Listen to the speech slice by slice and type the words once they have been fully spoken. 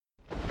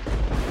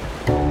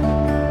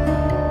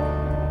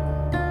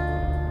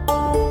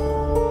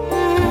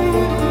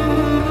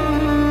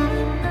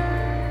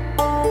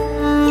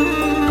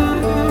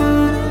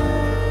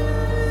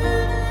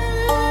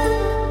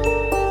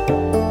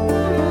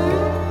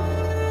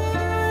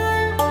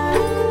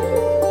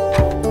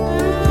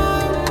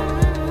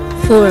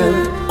Forum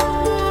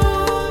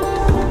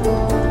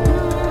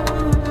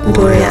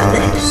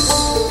Borealis.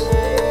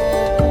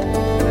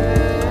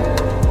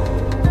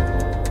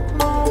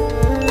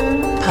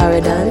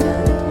 Paradigm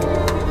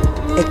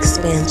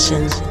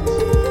Expansion.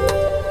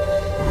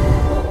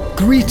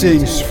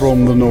 Greetings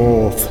from the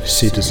north,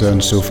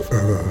 citizens of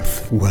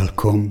Earth.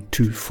 Welcome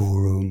to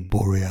Forum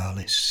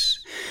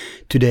Borealis.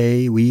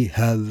 Today we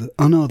have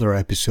another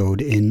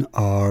episode in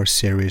our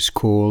series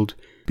called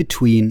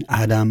Between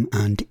Adam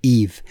and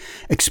Eve,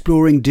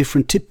 exploring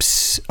different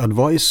tips,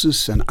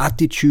 advices and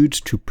attitudes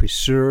to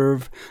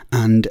preserve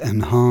and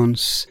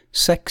enhance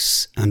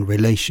sex and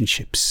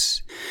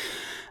relationships.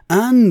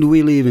 And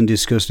we'll even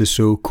discuss the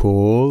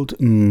so-called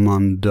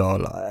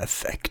Mandela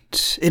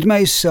effect. It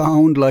may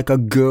sound like a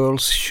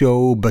girl's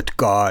show, but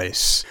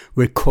guys,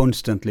 we're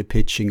constantly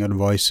pitching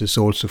advices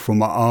also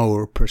from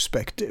our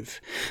perspective.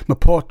 My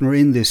partner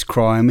in this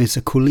crime is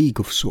a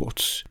colleague of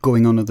sorts,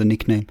 going under the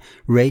nickname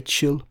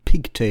Rachel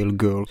Pigtail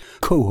Girl,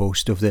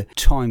 co-host of the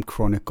Time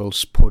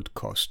Chronicles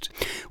podcast,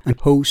 and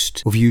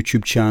host of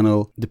YouTube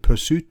channel The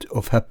Pursuit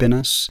of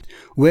Happiness,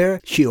 where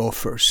she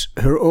offers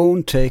her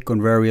own take on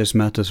various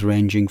matters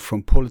ranging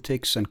from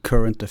politics and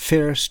current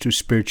affairs to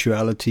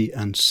spirituality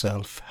and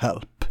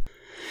self-help.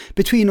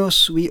 Between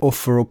us, we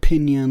offer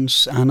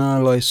opinions,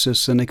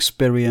 analysis and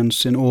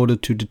experience in order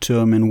to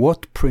determine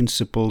what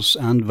principles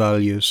and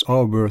values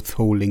are worth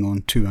holding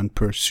on to and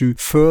pursue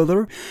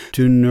further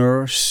to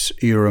nurse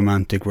your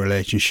romantic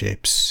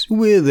relationships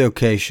with the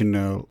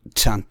occasional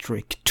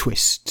tantric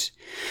twist.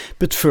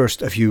 But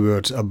first, a few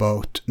words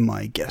about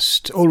my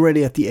guest.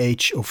 Already at the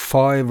age of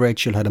 5,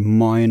 Rachel had a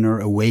minor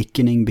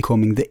awakening,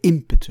 becoming the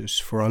impetus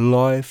for a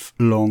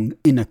lifelong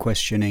inner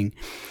questioning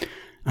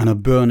and a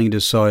burning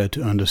desire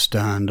to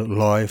understand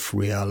life,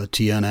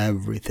 reality and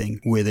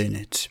everything within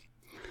it.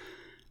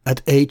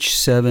 At age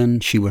 7,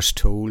 she was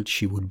told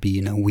she would be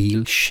in a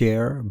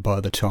wheelchair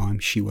by the time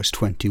she was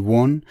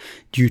 21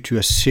 due to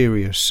a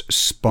serious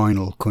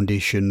spinal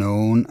condition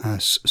known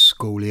as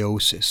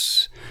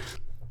scoliosis.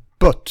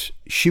 But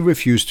she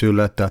refused to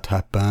let that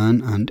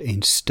happen and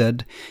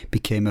instead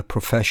became a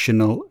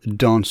professional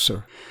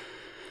dancer.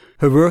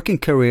 Her working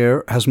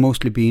career has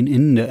mostly been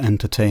in the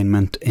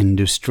entertainment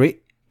industry.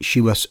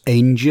 She was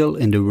Angel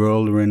in the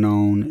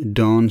world-renowned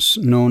dance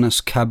known as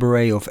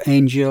Cabaret of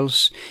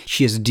Angels.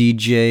 She has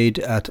DJ'd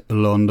at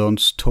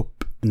London's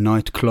top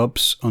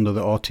nightclubs under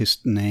the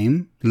artist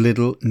name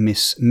Little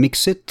Miss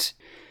Mix-It,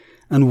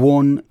 and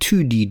won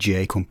 2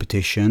 DJ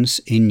competitions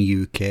in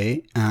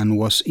UK and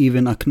was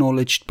even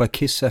acknowledged by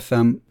Kiss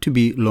FM to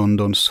be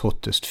London's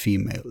hottest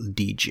female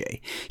DJ.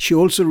 She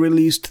also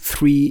released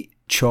 3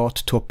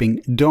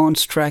 chart-topping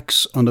dance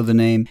tracks under the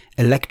name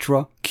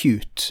Electra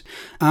Cute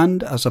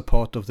and as a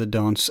part of the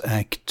dance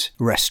act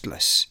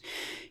Restless.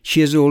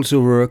 She has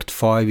also worked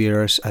 5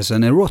 years as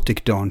an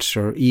erotic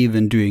dancer,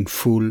 even doing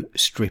full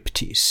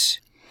striptease.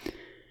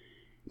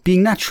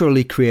 Being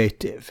naturally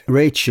creative,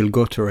 Rachel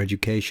got her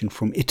education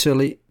from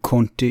Italy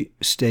Conti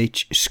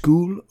Stage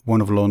School,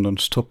 one of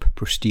London's top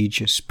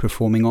prestigious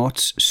performing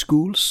arts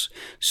schools.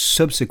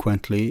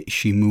 Subsequently,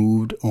 she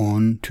moved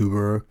on to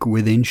work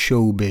within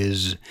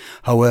showbiz.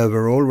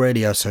 However,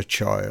 already as a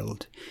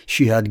child,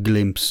 she had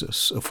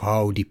glimpses of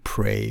how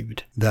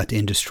depraved that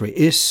industry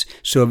is,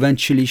 so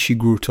eventually she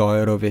grew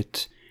tired of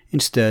it.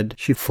 Instead,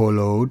 she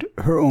followed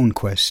her own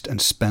quest and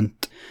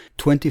spent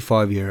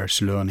 25 years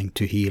learning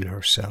to heal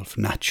herself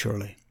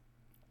naturally,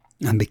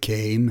 and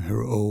became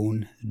her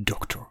own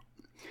doctor.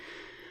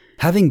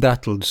 Having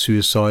battled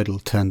suicidal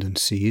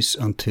tendencies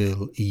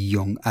until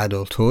young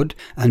adulthood,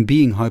 and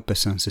being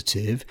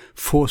hypersensitive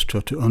forced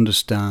her to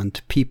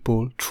understand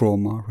people,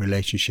 trauma,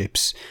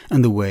 relationships,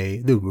 and the way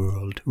the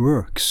world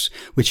works,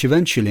 which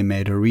eventually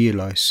made her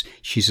realize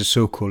she's a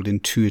so-called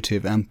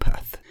intuitive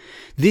empath.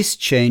 This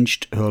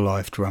changed her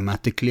life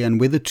dramatically,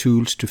 and with the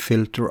tools to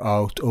filter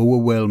out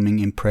overwhelming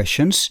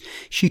impressions,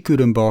 she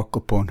could embark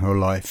upon her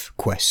life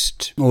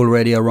quest.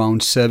 Already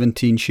around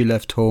 17, she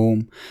left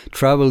home,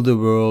 traveled the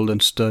world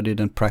and studied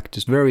and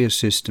practiced various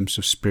systems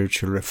of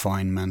spiritual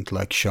refinement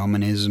like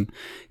shamanism,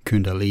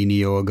 Kundalini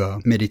yoga,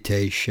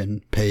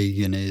 meditation,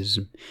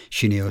 paganism,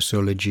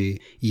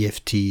 Shineosology,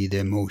 EFT, the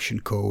emotion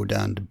code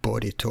and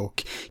body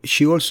talk.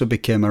 She also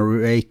became a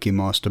Reiki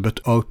master but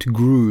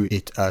outgrew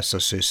it as a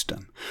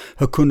system.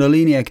 Her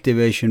Kundalini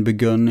activation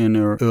began in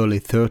her early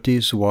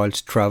 30s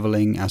whilst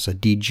traveling as a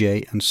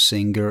DJ and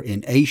singer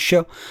in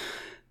Asia.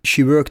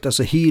 She worked as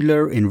a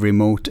healer in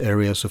remote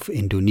areas of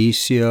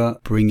Indonesia,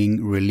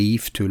 bringing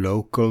relief to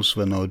locals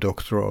where no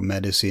doctor or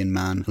medicine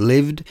man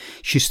lived.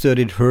 She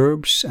studied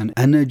herbs and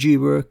energy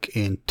work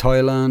in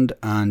Thailand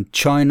and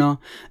China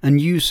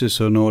and uses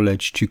her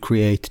knowledge to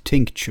create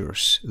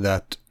tinctures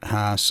that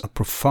has a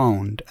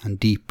profound and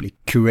deeply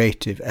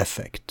curative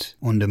effect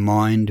on the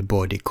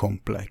mind-body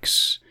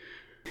complex.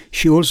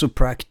 She also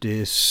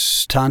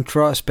practiced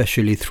Tantra,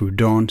 especially through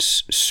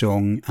dance,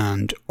 song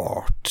and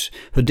art.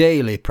 Her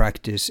daily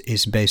practice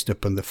is based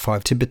upon the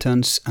 5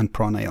 Tibetans and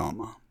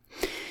pranayama.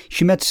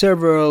 She met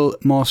several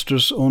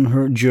masters on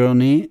her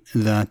journey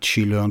that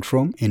she learned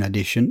from, in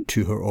addition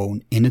to her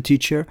own inner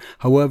teacher.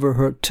 However,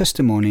 her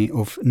testimony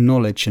of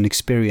knowledge and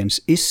experience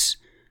is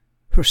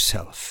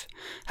herself,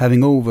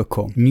 having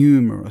overcome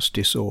numerous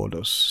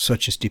disorders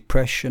such as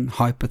depression,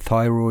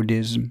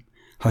 hyperthyroidism,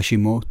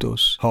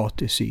 Hashimoto's, heart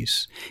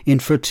disease,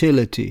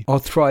 infertility,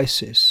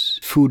 arthritis,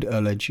 food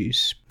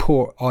allergies,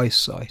 poor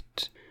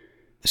eyesight,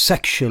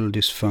 sexual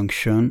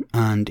dysfunction,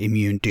 and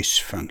immune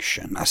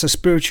dysfunction. As a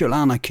spiritual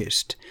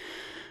anarchist,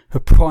 her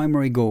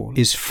primary goal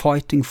is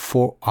fighting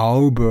for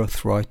our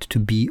birthright to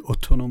be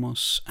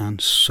autonomous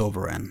and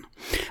sovereign.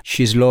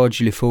 She is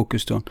largely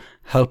focused on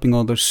helping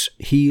others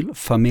heal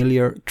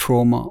familiar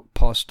trauma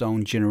passed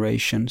down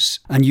generations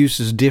and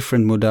uses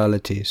different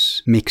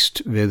modalities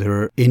mixed with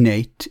her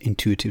innate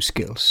intuitive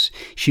skills.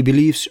 She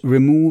believes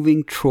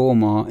removing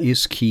trauma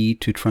is key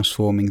to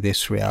transforming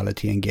this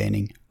reality and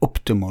gaining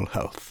optimal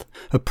health.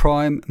 Her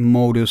prime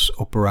modus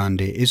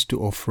operandi is to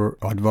offer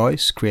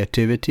advice,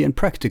 creativity, and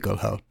practical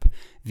help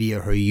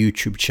via her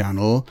YouTube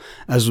channel,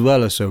 as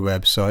well as her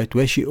website,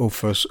 where she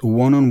offers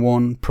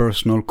one-on-one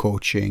personal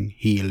coaching,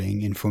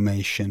 healing,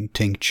 information,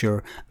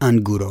 tincture,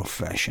 and good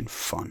old-fashioned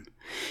fun.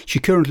 She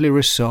currently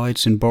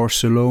resides in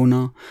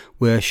Barcelona,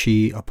 where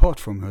she, apart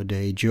from her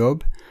day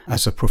job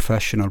as a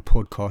professional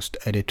podcast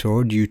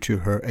editor due to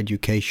her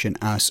education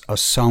as a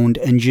sound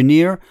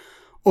engineer,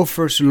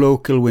 offers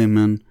local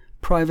women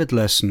private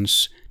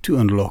lessons to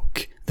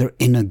unlock their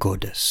inner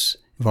goddess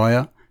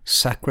via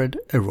sacred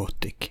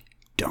erotic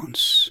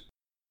dance.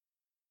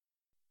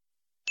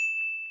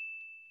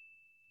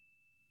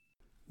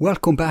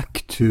 Welcome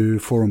back to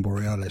Forum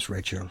Borealis,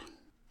 Rachel.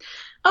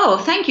 Oh,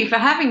 thank you for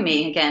having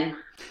me again.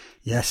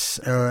 Yes,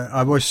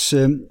 I was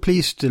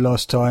pleased the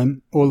last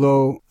time,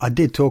 although I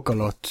did talk a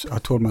lot. I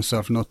told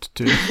myself not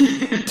to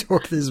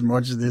talk this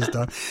much this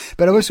time.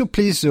 But I was so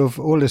pleased of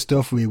all the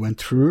stuff we went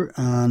through.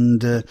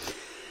 And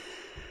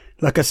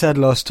like I said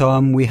last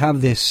time, we have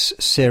this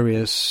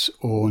series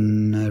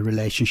on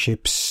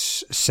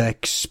relationships,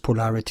 sex,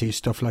 polarity,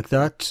 stuff like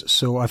that.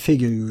 So I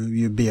figure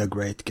you'd be a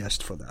great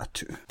guest for that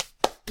too.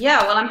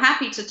 Yeah, well, I'm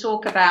happy to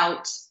talk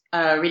about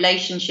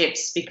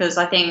relationships because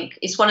I think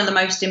it's one of the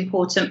most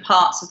important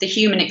parts of the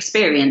human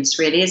experience,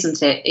 really,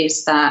 isn't it?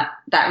 Is that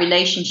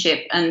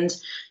relationship, and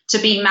to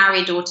be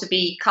married or to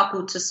be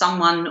coupled to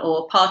someone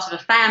or part of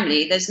a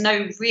family, there's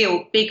no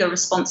real bigger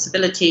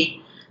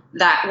responsibility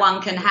that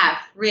one can have,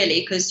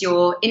 really, because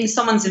you're in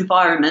someone's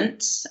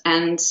environment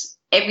and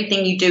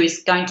everything you do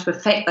is going to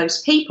affect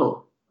those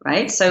people,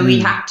 right? So we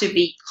have to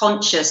be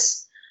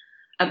conscious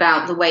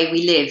about the way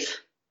we live,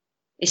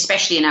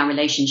 especially in our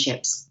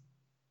relationships.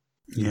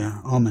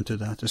 Yeah, amen to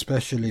that,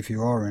 especially if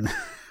you are in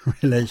a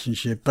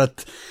relationship.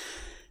 But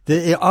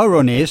the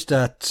irony is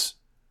that,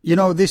 you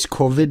know, this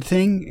COVID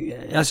thing,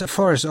 as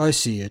far as I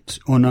see it,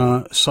 on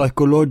a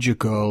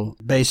psychological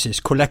basis,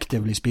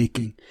 collectively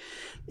speaking,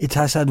 it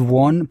has had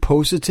one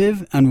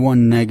positive and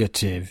one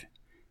negative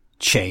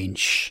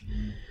change.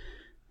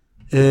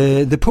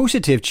 The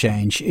positive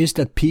change is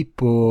that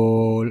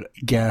people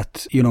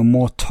get, you know,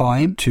 more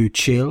time to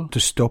chill,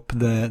 to stop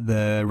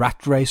the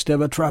rat race they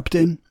were trapped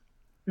in.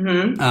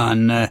 Mm-hmm.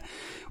 And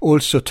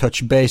also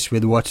touch base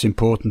with what's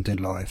important in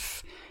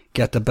life,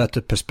 get a better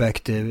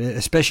perspective,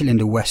 especially in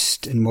the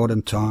West in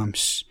modern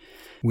times.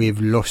 We've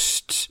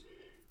lost,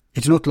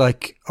 it's not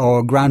like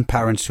our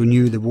grandparents who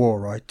knew the war,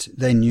 right?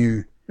 They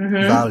knew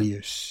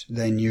values,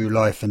 they knew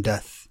life and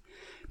death.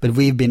 But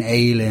we've been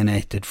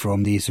alienated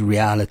from these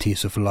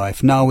realities of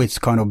life. Now it's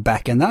kind of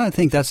back, and I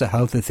think that's a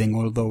healthy thing,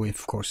 although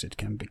of course it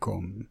can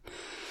become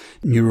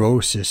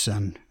neurosis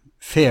and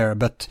fear,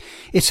 but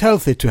it's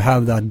healthy to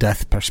have that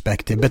death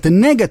perspective. But the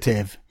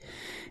negative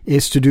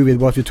is to do with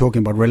what we're talking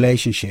about,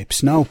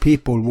 relationships. Now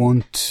people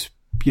want,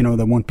 you know,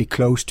 they won't be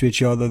close to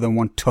each other, they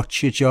won't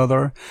touch each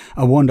other.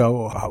 I wonder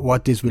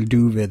what this will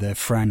do with the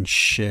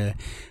French,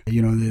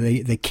 you know,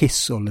 they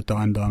kiss all the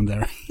time down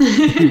there,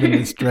 even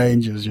with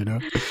strangers, you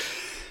know.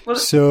 Well,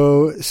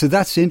 so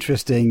that's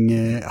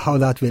interesting, how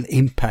that will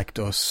impact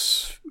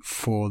us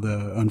for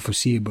the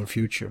unforeseeable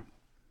future.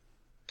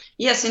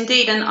 Yes,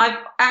 indeed. And I've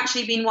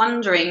actually been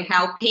wondering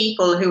how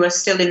people who are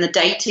still in the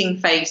dating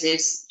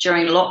phases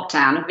during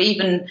lockdown have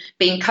even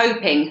been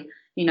coping,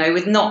 you know,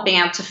 with not being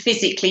able to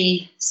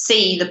physically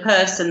see the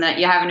person that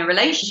you're having a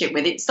relationship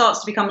with. It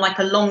starts to become like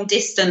a long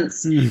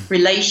distance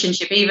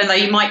relationship, even though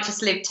you might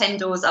just live 10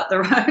 doors up the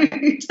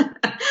road,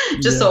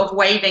 just sort of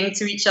waving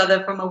to each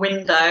other from a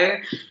window.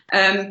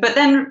 But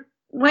then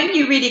when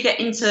you really get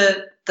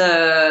into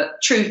the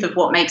truth of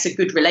what makes a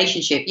good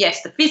relationship,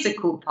 yes, the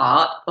physical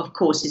part, of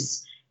course,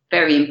 is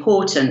very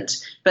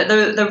important. But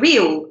the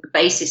real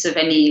basis of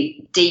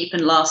any deep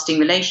and lasting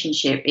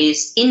relationship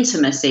is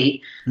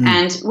intimacy.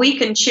 And we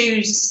can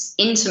choose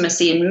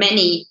intimacy in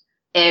many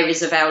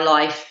areas of our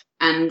life.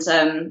 And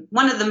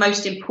one of the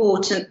most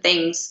important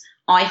things,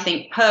 I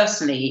think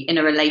personally, in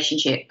a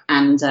relationship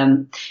and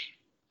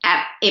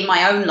in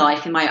my own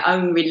life, in my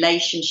own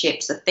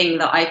relationships, a thing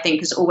that I think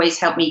has always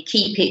helped me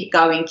keep it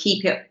going,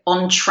 keep it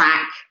on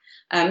track,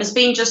 has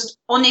been just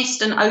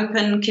honest and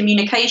open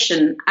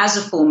communication as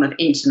a form of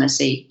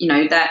intimacy. You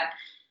know,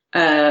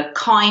 that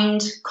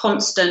kind,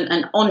 constant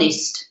and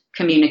honest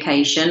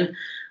communication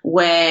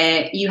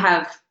where you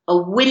have a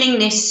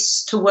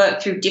willingness to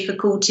work through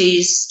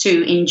difficulties,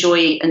 to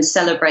enjoy and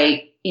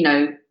celebrate, you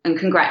know, and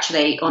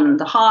congratulate on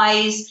the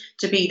highs,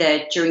 to be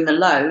there during the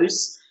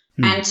lows,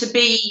 and to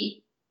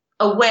be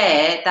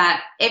aware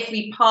that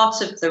every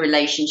part of the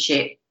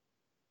relationship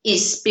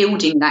is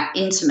building that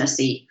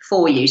intimacy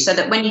for you, so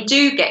that when you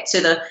do get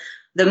to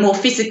the more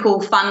physical,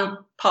 fun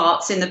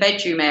parts in the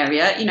bedroom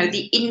area, you know,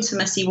 the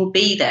intimacy will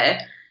be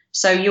there.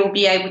 So you'll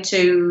be able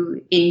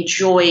to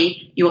enjoy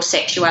your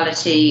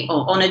sexuality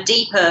on a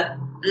deeper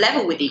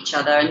level with each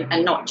other,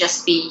 and not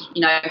just be,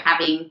 you know,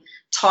 having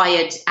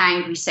tired,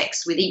 angry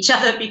sex with each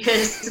other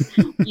because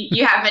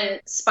you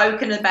haven't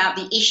spoken about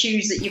the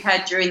issues that you've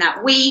had during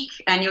that week,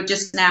 and you're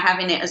just now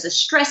having it as a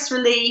stress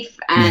relief,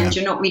 and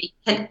you're not really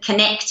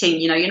connecting,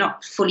 you know, you're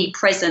not fully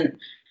present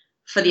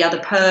for the other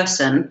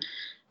person.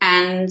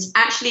 And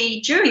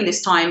actually during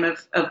this time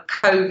of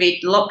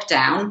COVID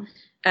lockdown,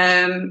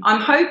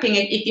 I'm hoping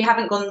if you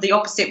haven't gone the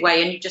opposite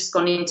way and you've just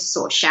gone into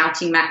sort of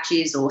shouting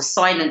matches or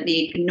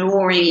silently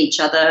ignoring each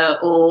other,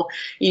 or,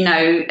 you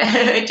know,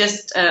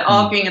 just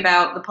arguing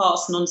about the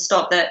past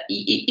non-stop, that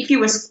if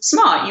you were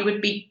smart, you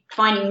would be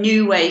finding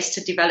new ways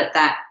to develop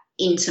that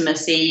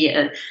intimacy,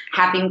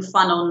 having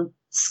fun on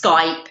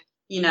Skype,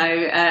 you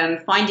know,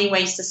 finding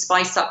ways to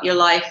spice up your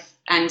life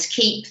and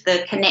keep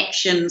the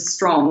connection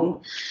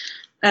strong.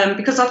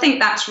 Because I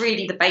think that's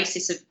really the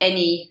basis of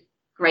any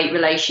great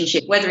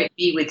relationship, whether it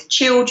be with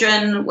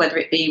children, whether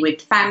it be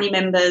with family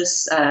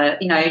members,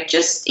 you know,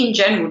 just in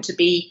general, to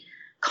be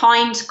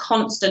kind,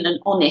 constant and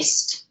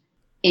honest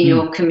in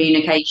your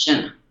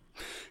communication.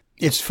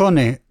 It's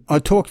funny. I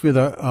talked with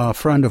a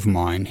friend of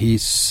mine.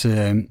 He's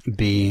he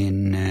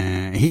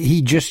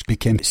just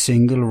became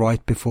single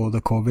right before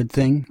the COVID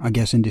thing, I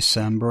guess in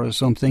December or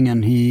something.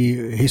 And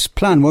his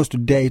plan was to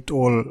date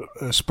all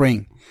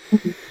spring.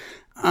 Mm-hmm.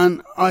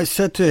 And I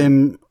said to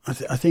him,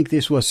 I think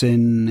this was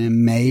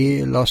in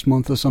May last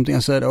month or something. I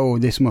said, oh,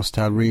 this must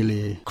have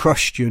really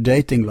crushed your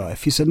dating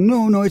life. He said,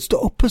 no, it's the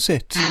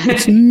opposite.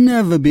 It's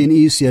never been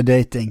easier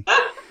dating.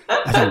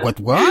 I said,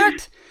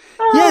 what?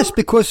 Yes,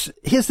 because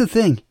here's the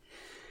thing.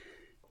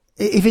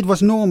 If it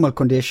was normal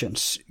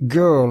conditions,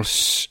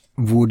 girls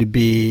would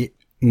be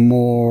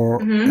more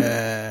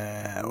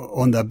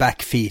on their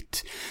back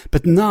feet.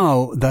 But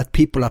now that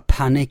people are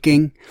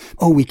panicking,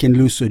 we can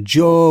lose a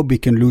job, we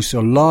can lose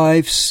our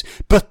lives.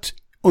 But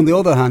on the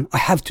other hand, I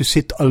have to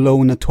sit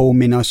alone at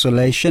home in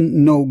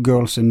isolation. No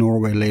girls in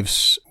Norway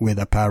lives with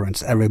their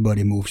parents.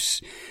 Everybody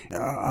moves.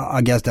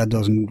 I guess that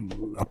doesn't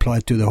apply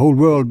to the whole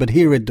world, but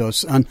here it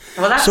does. And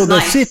so they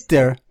sit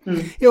there.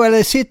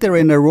 They sit there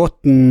in their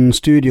rotten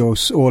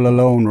studios all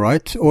alone,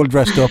 right? All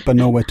dressed up and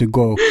nowhere to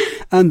go.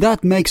 And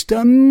that makes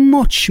them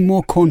much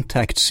more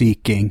contact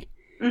seeking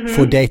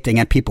for dating.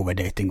 And people were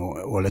dating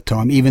all the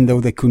time. Even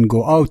though they couldn't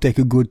go out, they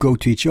could go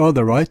to each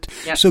other, right?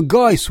 Yep. So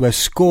guys were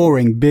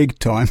scoring big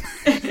time,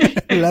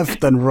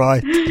 left and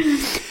right.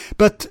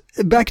 But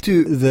back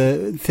to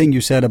the thing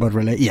you said about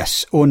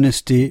yes,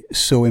 honesty,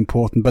 so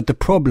important. But the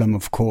problem,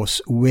 of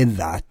course, with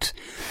that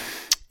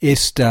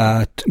is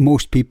that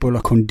most people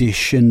are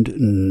conditioned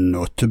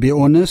not to be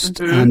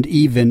honest. And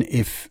even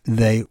if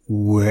they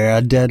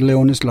were deadly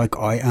honest, like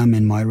I am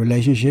in my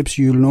relationships,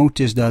 you'll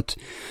notice that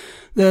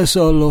there's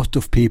a lot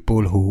of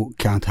people who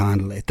can't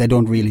handle it. They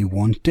don't really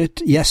want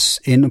it. Yes,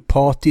 in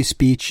party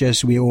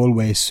speeches, we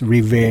always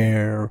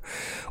revere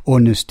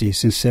honesty,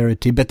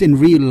 sincerity, but in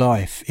real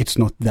life, it's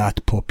not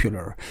that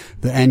popular.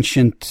 The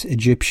ancient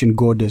Egyptian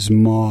goddess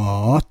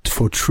Maat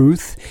for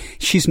truth,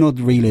 she's not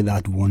really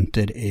that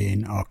wanted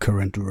in our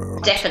current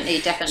world.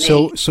 Definitely.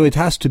 So it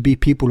has to be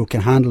people who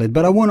can handle it.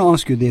 But I want to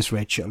ask you this,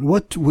 Rachel.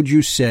 What would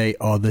you say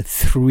are the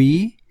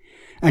three,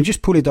 and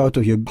just pull it out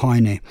of your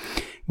hiney,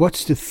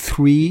 what's the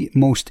three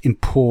most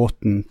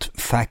important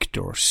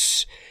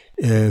factors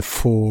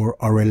for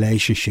a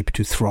relationship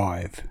to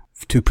thrive,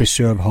 to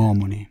preserve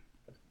harmony?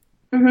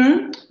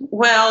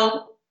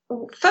 Well,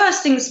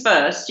 first things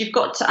first, you've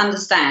got to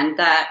understand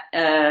that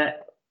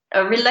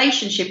a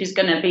relationship is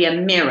going to be a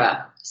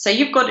mirror. So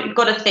you've got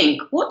to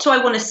think, what do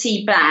I want to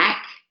see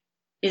back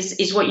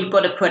is what you've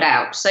got to put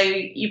out. So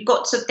you've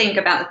got to think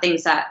about the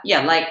things that,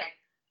 like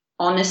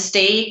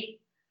honesty,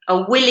 a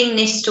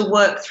willingness to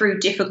work through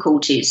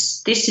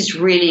difficulties. This is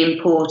really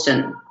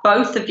important.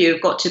 Both of you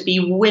have got to be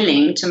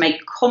willing to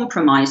make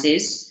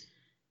compromises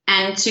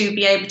and to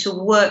be able to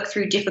work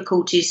through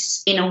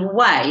difficulties in a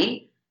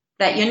way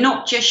that you're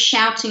not just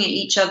shouting at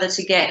each other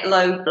to get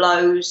low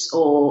blows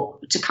or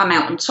to come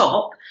out on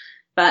top,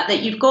 but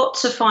that you've got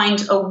to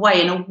find a way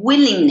and a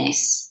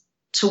willingness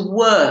to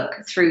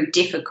work through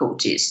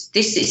difficulties.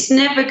 This is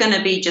never going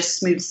to be just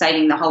smooth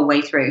sailing the whole way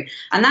through.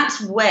 And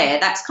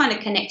that's kind of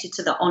connected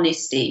to the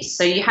honesty.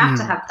 So you have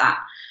to have that.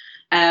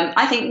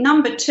 I think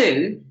number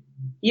two,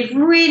 you've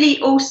really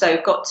also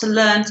got to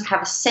learn to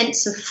have a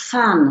sense of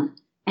fun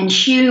and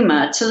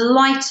humor to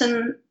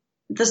lighten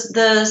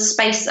the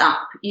space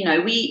up. You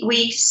know,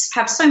 we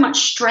have so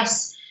much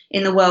stress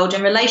in the world,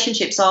 and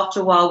relationships after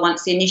a while,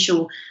 once the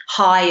initial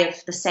high of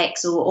the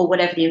sex or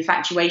whatever, the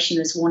infatuation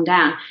has worn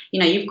down, you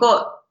know, you've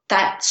got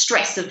that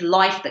stress of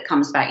life that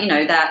comes back, you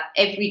know, that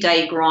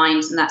everyday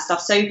grind and that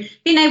stuff. So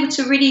being able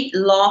to really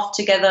laugh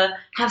together,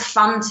 have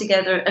fun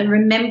together, and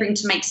remembering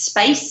to make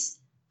space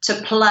to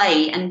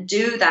play and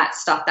do that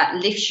stuff that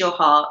lifts your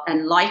heart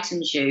and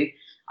lightens you,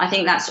 I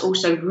think that's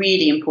also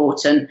really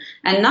important.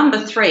 And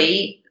number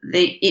 3,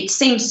 it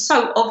seems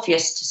so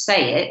obvious to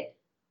say it,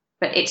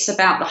 but it's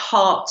about the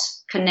heart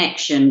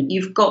connection.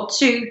 You've got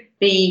to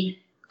be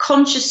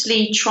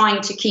consciously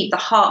trying to keep the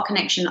heart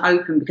connection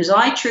open, because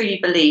I truly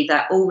believe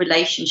that all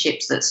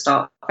relationships that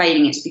start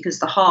failing, it's because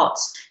the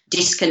hearts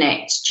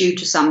disconnect due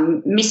to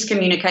some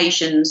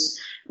miscommunications,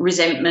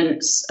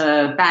 resentments,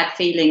 bad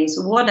feelings,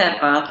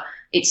 whatever.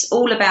 It's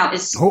all about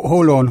is.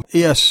 Hold on.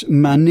 Yes,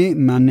 many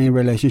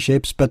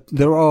relationships, but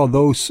there are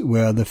those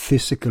where the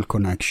physical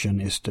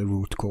connection is the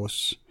root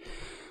cause.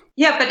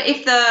 Yeah, but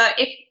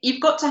if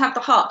you've got to have the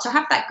heart to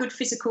have that good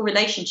physical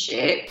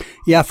relationship.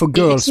 Yeah, for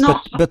girls,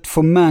 but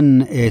for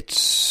men,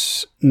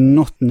 it's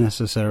not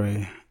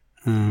necessary.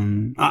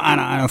 And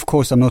of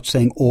course, I'm not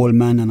saying all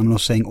men, and I'm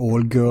not saying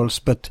all girls,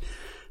 but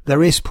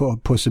there is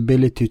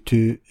possibility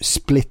to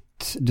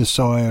split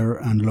desire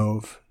and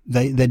love.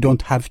 They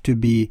don't have to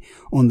be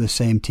on the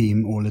same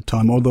team all the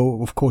time,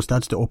 although, of course,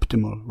 that's the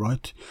optimal,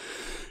 right?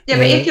 Yeah,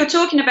 but if you're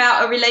talking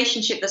about a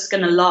relationship that's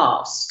going to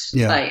last,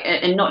 yeah, like,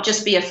 and not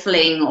just be a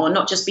fling or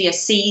not just be a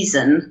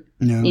season,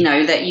 yeah, you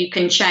know, that you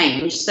can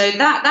change. So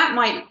that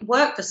might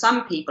work for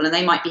some people, and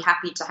they might be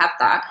happy to have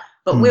that.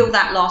 But will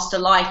that last a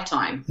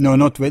lifetime? No,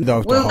 not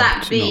without Will the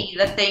heart, that be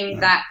the thing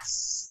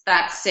that's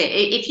it?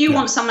 If you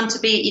want someone to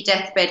be at your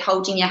deathbed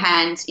holding your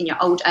hand in your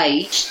old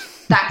age,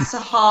 that's a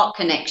heart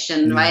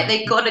connection, right?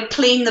 They've got to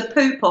clean the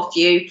poop off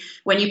you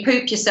when you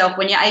poop yourself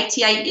when you're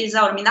 88 years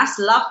old. I mean, that's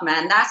love,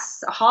 man.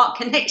 That's a heart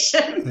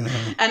connection.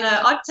 And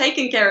I've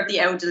taken care of the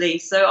elderly,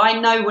 so I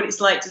know what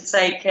it's like to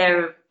take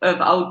care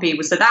of old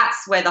people. So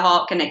that's where the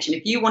heart connection,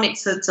 if you want it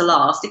to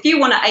last, if you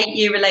want an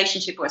 8-year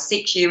relationship or a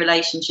 6-year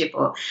relationship,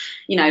 or,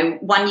 you know,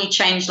 one you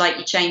change like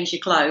you change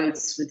your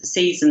clothes with the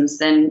seasons,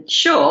 then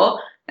sure.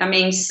 I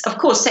mean, of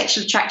course,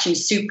 sexual attraction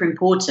is super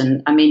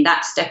important. I mean,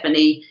 that's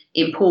definitely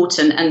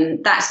important.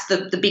 And that's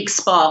the big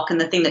spark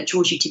and the thing that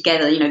draws you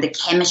together, you know, the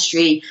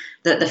chemistry,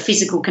 the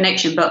physical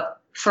connection.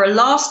 But for a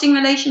lasting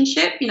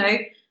relationship, you know,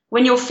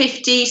 when you're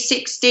 50,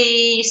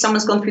 60,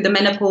 someone's gone through the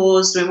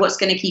menopause, what's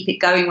going to keep it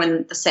going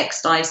when the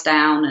sex dies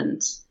down?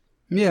 And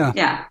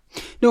yeah.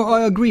 No,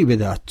 I agree with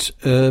that.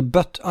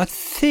 But I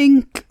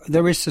think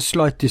there is a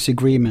slight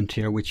disagreement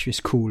here, which is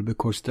cool,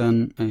 because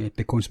then it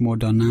becomes more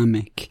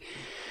dynamic.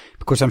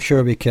 Because I'm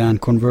sure we can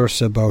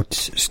converse about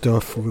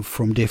stuff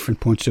from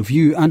different points of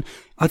view. And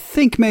I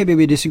think maybe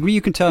we disagree.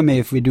 You can tell me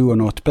if we do or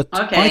not. But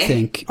okay.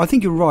 I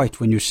think you're right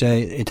when you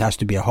say it has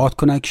to be a heart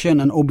connection.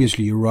 And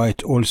obviously you're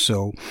right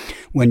also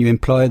when you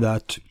imply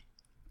that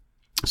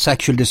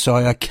sexual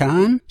desire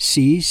can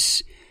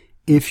cease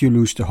if you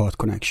lose the heart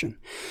connection.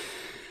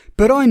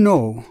 But I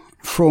know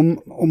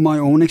from my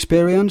own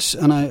experience,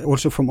 and I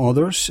also from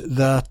others,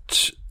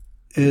 that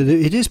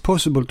it is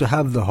possible to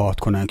have the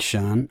heart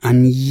connection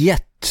and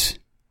yet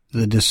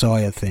the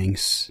desire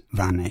things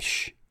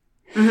vanish.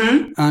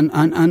 Mm-hmm.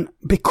 And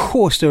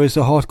because there is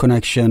a heart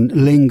connection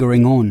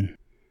lingering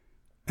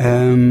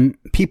on,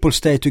 people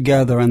stay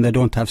together and they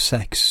don't have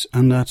sex,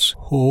 and that's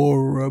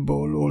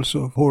horrible,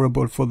 also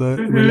horrible for the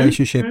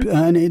relationship.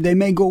 And they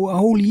may go a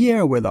whole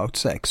year without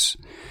sex.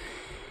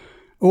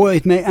 Or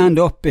it may end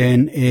up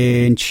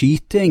in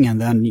cheating,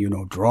 and then, you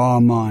know,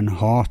 drama and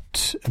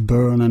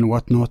heartburn and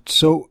whatnot.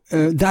 So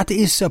that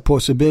is a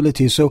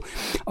possibility. So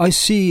I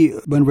see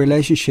when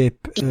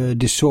relationship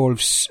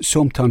dissolves,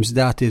 sometimes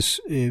that is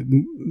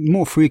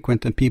more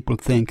frequent than people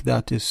think.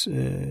 That is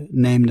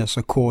named as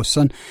a cause.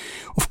 And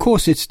of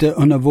course, it's the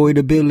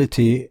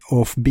unavoidability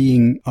of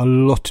being a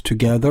lot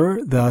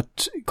together,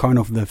 that kind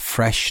of the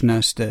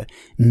freshness, the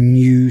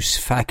news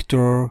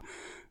factor,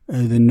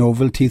 the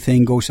novelty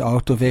thing goes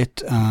out of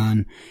it,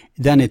 and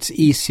then it's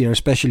easier,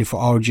 especially for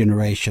our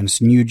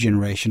generations, new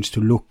generations, to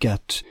look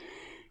at,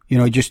 you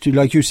know, just to,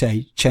 like you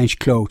say, change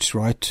clothes,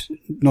 right?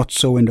 Not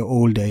so in the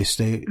old days.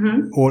 They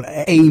all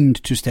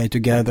aimed to stay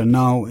together.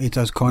 Now it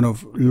has kind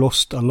of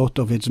lost a lot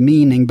of its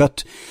meaning,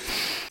 but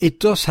it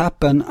does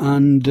happen,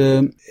 and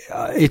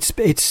it's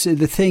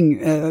the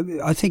thing.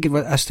 I think it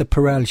was Esther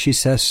Perel. She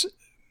says,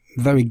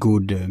 very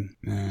good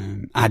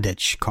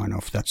adage, kind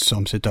of, that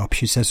sums it up.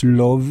 She says,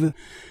 love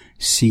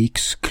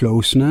seeks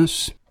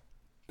closeness,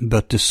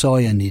 but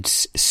desire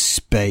needs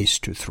space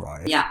to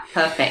thrive. Yeah,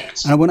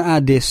 perfect. And I want to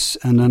add this,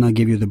 and then I'll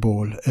give you the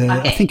ball. Okay.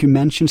 I think you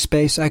mentioned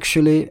space,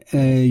 actually.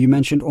 You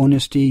mentioned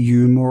honesty,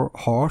 humor,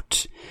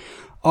 heart.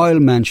 I'll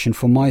mention,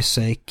 for my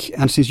sake,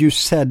 and since you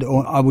said,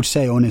 I would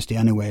say honesty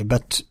anyway,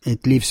 but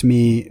it leaves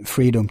me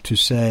freedom to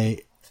say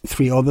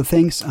 3 other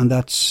things, and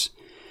that's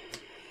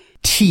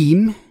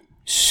team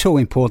so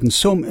important.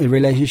 Some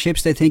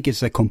relationships, they think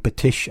it's a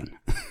competition.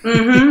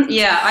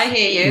 Yeah, I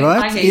hear you.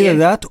 Right? I hear Either you.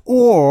 that,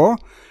 or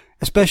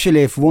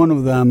especially if one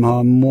of them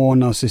are more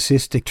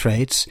narcissistic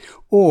traits,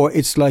 or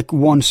it's like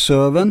one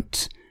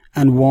servant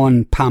and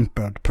one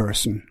pampered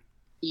person.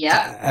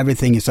 Yeah.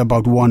 Everything is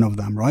about one of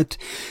them, right?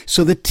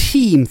 So the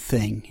team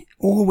thing,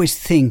 always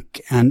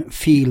think and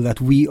feel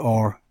that we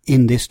are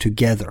in this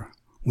together.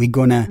 We're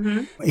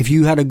gonna, if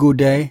you had a good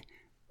day,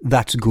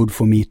 that's good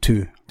for me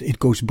too. It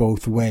goes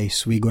both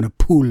ways. We're gonna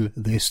pull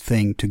this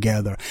thing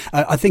together.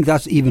 I think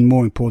that's even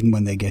more important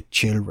when they get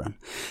children.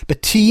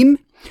 But team,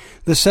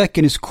 the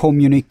second is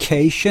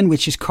communication,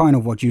 which is kind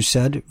of what you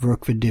said,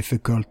 work with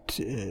difficult,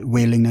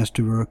 willingness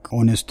to work,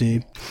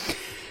 honesty.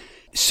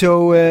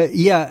 So,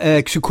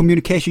 so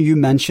communication, you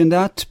mentioned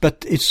that,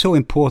 but it's so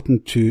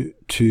important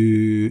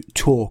to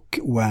talk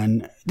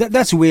when,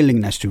 that's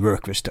willingness to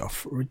work with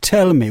stuff.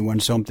 Tell me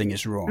when something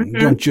is wrong.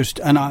 Don't just,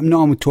 and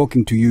I'm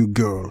talking to you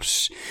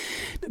girls,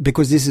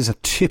 because this is a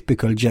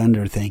typical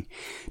gender thing.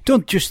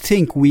 Don't just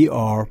think we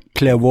are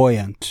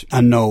clairvoyant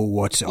and know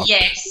what's up.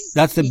 Yes.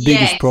 That's the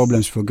biggest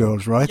problems for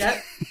girls, right?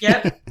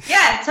 Yep.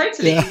 Yeah,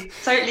 totally.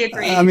 Totally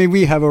agree. I mean,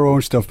 we have our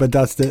own stuff, but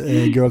that's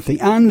the girl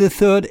thing. And the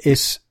third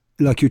is,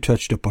 like you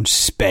touched upon,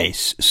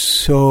 space.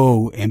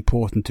 So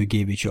important to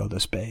give each other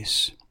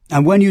space.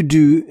 And when you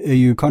do,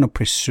 you kind of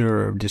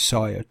preserve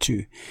desire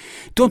too.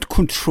 Don't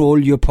control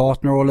your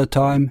partner all the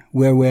time.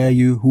 Where were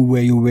you? Who were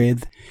you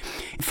with?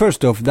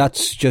 First off,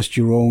 that's just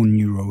your own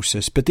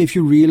neurosis. But if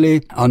you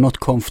really are not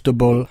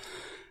comfortable,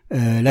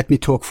 let me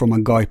talk from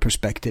a guy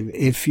perspective.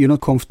 If you're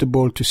not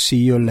comfortable to see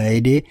your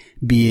lady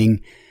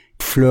being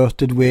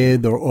flirted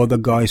with or other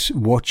guys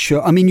watch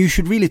her, I mean, you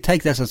should really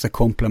take this as a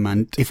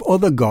compliment. If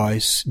other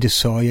guys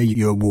desire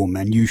your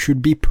woman, you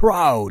should be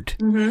proud.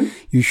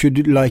 You should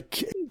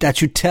that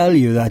should tell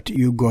you that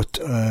you got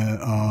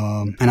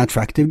an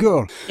attractive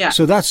girl. Yeah.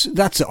 So that's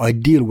the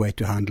ideal way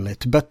to handle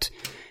it. But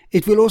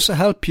it will also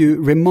help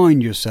you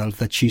remind yourself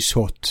that she's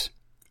hot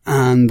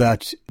and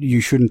that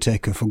you shouldn't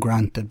take her for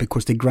granted,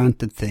 because the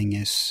granted thing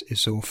is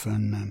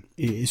often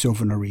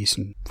a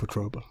reason for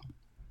trouble.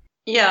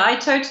 Yeah, I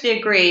totally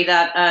agree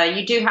that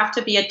you do have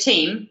to be a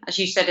team, as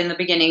you said in the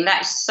beginning.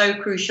 That is so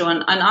crucial.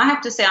 And I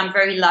have to say I'm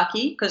very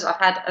lucky because I've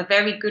had a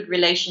very good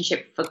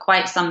relationship for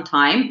quite some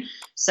time.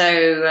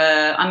 So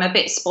I'm a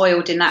bit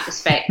spoiled in that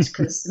respect,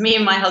 because me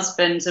and my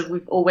husband,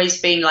 we've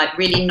always been like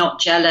really not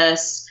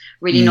jealous,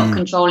 really not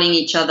controlling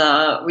each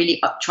other,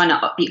 really trying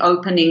to be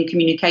open in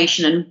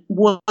communication and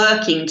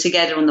working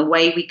together on the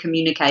way we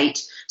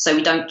communicate so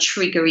we don't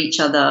trigger each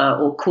other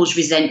or cause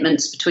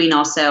resentments between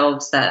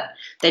ourselves that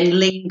then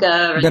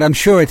linger. But I'm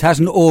sure it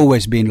hasn't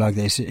always been like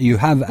this. You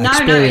have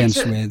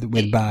experience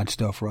with bad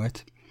stuff,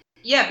 right?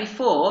 Yeah,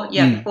 before.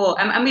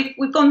 And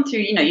we've gone through,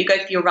 you go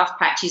through your rough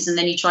patches and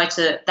then you try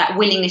to, that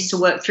willingness to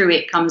work through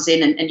it comes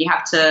in and you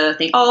have to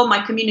think, oh,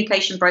 my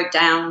communication broke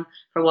down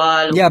for a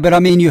while. Yeah, but I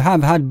mean, you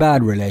have had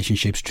bad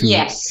relationships too.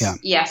 Yes.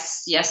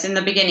 In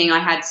the beginning I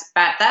had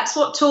bad, that's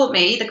what taught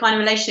me the kind of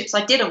relationships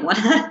I didn't want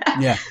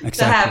exactly.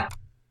 to have.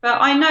 But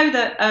I know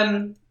that,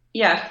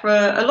 for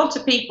a lot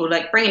of people,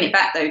 like bringing it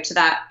back though to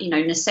that,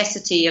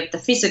 necessity of the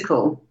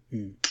physical,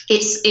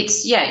 it's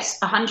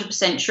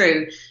 100%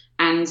 true.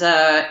 And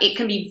it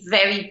can be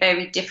very,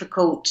 very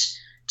difficult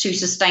to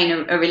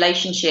sustain a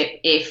relationship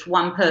if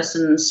one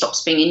person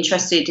stops being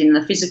interested in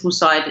the physical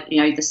side,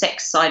 the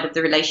sex side of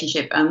the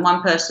relationship, and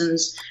one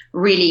person's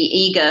really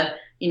eager,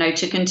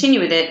 to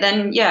continue with it.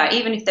 Then,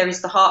 even if there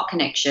is the heart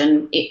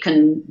connection, it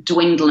can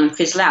dwindle and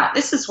fizzle out.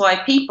 This is why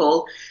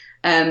people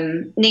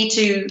need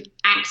to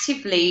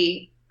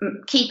actively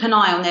keep an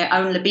eye on their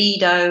own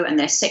libido and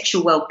their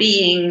sexual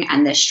well-being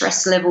and their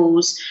stress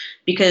levels,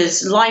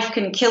 because life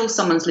can kill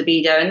someone's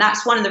libido. And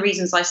that's one of the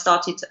reasons I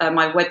started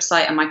my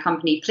website and my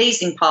company,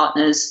 Pleasing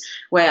Partners,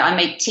 where I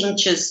make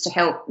tinctures to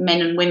help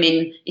men and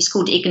women. It's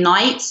called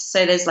Ignite.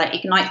 So there's like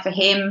Ignite for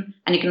him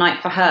and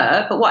Ignite for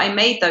her. But what I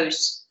made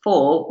those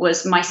for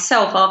was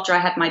myself after I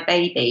had my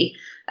baby.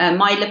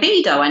 My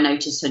libido, I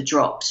noticed, had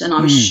dropped, and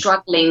I was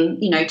struggling,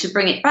 to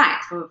bring it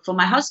back for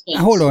my husband.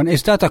 Hold on,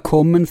 is that a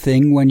common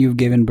thing when you've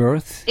given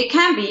birth? It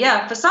can be,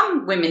 yeah. For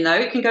some women, though,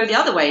 it can go the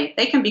other way.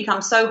 They can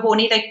become so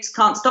horny they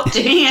can't stop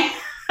doing it.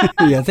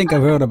 Yeah, I think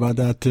I've heard about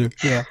that too.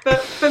 Yeah. But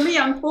for me,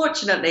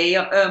 unfortunately,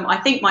 I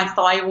think my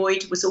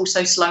thyroid was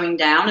also slowing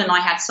down, and I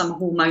had some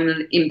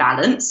hormonal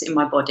imbalance in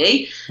my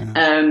body.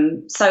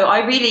 So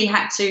I really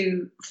had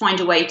to find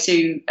a way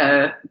to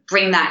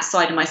bring that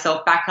side of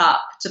myself back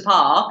up to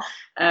par.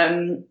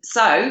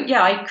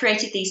 I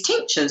created these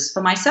tinctures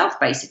for myself,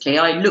 basically.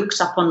 I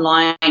looked up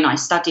online, I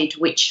studied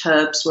which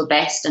herbs were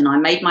best, and I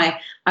made my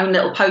own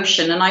little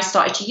potion, and I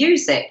started to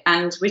use it,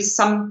 and with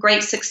some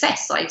great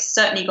success. I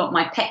certainly got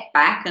my pet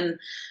back, and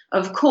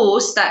of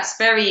course that's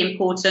very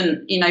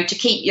important, to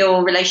keep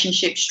your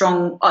relationship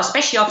strong,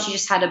 especially after you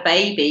just had a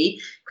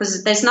baby,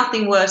 because there's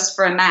nothing worse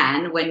for a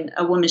man when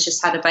a woman's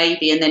just had a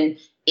baby and then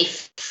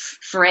if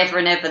forever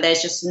and ever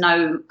there's just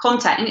no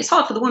contact. And it's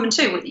hard for the woman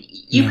too.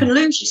 You can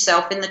lose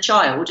yourself in the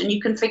child and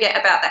you can forget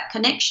about that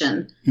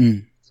connection.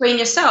 between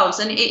yourselves,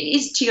 and it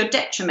is to your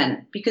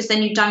detriment, because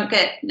then you don't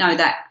get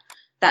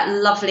that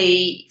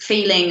lovely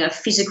feeling of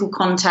physical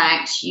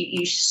contact.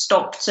 You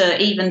stop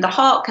to, even the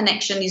heart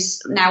connection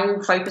is now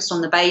all focused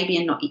on the baby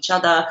and not each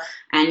other,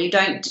 and you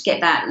don't get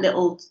that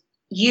little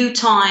you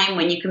time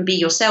when you can be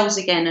yourselves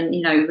again and,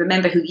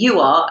 remember who you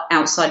are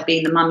outside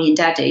being the mummy and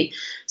daddy.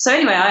 So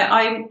anyway,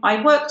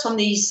 I worked on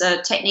these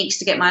techniques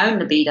to get my own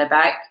libido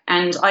back,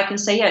 and I can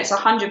say, it's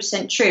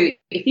 100% true.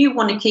 If you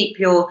want to keep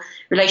your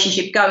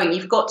relationship going,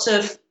 you've got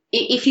to,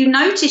 if you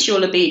notice your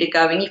libido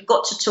going, you've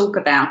got to talk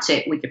about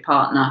it with your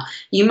partner.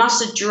 You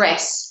must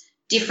address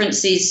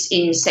differences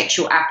in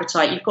sexual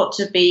appetite. You've got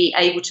to be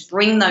able to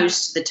bring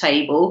those to the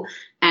table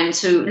and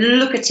to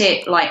look at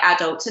it like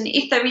adults. And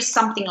if there is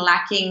something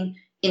lacking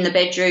in the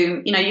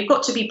bedroom, you've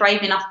got to be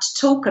brave enough to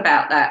talk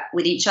about that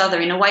with each other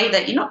in a way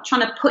that you're not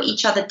trying to put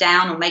each other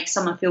down or make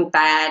someone feel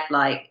bad,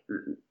 like,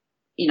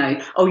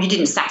 oh, you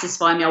didn't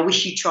satisfy me, I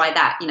wish you'd try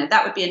that.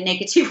 That would be a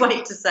negative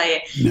way to say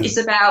it. No. It's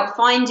about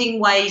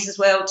finding ways as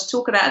well to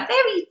talk about a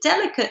very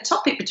delicate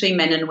topic between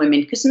men and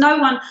women, because no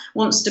one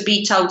wants to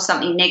be told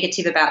something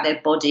negative about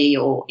their body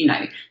or,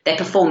 their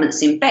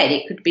performance in bed.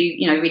 It could be,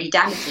 really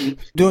damaging.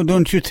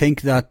 Don't you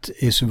think that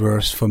is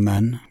worse for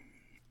men?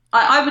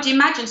 I would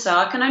imagine so.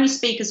 I can only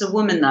speak as a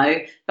woman, though,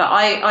 but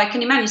I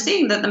can imagine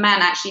seeing that the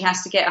man actually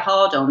has to get a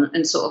hard on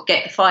and sort of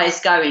get the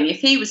fires going. If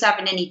he was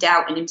having any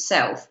doubt in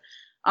himself,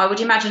 I would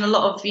imagine a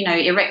lot of,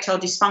 erectile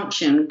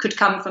dysfunction could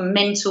come from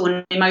mental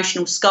and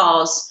emotional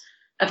scars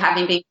of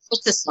having been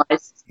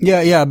criticized.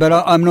 Yeah, but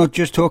I'm not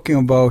just talking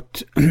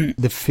about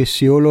the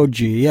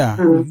physiology.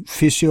 Yeah,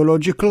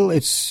 physiological.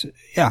 It's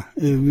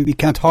we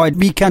can't hide,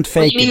 we can't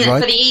fake it,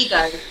 right? For the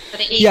ego.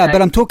 Yeah,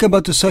 but I'm talking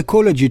about the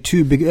psychology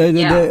too,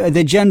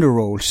 the gender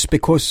roles.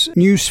 Because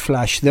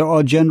newsflash, there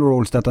are gender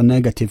roles that are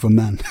negative for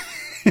men.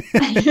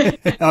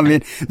 I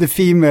mean, the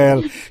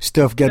female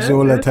stuff gets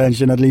all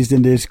attention, at least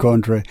in this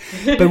country.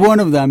 But one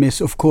of them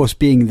is, of course,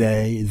 being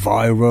the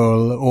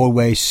viral,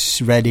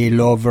 always ready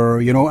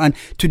lover, And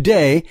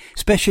today,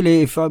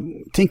 especially if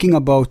I'm thinking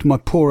about my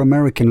poor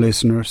American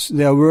listeners,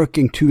 they are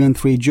working 2 and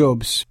 3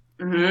 jobs.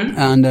 Mm-hmm.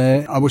 And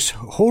I was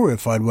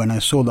horrified when I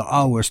saw the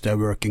hours they're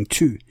working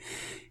too.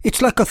 It's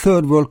like a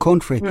third world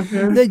country.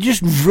 Mm-hmm. They're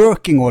just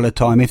working all the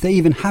time. If they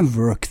even have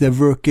work, they're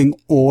working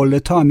all the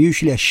time.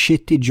 Usually a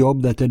shitty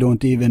job that they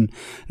don't even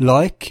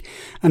like.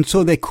 And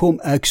so they come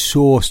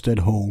exhausted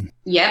home.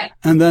 Yeah.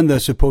 And then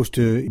they're supposed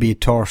to be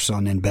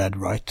Tarzan in bed,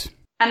 right?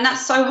 And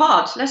that's so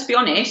hard. Let's be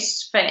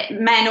honest. For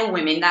men or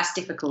women, that's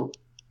difficult.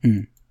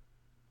 Mm.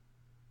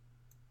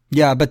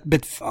 Yeah, but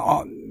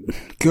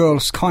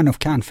girls kind of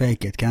can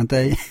fake it, can't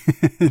they?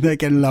 They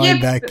can lie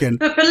back and...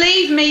 But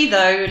believe me,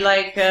 though,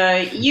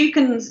 you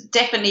can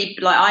definitely,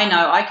 I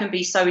know I can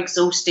be so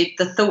exhausted,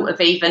 the thought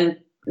of even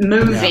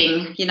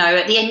moving,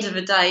 at the end of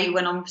the day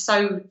when I'm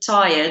so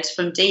tired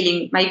from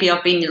dealing, maybe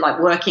I've been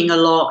working a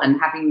lot and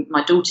having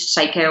my daughter to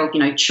take care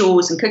of,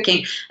 chores and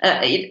cooking.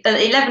 At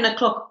 11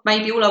 o'clock,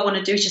 maybe all I want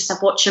to do is just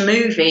watch a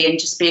movie and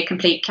just be a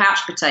complete couch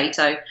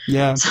potato.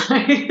 Yeah. So...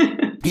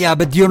 Yeah,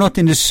 but you're not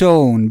in the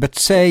zone. But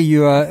say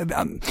you are...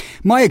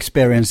 my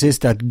experience is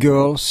that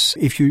girls,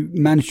 if you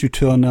manage to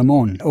turn them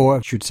on, or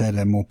I should say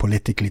they're more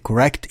politically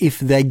correct, if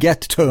they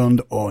get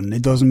turned on,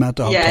 it doesn't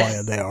matter how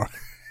tired they are.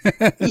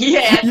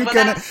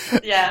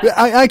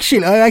 I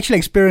actually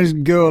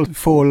experienced girls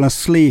falling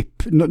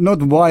asleep,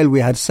 not while we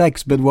had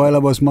sex, but while I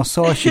was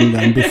massaging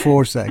them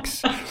before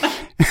sex.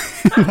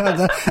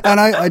 And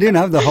I didn't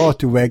have the heart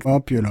to wake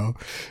up,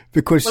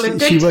 because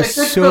she was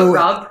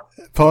so...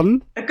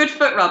 Pardon? A good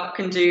foot rub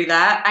can do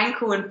that.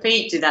 Ankle and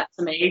feet do that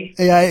to me.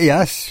 Yeah,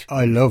 yes.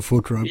 I love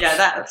foot rubs. Yeah,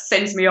 that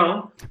sends me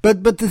on.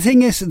 But the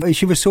thing is,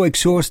 she was so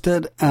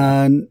exhausted,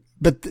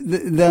 but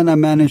then I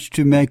managed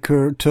to make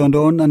her turned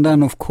on, and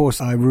then of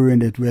course I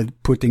ruined it with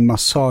putting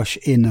massage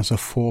in as a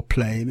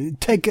foreplay.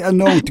 Take a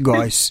note,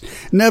 guys.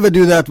 Never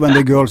do that when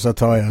the girls are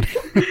tired.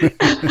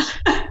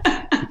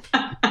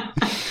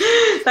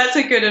 That's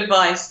a good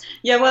advice.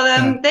 Yeah, well,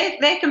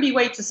 there can be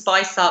ways to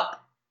spice up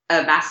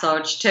a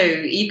massage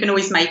too. You can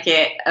always make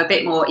it a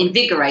bit more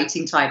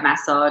invigorating type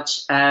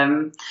massage.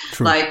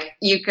 Like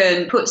you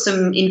can put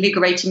some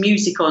invigorating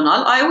music on.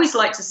 I always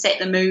like to set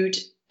the mood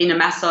in a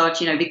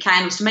massage, with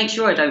candles to make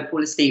sure I don't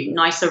fall asleep.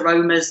 Nice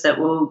aromas that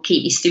will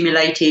keep you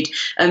stimulated.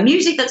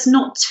 Music that's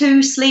not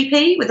too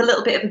sleepy with a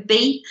little bit of a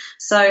beat.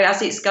 So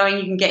as it's going,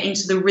 you can get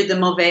into the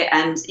rhythm of it.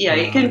 And,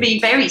 it can be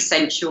very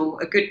sensual.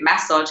 A good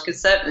massage could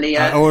certainly...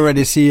 I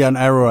already see an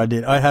arrow I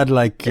did. I had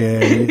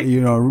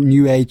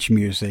new age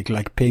music,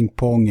 like ping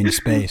pong in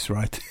space,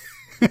 right?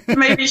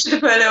 Maybe you should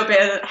have put a little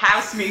bit of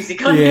house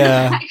music on in the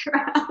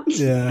background.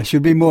 Yeah,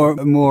 should be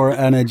more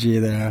energy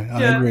there.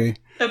 I agree.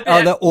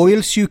 Are there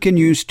oils you can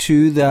use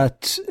too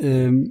that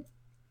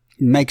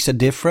makes a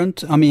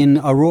difference? I mean,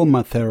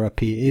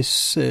 aromatherapy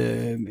is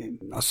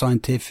a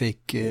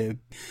scientific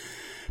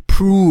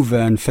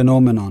proven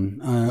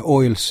phenomenon.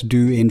 Oils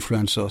do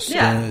influence us,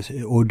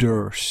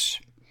 odors.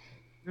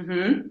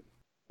 Mm-hmm.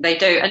 They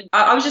do. And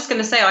I was just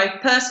going to say, I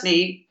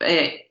personally,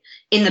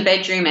 in the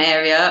bedroom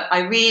area.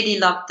 I really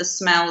love the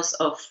smells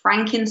of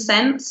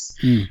frankincense,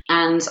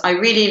 and I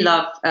really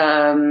love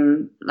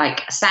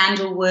like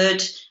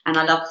sandalwood, and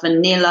I love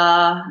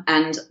vanilla,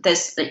 and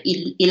there's the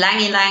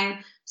ylang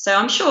ylang. So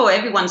I'm sure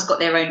everyone's got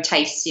their own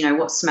tastes, you know,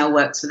 what smell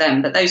works for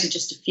them. But those are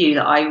just a few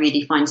that I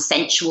really find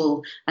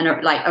sensual and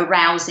like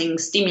arousing,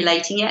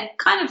 stimulating, yet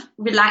kind of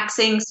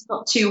relaxing. It's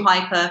not too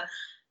hyper,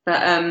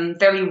 but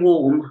very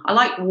warm. I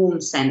like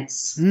warm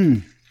scents.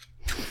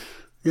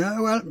 Yeah,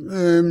 well,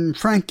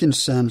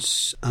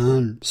 frankincense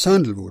and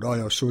sandalwood, I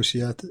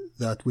associate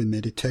that with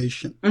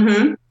meditation.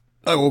 Mm-hmm.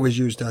 I always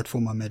use that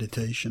for my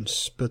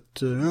meditations, but,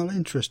 well,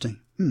 interesting.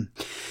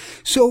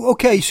 So,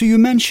 okay, so you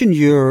mentioned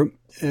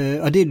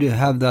I did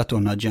have that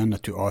on agenda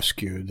to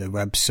ask you, the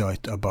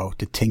website about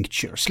the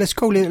tinctures. Let's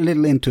go a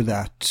little into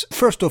that.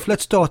 First off,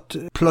 let's start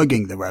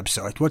plugging the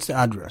website. What's the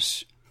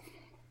address?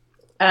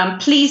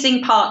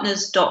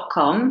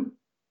 Pleasingpartners.com.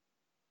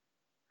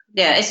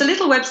 Yeah, it's a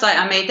little website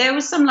I made. There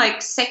was some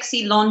like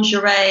sexy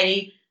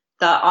lingerie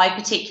that I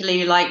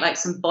particularly like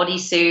some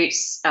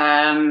bodysuits,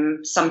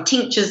 some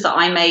tinctures that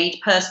I made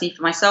personally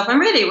for myself. And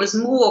really it was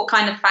more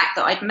kind of fact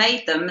that I'd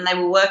made them and they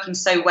were working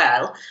so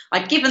well.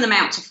 I'd given them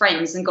out to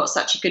friends and got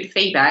such a good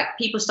feedback.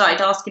 People started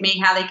asking me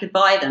how they could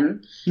buy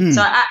them.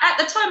 So at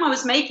the time I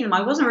was making them,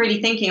 I wasn't really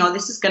thinking, oh,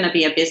 this is going to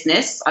be a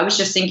business. I was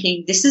just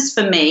thinking, this is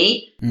for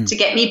me to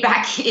get me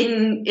back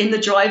in the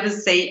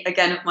driver's seat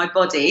again of my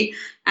body.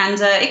 And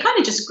it kind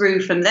of just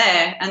grew from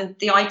there. And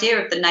the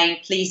idea of the name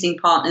Pleasing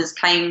Partners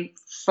came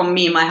from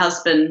me and my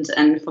husband,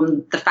 and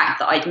from the fact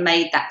that I'd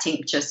made that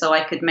tincture so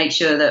I could make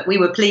sure that we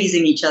were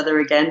pleasing each other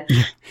again.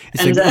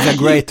 It's a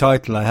great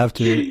title. I have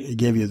to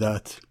give you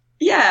that.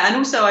 Yeah, and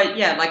also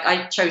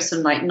I chose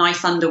some like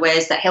nice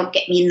underwears that help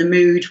get me in the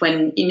mood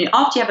when, you know,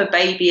 after you have a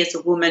baby as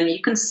a woman,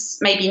 you can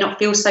maybe not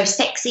feel so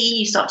sexy,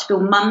 you start to feel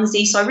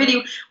mumsy. So I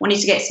really wanted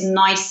to get some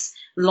nice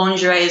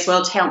lingerie as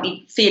well to help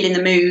me feel in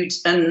the mood,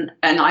 and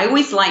I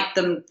always like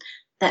them.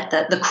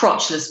 The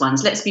crotchless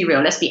ones, let's be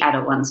real, let's be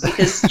adult ones,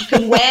 because you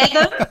can wear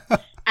them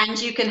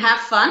and you can have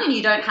fun and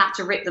you don't have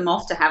to rip them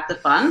off to have the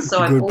fun.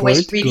 So I've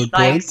always really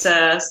liked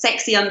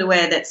sexy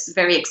underwear that's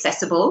very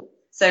accessible.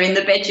 So in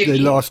the bedroom, they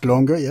last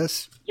longer,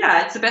 yes.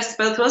 Yeah, it's the best of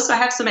both worlds. So I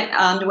have some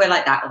underwear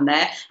like that on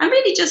there, and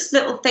really just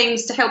little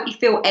things to help you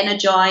feel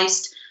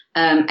energized,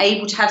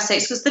 able to have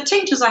sex. Because the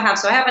tinctures I have,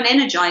 so I have an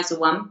energizer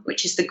one,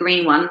 which is the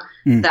green one,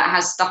 that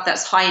has stuff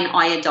that's high in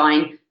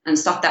iodine and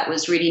stuff that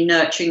was really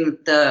nurturing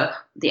the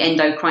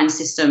endocrine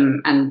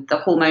system and the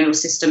hormonal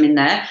system in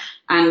there.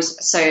 And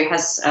so it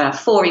has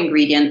 4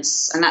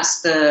 ingredients, and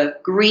that's the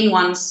green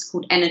one's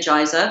called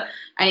Energizer.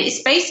 And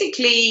it's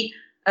basically...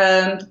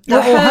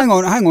 hang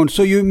on.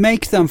 So you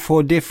make them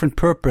for different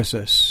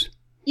purposes?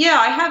 Yeah,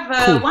 I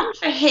have one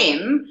for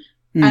him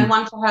and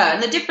one for her.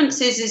 And the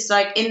difference is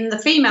like in the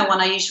female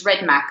one, I use red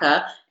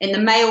maca. In the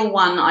male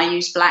one, I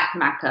use black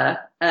maca.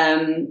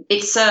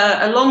 It's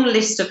a long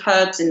list of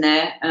herbs in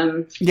there.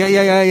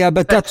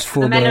 But that's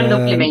for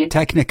the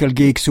technical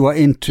geeks who are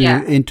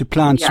into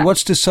plants. Yeah.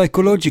 What's the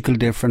psychological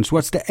difference?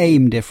 What's the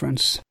aim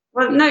difference?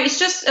 Well, no, it's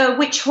just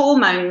which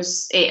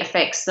hormones it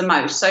affects the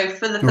most. So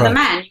for the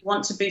man, you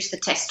want to boost the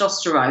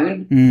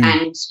testosterone,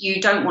 and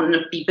you don't want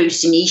to be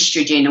boosting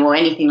estrogen or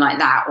anything like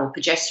that, or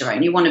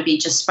progesterone. You want to be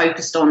just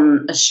focused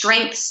on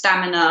strength,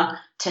 stamina,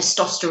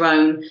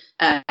 testosterone,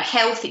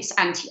 health. It's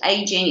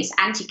anti-aging, it's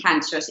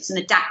anti-cancerous, it's an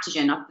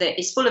adaptogen.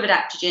 It's full of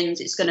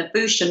adaptogens. It's going to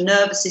boost your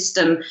nervous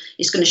system.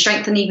 It's going to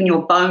strengthen even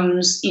your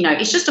bones. You know,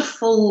 it's just a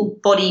full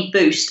body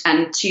boost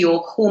and to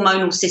your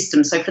hormonal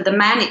system. So for the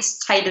man,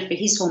 it's tailored for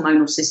his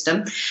hormonal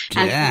system.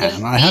 And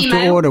I have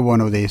to order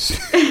one of these.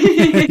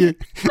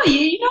 Well,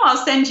 you know,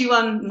 I'll send you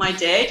one, my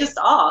dear. Just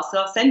ask,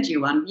 I'll send you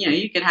one. You know,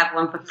 you can have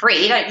one for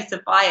free. You don't need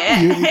to buy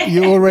it.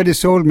 you already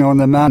sold me on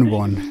the man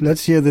one.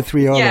 Let's hear the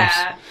 3 others.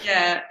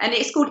 Yeah, and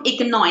it's called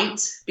Ignite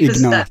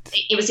because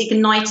it was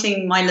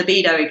igniting my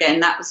libido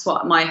again. That was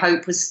what my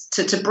hope was,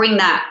 to bring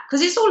that,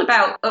 because it's all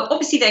about,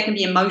 obviously there can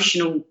be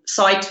emotional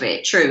side to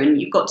it, true,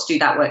 and you've got to do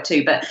that work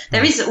too, but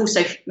there is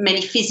also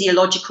many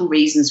physiological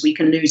reasons we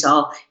can lose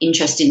our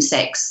interest in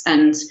sex,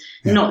 and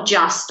not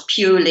just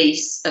purely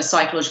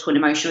psychological and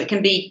emotional. It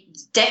can be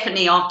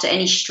definitely after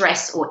any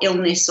stress or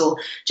illness or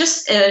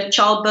just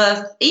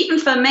childbirth. Even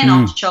for men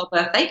after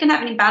childbirth, they can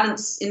have an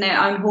imbalance in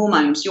their own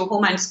hormones. Your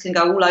hormones can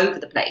go all over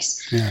the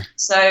place. Yeah.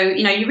 So,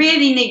 you know, you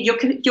really need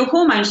your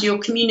hormones. You're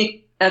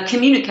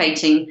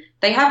communicating.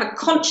 They have a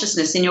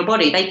consciousness in your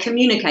body. They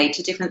communicate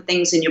to different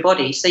things in your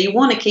body. So you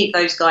want to keep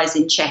those guys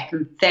in check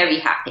and very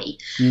happy.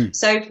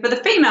 So for the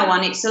female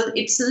one, it's a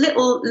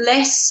little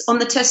less on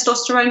the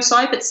testosterone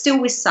side, but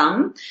still with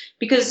some,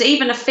 because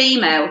even a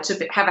female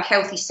to have a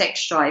healthy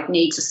sex drive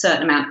needs a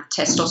certain amount of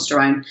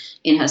testosterone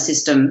in her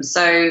system.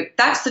 So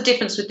that's the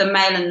difference with the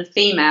male and the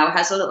female.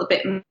 Has a little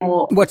bit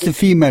more. What's the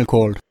female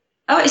called?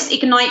 Oh, it's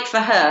Ignite for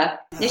her.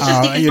 It's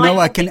just Ignite. You know,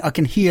 I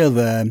can hear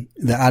the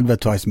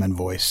advertisement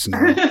voice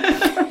now.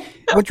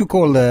 What you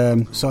call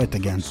the site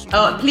again?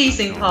 Oh,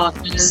 Pleasing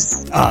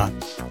Partners.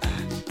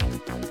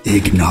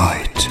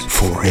 Ignite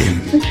for him.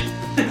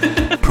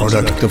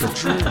 Product of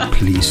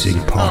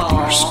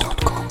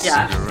pleasingpartners.com.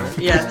 dance.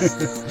 Yeah, yes.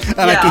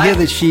 And I can hear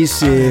that she's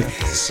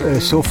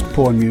soft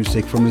porn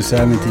music from the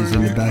 70s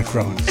in the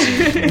background.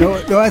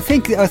 No, I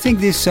think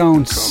this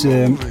sounds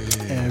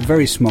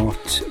very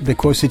smart,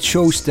 because it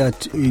shows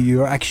that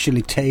you're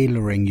actually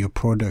tailoring your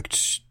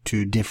products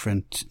to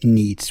different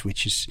needs,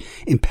 which is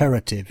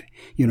imperative.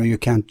 You know, you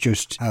can't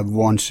just have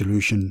one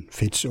solution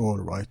fits all,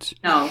 right?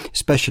 No.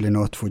 Especially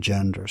not for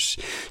genders.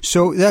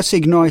 So that's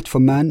Ignite for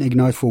men,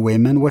 Ignite for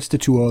women. What's the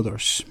two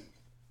others?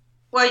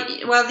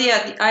 Well,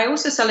 yeah. I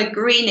also sell a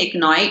green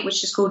Ignite,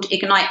 which is called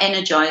Ignite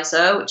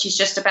Energizer, which is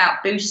just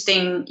about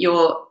boosting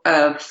your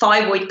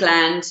thyroid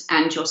gland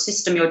and your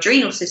system, your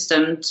adrenal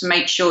system, to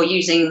make sure,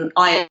 using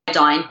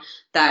iodine,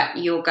 that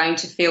you're going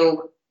to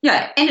feel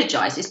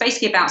energized. It's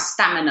basically about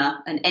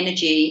stamina and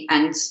energy,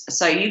 and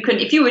so you can,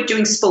 if you were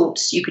doing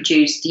sports, you could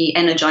use the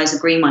Energizer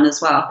green one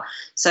as well.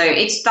 So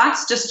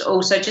that's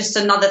just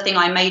another thing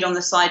I made on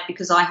the side,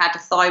 because I had a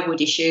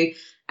thyroid issue.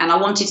 And I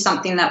wanted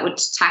something that would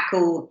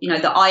tackle,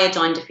 the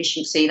iodine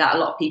deficiency that a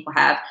lot of people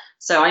have.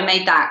 So I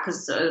made that,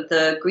 because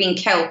the green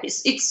kelp,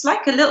 it's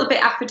like a little bit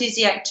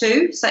aphrodisiac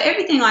too. So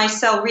everything I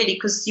sell, really,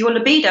 because your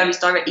libido is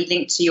directly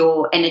linked to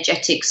your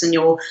energetics and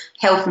your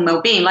health and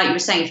well-being. Like you were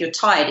saying, if you're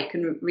tired, it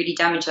can really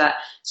damage that.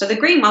 So the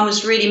green one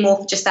was really more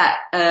for just that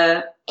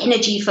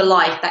energy for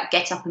life, that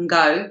get up and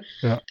go.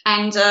 Yeah.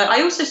 And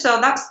I also sell,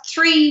 that's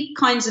 3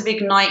 kinds of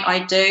Ignite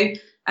I do.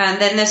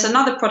 And then there's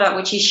another product,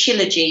 which is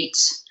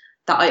Shilajit,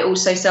 that I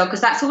also sell, because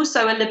that's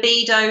also a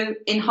libido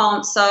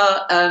enhancer.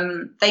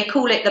 They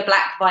call it the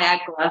Black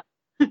Viagra.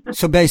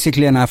 So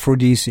basically an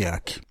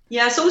aphrodisiac.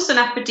 Yeah, it's also an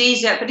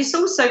aphrodisiac, but it's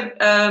also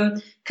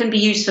can be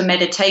used for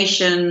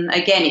meditation.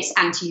 Again, it's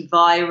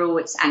antiviral,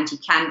 it's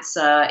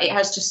anti-cancer. It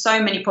has just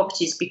so many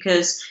properties,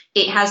 because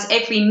it has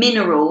every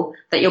mineral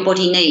that your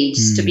body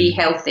needs to be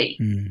healthy.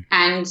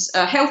 And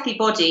a healthy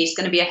body is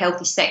going to be a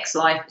healthy sex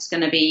life. It's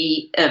going to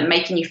be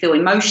making you feel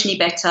emotionally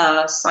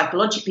better,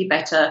 psychologically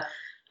better.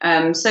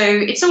 So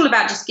it's all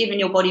about just giving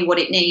your body what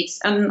it needs.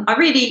 And I've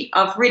really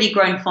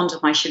grown fond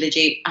of my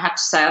Shilajit. I have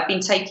to say, I've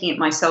been taking it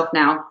myself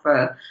now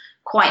for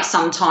quite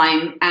some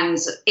time, and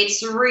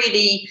it's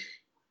really,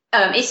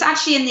 it's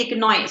actually in the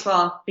Ignite as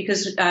well,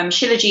 because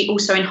Shilajit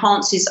also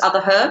enhances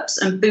other herbs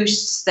and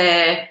boosts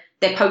their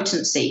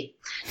potency.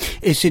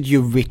 Is it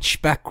your rich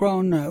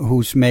background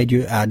who's made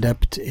you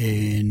adept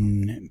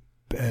in,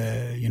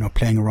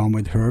 playing around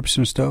with herbs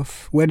and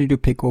stuff? Where did you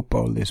pick up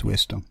all this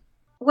wisdom?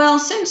 Well,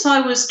 since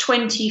I was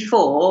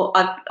 24,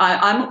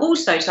 I'm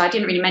also, so I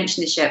didn't really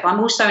mention this yet, but I'm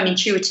also an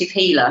intuitive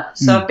healer.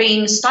 So I've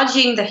been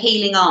studying the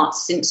healing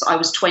arts since I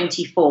was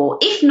 24,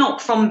 if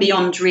not from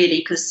beyond, really,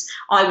 because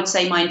I would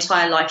say my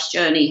entire life's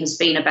journey has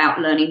been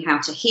about learning how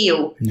to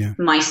heal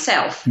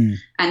myself and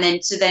then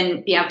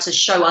to be able to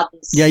show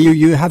others. Yeah,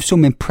 you have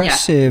some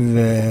impressive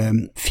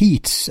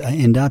feats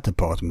in that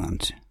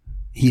department.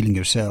 Healing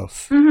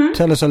yourself.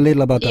 Tell us a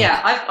little about that.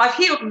 Yeah, I've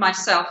healed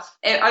myself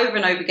over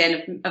and over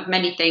again of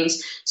many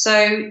things.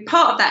 So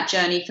part of that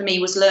journey for me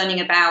was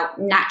learning about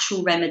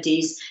natural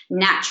remedies,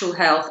 natural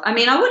health. I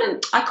mean,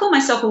 I call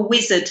myself a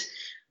wizard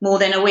more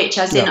than a witch,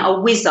 as in a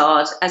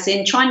wizard, as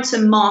in trying to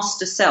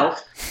master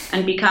self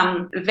and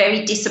become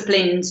very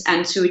disciplined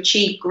and to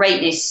achieve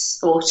greatness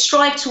or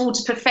strive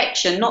towards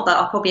perfection. Not that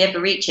I'll probably ever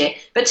reach it,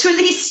 but to at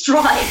least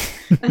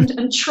strive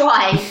and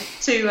try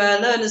to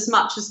learn as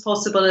much as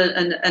possible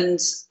and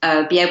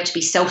be able to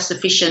be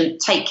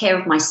self-sufficient, take care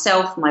of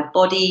myself, my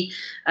body.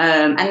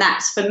 And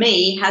that's, for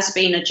me, has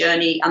been a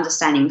journey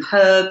understanding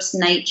herbs,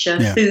 nature,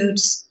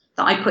 foods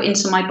that I put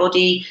into my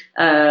body,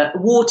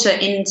 water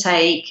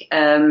intake,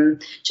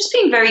 just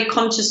being very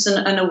conscious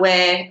and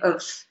aware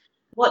of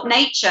what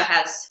nature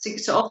has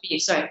to offer you.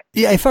 Sorry.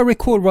 Yeah, if I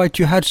recall right,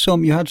 you had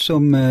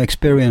some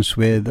experience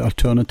with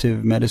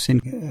alternative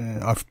medicine.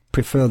 I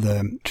prefer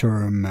the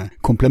term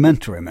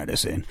complementary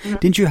medicine.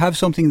 Didn't you have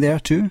something there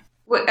too?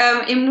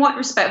 In what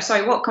respect?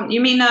 Sorry,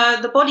 you mean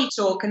the body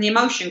talk and the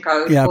emotion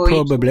code? Yeah,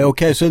 probably.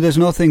 Okay, so there's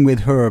nothing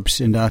with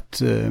herbs in that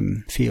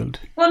field.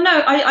 Well,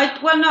 no,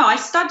 I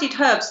studied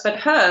herbs, but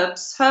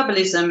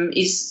herbalism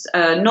is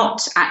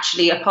not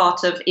actually a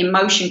part of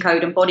emotion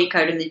code and body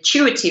code and the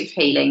intuitive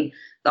healing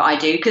that I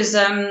do, because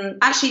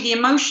actually the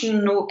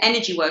emotional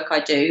energy work I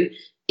do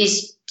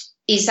is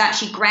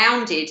actually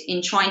grounded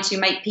in trying to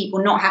make people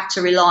not have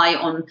to rely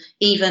on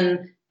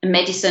even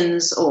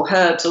medicines or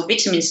herbs or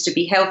vitamins to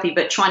be healthy,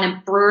 but trying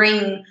to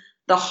bring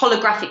the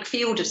holographic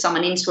field of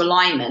someone into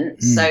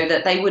alignment so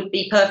that they would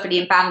be perfectly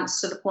in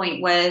balance to the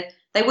point where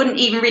they wouldn't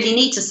even really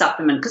need to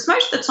supplement. Because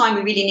most of the time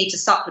we really need to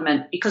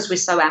supplement because we're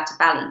so out of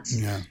balance.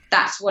 Yeah.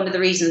 That's one of the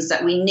reasons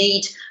that we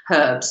need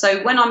herbs.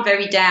 So when I'm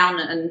very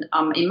down and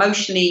I'm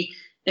emotionally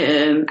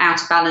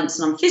out of balance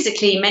and I'm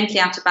physically,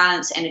 mentally out of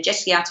balance,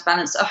 energetically out of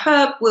balance, a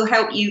herb will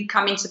help you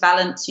come into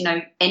balance.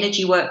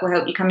 Energy work will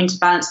help you come into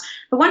balance.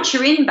 But once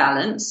you're in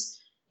balance,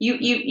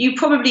 you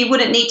probably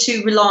wouldn't need to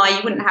you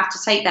wouldn't have to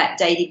take that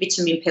daily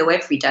vitamin pill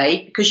every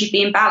day because you'd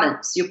be in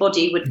balance. Your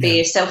body would be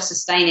a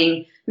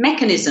self-sustaining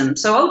mechanism.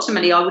 So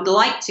ultimately, I would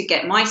like to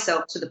get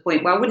myself to the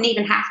point where I wouldn't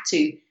even have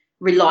to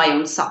rely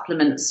on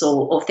supplements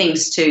or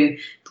things to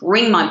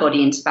bring my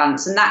body into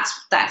balance. And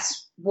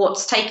that's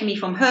what's taken me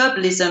from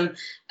herbalism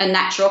and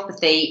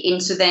naturopathy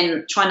into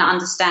then trying to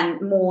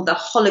understand more the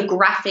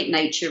holographic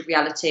nature of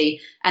reality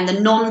and the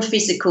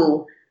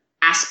non-physical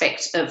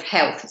aspect of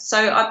health.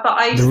 So,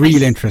 the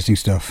real interesting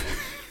stuff.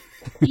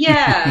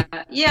 yeah,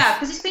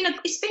 because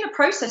it's been a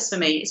process for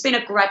me. It's been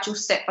a gradual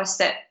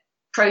step-by-step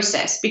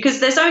process, because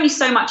there's only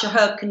so much a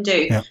herb can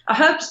do. Yeah. A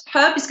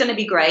herb is going to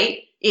be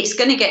great. It's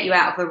going to get you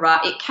out of a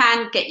rut. It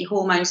can get your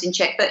hormones in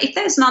check. But if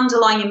there's an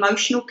underlying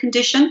emotional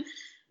condition,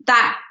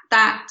 that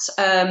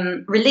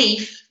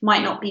relief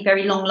might not be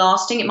very long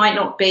lasting. It might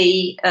not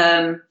be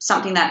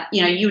something that,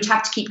 you would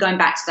have to keep going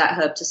back to that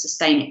herb to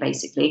sustain it,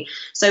 basically.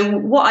 So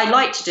what I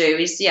like to do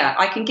is,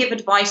 I can give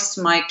advice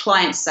to my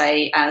clients,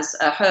 say, as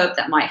a herb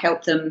that might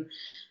help them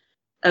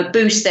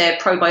boost their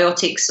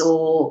probiotics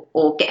or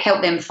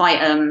help them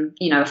fight, a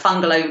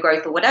fungal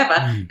overgrowth or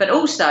whatever. But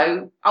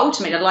also,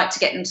 ultimately, I'd like to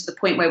get them to the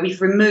point where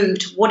we've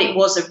removed what it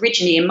was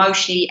originally,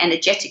 emotionally,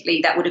 energetically,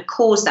 that would have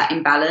caused that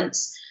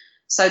imbalance.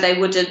 So they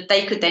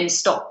could then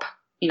stop,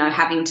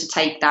 having to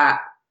take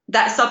that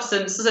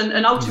substance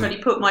and ultimately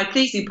put my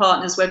Pleasing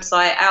Partners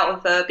website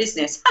out of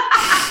business.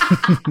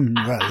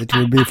 Well, it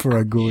will be for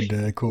a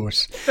good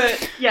cause.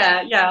 But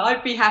yeah,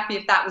 I'd be happy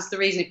if that was the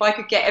reason. If I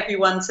could get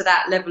everyone to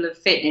that level of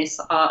fitness,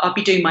 I'd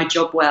be doing my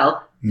job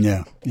well.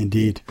 Yeah,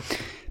 indeed.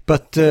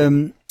 But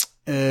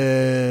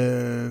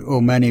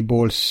many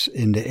balls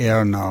in the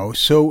air now.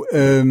 So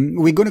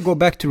we're going to go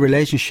back to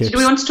relationships. So do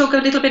we want to talk a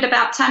little bit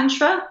about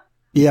Tantra?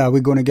 Yeah,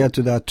 we're going to get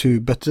to that too.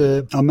 But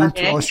I meant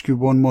to ask you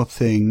one more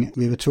thing.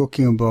 We were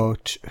talking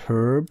about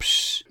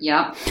herbs.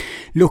 Yeah.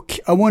 Look,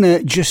 I want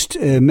to just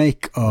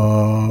make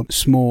a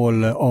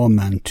small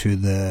amen to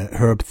the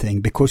herb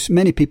thing, because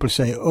many people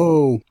say,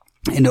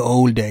 in the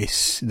old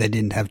days, they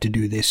didn't have to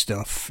do this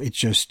stuff. It's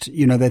just,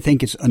 they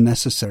think it's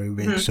unnecessary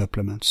with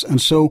supplements.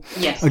 And so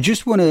I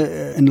just want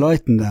to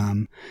enlighten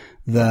them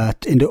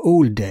that in the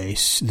old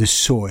days, the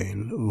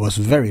soil was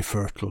very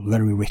fertile,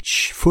 very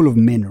rich, full of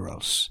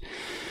minerals.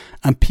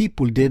 And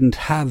people didn't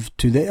have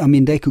to,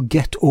 they could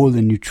get all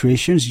the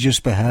nutritions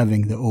just by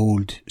having the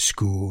old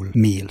school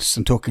meals.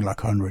 I'm talking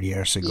like 100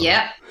 years ago.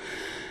 Yeah.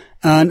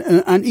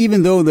 And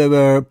even though they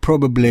were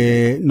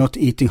probably not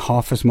eating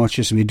half as much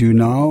as we do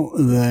now,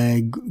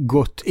 they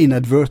got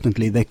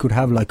inadvertently, they could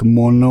have like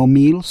mono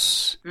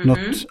meals,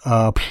 not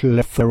a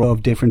plethora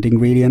of different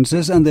ingredients,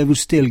 and they would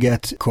still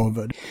get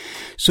covered.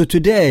 So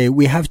today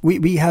we have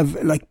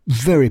like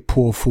very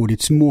poor food.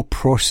 It's more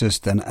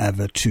processed than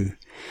ever too.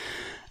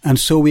 And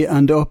so we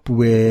end up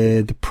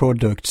with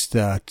products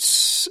that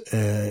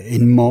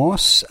in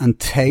mass and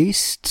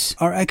taste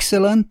are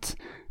excellent,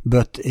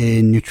 but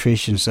in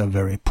nutrition are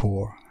very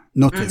poor.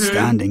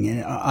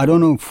 Notwithstanding, I don't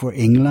know for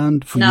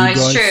England, for you guys.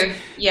 No, it's true.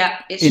 Yeah,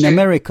 it's true. In true.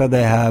 America,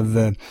 they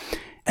have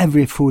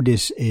every food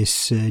is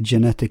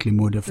genetically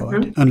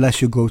modified,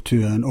 unless you go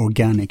to an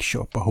organic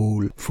shop, a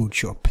whole food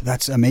shop.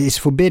 It's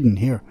forbidden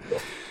here.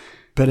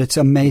 But it's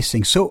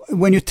amazing. So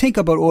when you think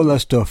about all that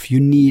stuff, you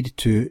need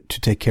to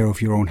take care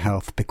of your own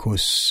health,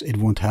 because it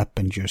won't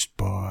happen just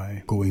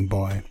by going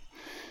by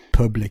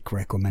public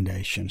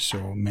recommendations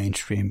or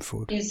mainstream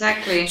food.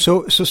 Exactly.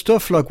 So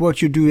stuff like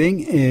what you're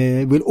doing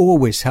will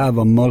always have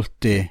a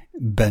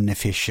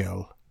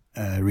multi-beneficial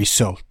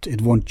result.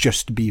 It won't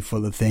just be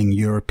for the thing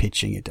you're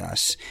pitching it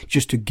as,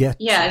 just to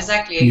get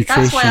exactly.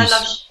 That's why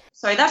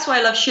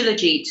I love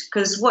Shilajit,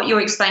 because what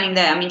you're explaining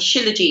there,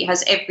 Shilajit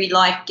has every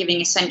life-giving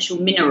essential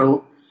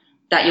mineral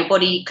that your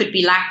body could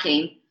be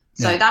lacking.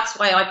 So that's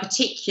why I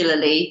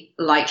particularly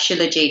like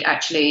Shilajit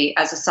actually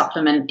as a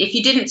supplement. If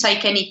you didn't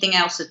take anything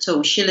else at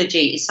all,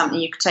 Shilajit is something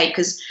you could take,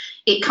 because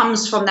it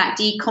comes from that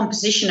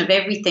decomposition of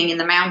everything in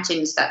the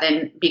mountains that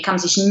then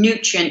becomes this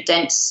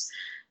nutrient-dense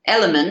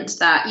element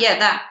that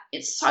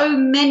it's so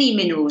many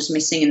minerals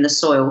missing in the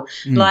soil.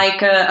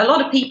 Like a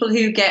lot of people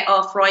who get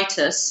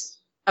arthritis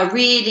are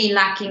really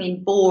lacking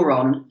in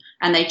boron,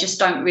 and they just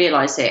don't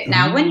realize it.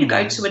 Now, when you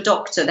go to a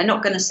doctor, they're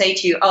not going to say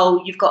to you,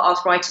 you've got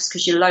arthritis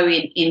because you're low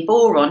in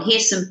boron.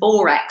 Here's some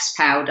borax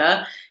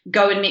powder.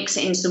 Go and mix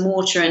it in some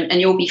water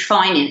and you'll be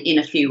fine in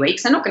a few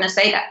weeks. They're not going to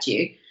say that to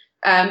you.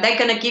 They're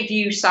going to give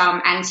you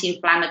some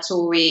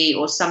anti-inflammatory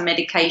or some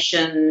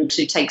medication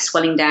to take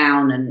swelling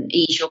down and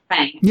ease your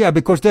pain. Yeah,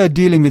 because they're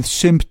dealing with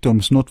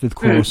symptoms, not with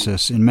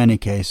causes in many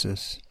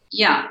cases.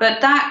 Yeah,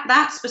 but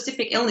that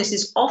specific illness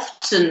is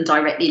often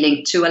directly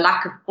linked to a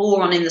lack of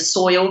boron in the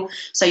soil,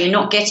 so you're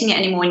not getting it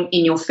anymore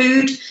in your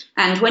food.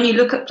 And when you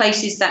look at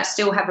places that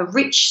still have a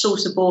rich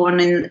source of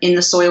boron in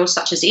the soil,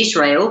 such as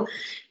Israel,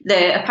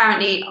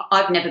 apparently,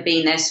 I've never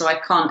been there, so I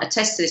can't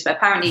attest to this, but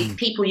apparently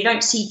you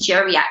don't see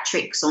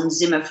geriatrics on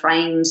Zimmer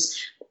frames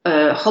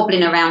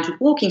hobbling around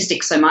with walking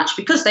sticks so much,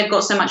 because they've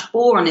got so much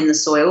boron in the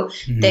soil.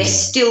 They're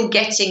still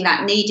getting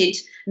that needed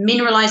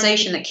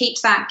mineralization that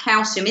keeps that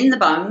calcium in the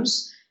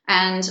bones.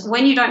 And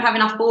when you don't have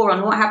enough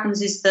boron, what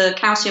happens is the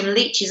calcium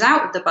leaches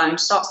out of the bone,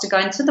 starts to go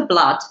into the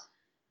blood,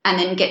 and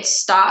then gets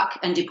stuck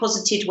and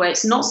deposited where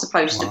it's not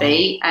supposed to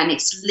be, and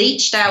it's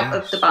leached out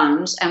of the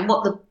bones. And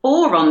what the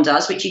boron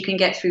does, which you can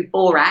get through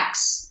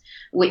borax,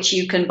 which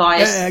you can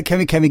buy. Can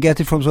we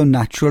get it from some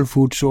natural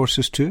food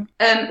sources too?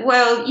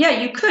 Well,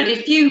 yeah, you could.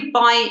 If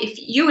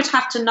you would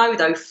have to know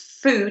though,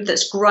 food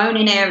that's grown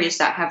in areas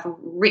that have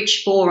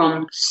rich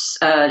boron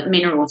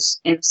minerals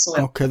in the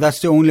soil. Okay,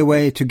 that's the only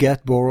way to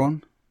get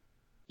boron.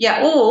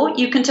 Yeah, or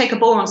you can take a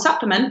boron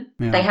supplement.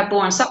 Yeah. They have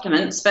boron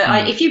supplements,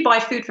 but if you buy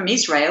food from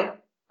Israel,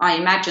 I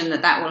imagine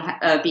that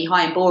will be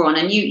high in boron,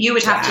 and you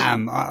would have to.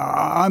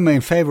 I'm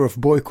in favor of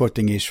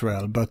boycotting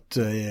Israel, but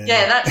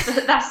yeah,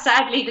 that's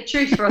sadly the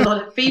truth for a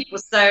lot of people.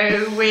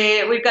 So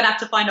we're going to have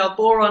to find our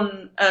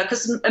boron,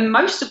 because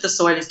most of the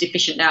soil is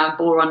deficient now in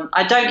boron.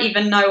 I don't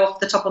even know off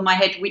the top of my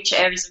head which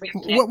areas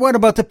are. What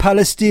about the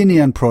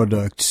Palestinian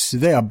products?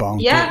 They are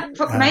bound. Yeah,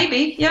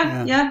 maybe.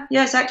 Yeah,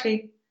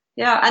 exactly.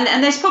 Yeah,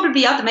 and there's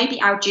probably other,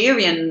 maybe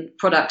Algerian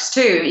products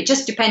too. It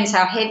just depends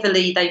how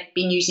heavily they've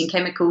been using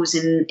chemicals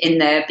in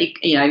their big,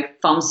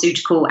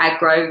 pharmaceutical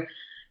agro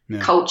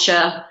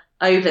culture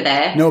over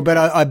there. No, but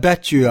I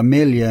bet you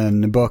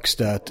 $1,000,000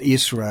 that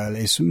Israel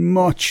is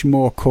much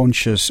more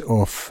conscious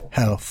of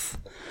health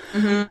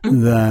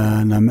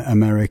than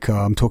America.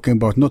 I'm talking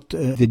about not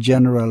the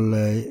general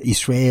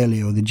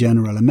Israeli or the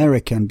general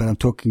American, but I'm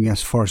talking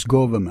as far as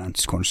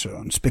government's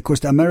concerns,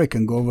 because the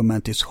American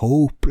government is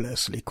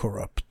hopelessly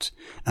corrupt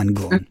and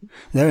gone.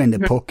 They're in the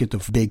pocket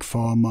of big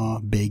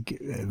pharma, big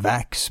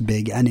vax,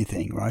 big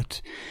anything,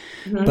 right?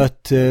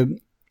 But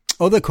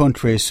other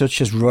countries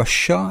such as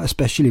Russia,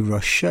 especially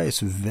Russia, is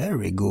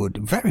very good,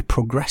 very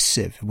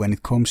progressive when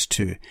it comes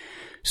to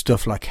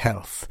stuff like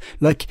health.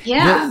 Like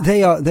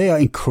they are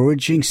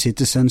encouraging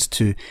citizens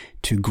to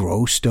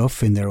grow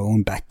stuff in their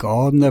own back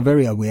garden. They're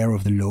very aware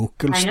of the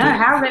local stuff. I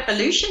know, how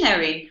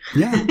revolutionary.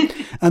 Yeah.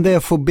 And they are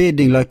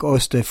forbidding, like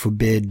us, they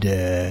forbid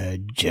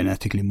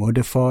genetically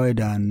modified,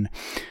 and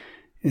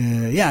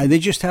they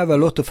just have a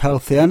lot of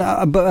healthy, and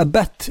I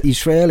bet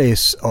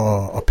Israelis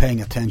are paying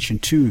attention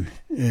too.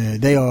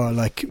 They are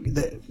like,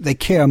 they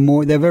care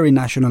more, they're very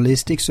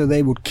nationalistic, so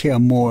they would care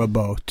more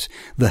about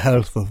the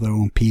health of their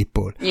own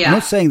people. Yeah. I'm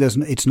not saying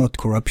it's not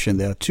corruption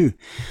there too,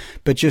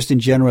 but just in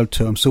general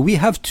terms. So we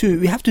have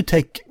to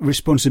take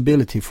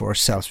responsibility for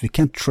ourselves. We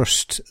can't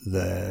trust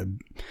the,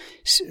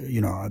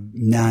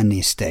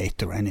 nanny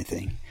state or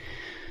anything.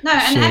 No,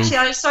 and actually,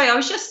 I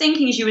was just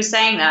thinking as you were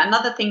saying that,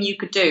 another thing you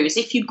could do is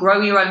if you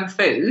grow your own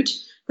food,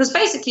 because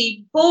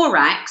basically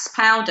borax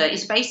powder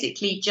is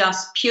basically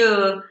just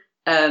pure,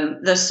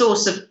 the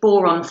source of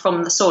boron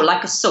from the soil,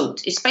 like a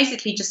salt. It's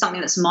basically just something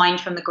that's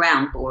mined from the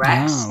ground,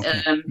 borax.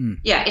 Okay.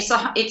 Yeah,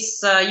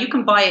 it's you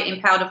can buy it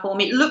in powder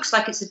form. It looks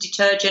like it's a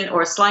detergent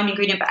or a slime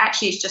ingredient, but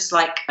actually it's just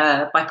like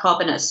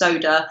bicarbonate of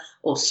soda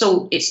or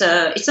salt. It's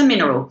a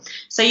mineral.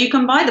 So you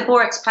can buy the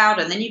borax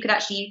powder, and then you could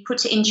actually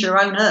put it into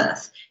your own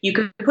earth. You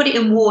could put it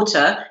in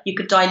water, you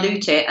could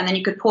dilute it, and then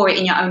you could pour it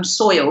in your own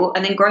soil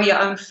and then grow your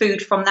own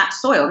food from that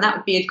soil. And that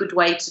would be a good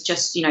way to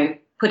just,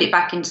 put it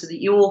back into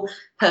your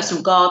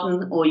personal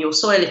garden or your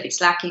soil if it's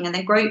lacking, and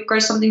then grow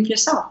something for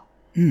yourself.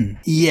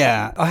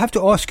 Yeah, I have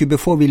to ask you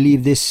before we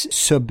leave this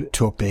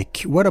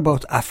subtopic, what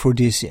about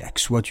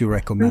aphrodisiacs? What you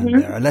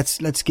recommend there?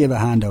 Let's give a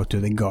handout to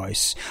the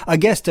guys. I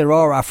guess there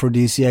are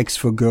aphrodisiacs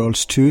for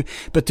girls too,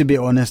 but to be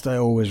honest, I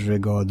always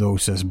regard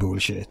those as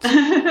bullshit.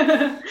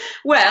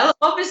 Well,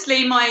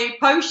 obviously my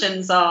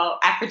potions are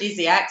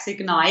aphrodisiacs,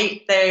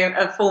 Ignite. They're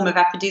a form of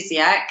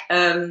aphrodisiac.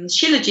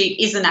 Shilajit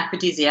is an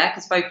aphrodisiac.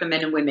 It's both for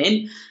men and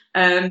women.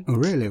 Oh,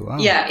 really? Wow.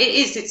 Yeah, it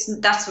is.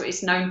 That's what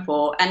it's known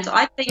for. And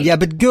I think... Yeah,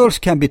 but girls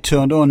can be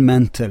turned on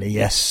mentally,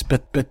 yes.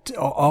 But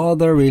are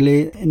there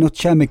really, not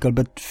chemical,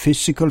 but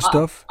physical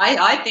stuff?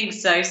 I think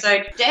so. So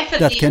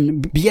definitely... That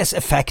can be as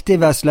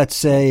effective as, let's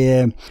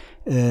say,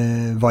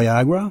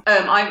 Viagra?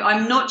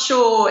 I'm not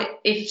sure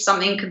if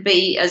something could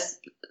be as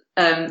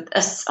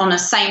on a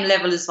same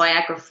level as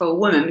Viagra for a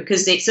woman,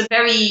 because it's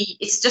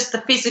just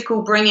the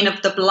physical bringing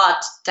of the blood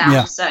down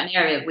a certain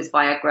area with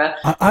Viagra.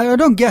 I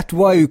don't get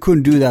why you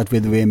couldn't do that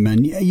with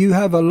women. You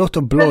have a lot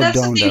of blood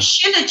down there.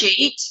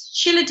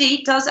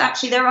 Shilajit does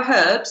actually, there are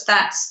herbs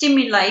that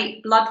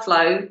stimulate blood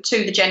flow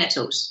to the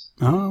genitals.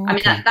 Oh,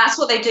 okay. I mean, that's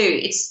what they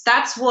do.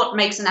 That's what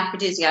makes an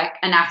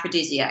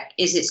aphrodisiac,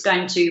 is it's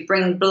going to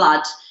bring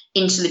blood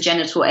into the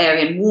genital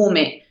area and warm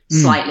it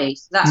slightly.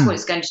 So that's what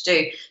it's going to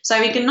do.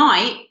 So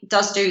Ignite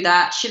does do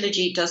that.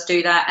 Shilajit does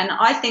do that. And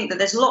I think that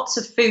there's lots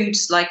of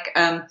foods like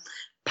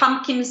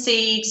pumpkin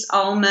seeds,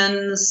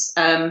 almonds.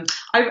 I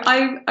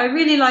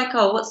really like,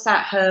 what's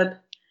that herb?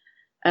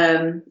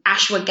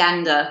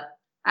 Ashwagandha.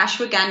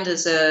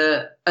 Ashwaganda's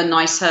a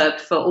nice herb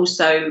for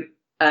also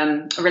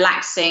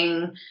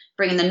relaxing,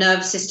 bringing the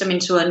nervous system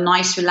into a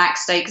nice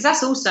relaxed state, because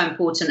that's also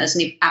important as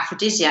an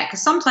aphrodisiac,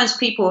 because sometimes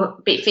people are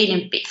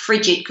feeling a bit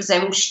frigid because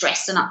they're all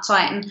stressed and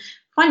uptight, and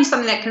finding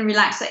something that can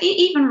relax,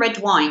 even red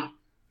wine.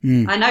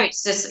 I know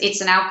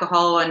it's an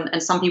alcohol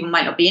and some people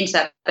might not be into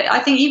that, but I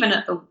think even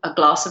a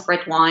glass of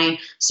red wine,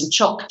 some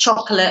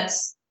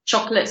chocolates,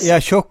 chocolates. Yeah,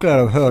 chocolate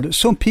I've heard.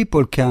 Some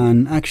people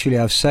can actually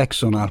have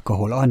sex on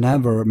alcohol. I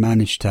never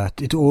managed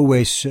that. It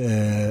always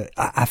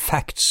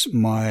affects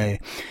my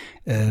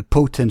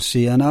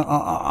potency, and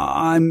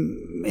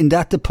I'm in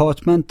that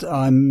department.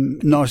 I'm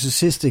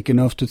narcissistic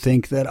enough to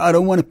think that I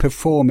don't want to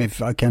perform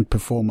if I can't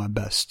perform my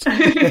best.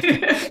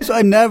 So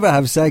I never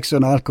have sex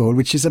on alcohol,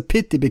 which is a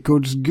pity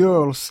because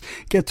girls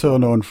get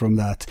turned on from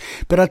that.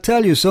 But I'll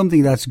tell you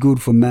something that's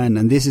good for men,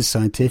 and this is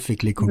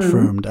scientifically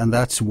confirmed, and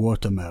that's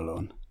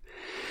watermelon.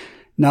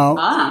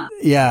 Now,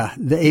 yeah,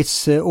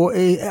 it's.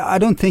 I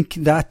don't think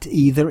that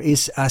either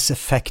is as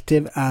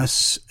effective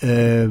as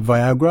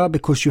Viagra,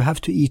 because you have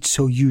to eat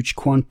so huge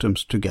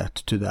quantums to get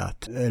to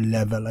that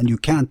level, and you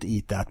can't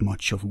eat that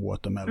much of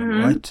watermelon,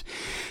 right?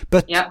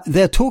 But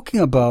they're talking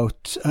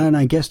about, and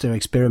I guess they're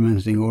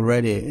experimenting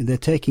already. They're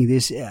taking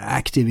this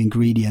active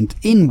ingredient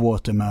in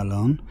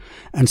watermelon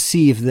and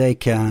see if they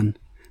can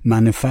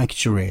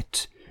manufacture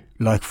it.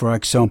 Like, for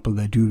example,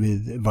 they do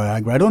with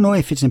Viagra. I don't know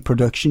if it's in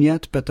production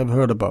yet, but I've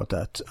heard about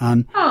that.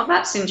 And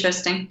that's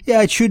interesting.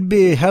 Yeah, it should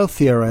be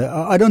healthier.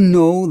 I don't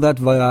know that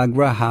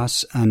Viagra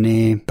has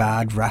any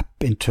bad rap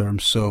in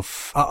terms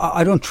of...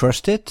 I don't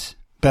trust it,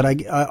 but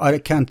I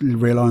can't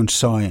rely on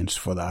science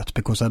for that,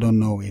 because I don't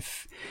know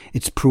if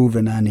it's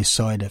proven any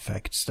side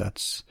effects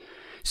that's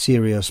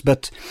serious.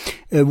 But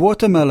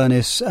watermelon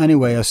is,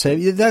 anyway, I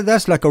say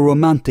that's like a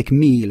romantic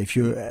meal. If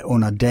you're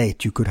on a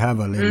date, you could have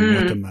a little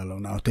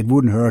watermelon out. It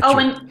wouldn't hurt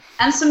you.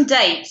 And some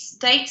dates.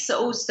 Dates are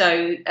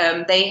also,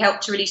 they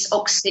help to release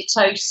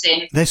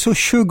oxytocin. They're so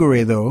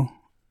sugary, though.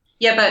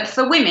 Yeah, but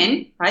for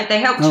women, right, they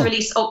help to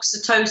release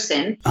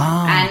oxytocin.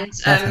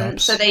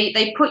 And so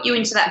they put you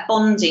into that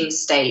bonding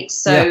state.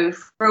 So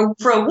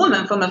for a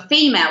woman, from a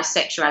female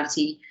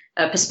sexuality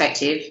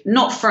perspective,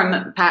 not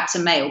from perhaps a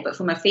male, but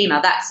from a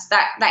female,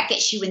 that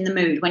gets you in the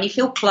mood. When you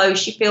feel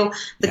close, you feel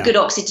the good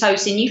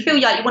oxytocin, you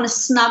feel like you want to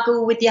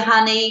snuggle with your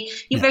honey,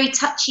 you're very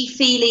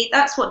touchy-feely.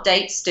 That's what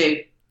dates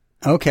do.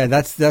 Okay,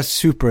 that's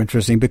super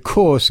interesting,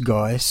 because,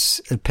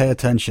 guys, pay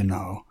attention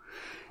now.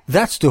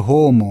 That's the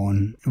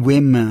hormone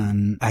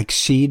women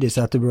exceed, is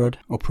that the word,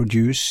 or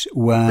produce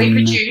when...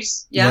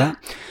 Reproduce,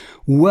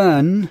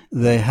 when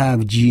they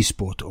have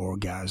G-spot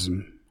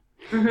orgasm.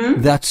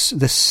 That's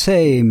the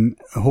same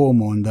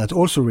hormone that's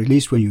also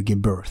released when you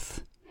give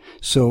birth.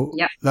 So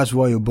that's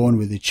why you're born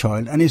with a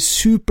child. And it's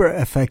super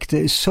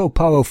effective. It's so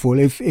powerful.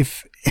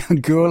 If a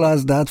girl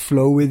has that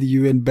flow with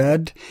you in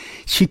bed,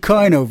 she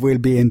kind of will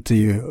be into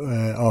you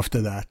after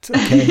that.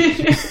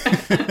 Okay.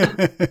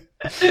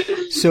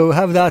 So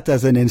have that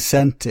as an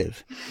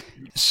incentive.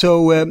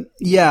 So, and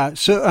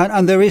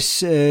there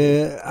is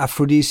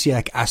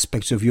aphrodisiac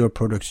aspects of your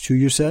products too,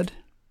 you said?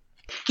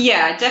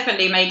 Yeah,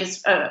 definitely made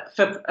us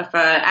for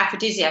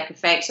aphrodisiac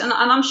effects, and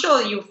I'm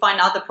sure you'll find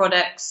other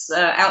products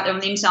out there on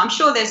the internet. I'm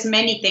sure there's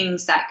many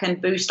things that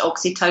can boost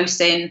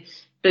oxytocin,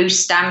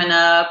 boost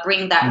stamina,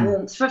 bring that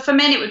warmth. For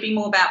men, it would be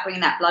more about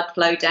bringing that blood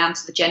flow down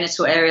to the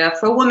genital area.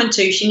 For a woman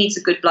too, she needs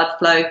a good blood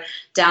flow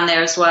down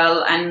there as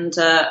well, and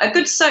a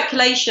good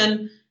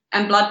circulation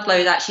and blood flow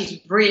is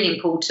actually really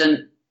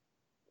important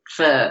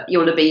for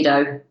your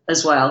libido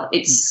as well.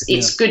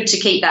 It's good to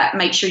keep that,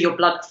 make sure your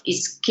blood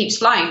keeps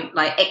flowing,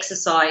 like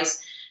exercise,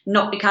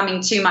 not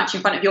becoming too much in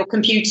front of your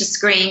computer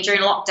screen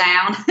during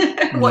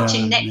lockdown,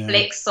 watching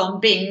Netflix on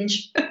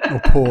binge.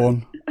 Or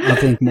porn. I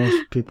think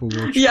most people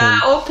watch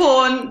porn. Or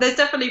porn. There's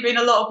definitely been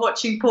a lot of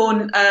watching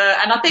porn. And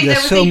I think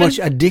there's so much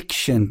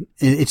addiction.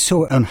 It's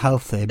so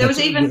unhealthy. There was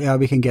even...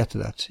 we can get to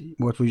that.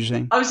 What were you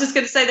saying? I was just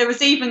going to say, there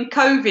was even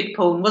COVID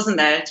porn, wasn't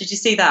there? Did you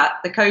see that?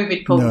 The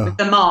COVID porn with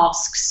the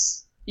masks.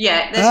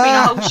 Yeah, there's been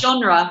a whole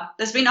genre.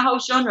 There's been a whole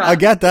genre. I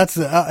get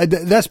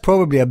that's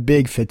probably a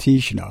big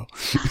fetish now.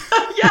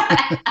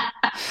 Yeah.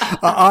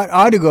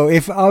 I'd go,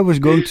 if I was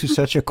going to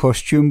such a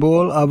costume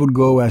ball, I would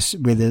go as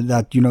with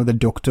that, the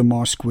doctor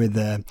mask with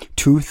the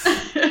tooth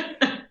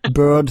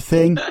bird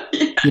thing.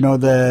 Yeah.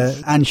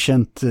 The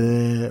ancient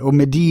or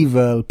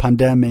medieval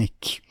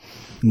pandemic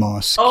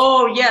mask.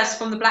 Oh yes,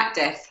 from the Black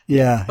Death.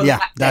 Yeah,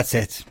 that's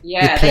it.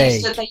 Yeah, they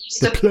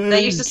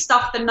used to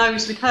stuff the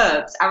nose with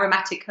herbs,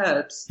 aromatic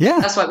herbs. Yeah,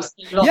 that's why it was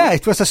so long. Yeah,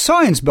 it was a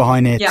science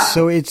behind it. Yeah.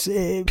 So it's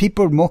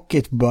people mock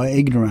it by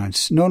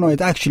ignorance. No,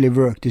 it actually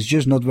worked. It's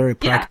just not very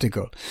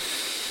practical. Yeah.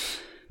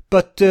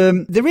 But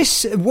there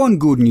is one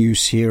good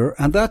news here,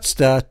 and that's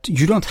that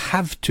you don't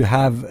have to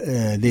have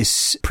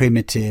this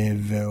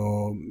primitive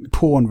or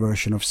porn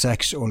version of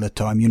sex all the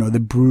time. The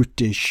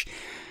brutish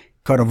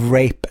kind of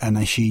rape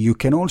energy. You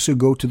can also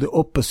go to the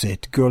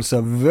opposite. Girls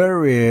are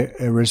very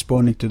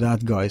responding to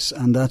that, guys,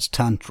 and that's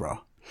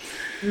Tantra,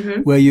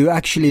 where you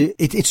actually,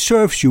 it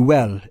serves you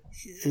well,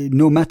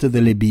 no matter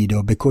the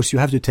libido, because you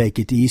have to take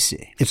it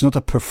easy. It's not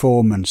a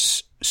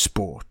performance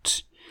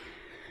sport.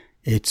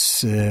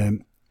 It's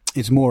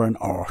more an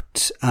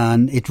art,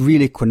 and it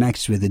really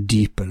connects with the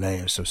deeper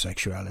layers of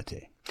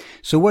sexuality.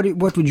 So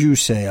what would you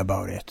say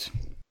about it?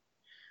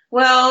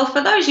 Well,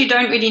 for those who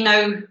don't really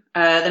know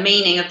the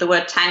meaning of the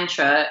word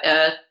tantra,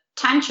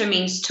 tantra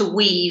means to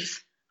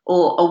weave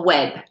or a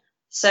web.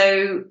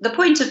 So the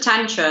point of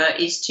Tantra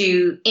is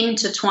to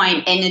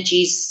intertwine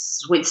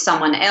energies with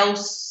someone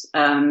else.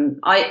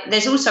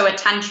 There's also a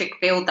tantric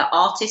field that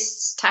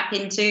artists tap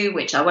into,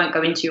 which I won't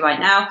go into right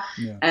now,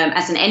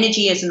 as an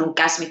energy, as an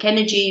orgasmic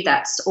energy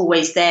that's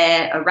always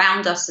there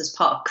around us as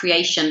part of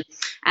creation.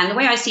 And the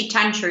way I see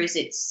Tantra is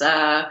it's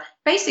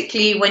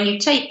basically when you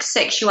take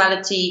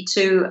sexuality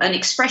to an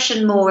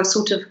expression more of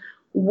sort of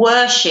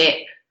worship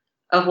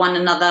of one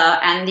another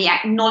and the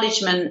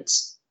acknowledgement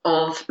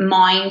of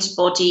mind,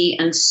 body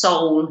and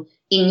soul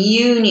in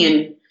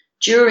union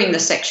during the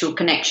sexual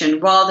connection,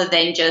 rather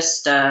than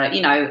just, we're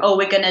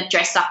going to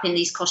dress up in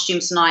these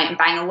costumes tonight and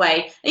bang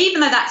away,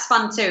 even though that's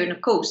fun too. And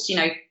of course,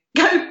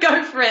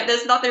 go for it.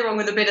 There's nothing wrong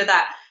with a bit of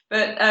that.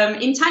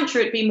 But in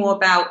Tantra, it'd be more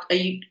about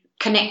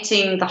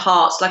connecting the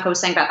hearts, like I was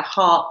saying about the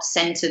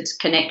heart-centered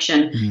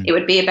connection. It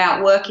would be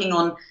about working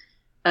on,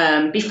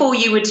 before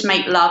you would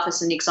make love,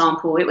 as an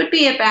example, it would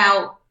be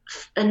about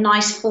a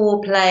nice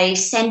foreplay,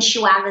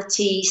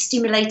 sensuality,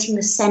 stimulating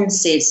the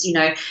senses,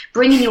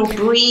 bringing your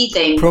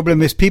breathing.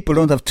 Problem is people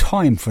don't have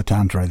time for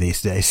Tantra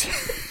these days.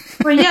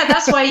 Well, yeah,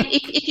 that's why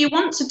if you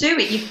want to do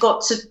it, you've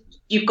got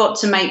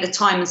to make the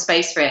time and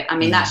space for it. I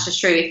mean, that's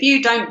just true. If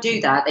you don't do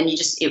that, then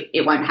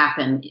it won't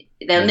happen.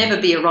 There'll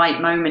never be a right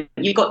moment.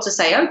 You've got to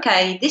say,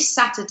 okay, this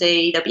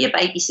Saturday there'll be a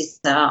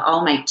babysitter.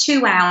 I'll make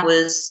 2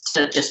 hours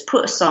to just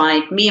put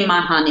aside, me and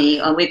my honey,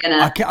 and we're going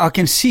to... I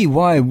can see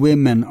why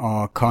women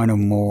are kind of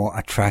more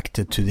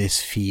attracted to this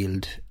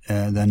field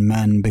than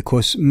men,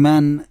 because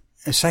men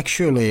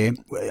sexually,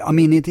 I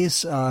mean, it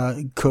is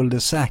a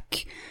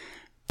cul-de-sac,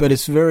 but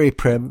it's very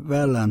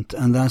prevalent,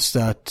 and that's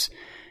that...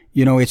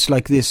 it's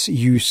like this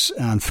use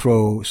and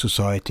throw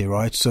society,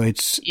 right? So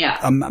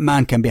a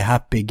man can be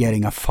happy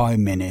getting a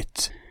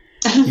 5-minute,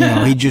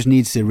 he just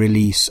needs the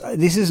release.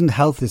 This isn't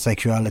healthy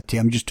sexuality.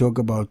 I'm just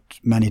talking about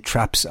many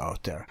traps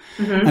out there.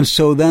 And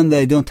so then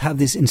they don't have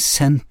this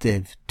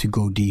incentive to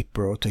go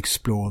deeper or to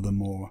explore them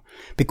more.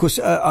 Because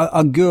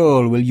a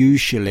girl will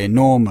usually,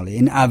 normally,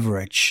 in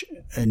average,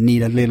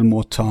 need a little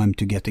more time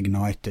to get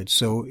ignited.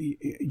 So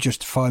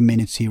just 5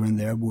 minutes here and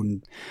there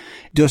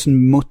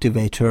doesn't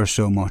motivate her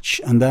so much.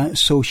 And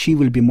so she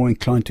will be more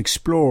inclined to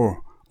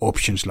explore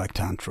options like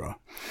Tantra.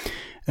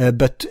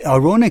 But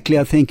ironically,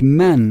 I think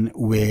men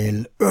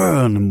will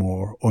earn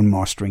more on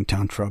mastering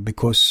Tantra,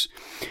 because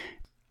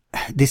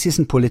this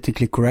isn't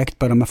politically correct,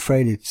 but I'm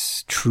afraid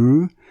it's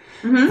true.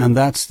 And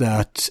that's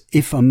that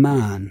if a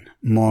man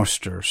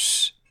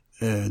masters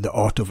the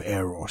art of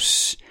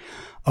Eros,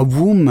 a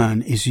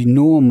woman is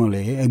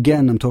normally,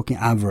 again, I'm talking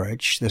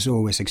average, there's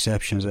always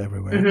exceptions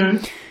everywhere,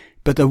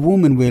 but a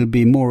woman will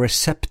be more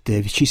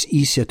receptive. She's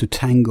easier to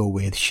tango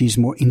with. She's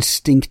more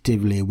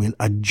instinctively will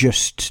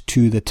adjust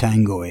to the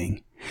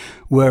tangoing.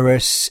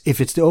 Whereas if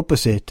it's the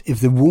opposite,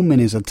 if the woman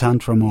is a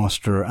Tantra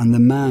master and the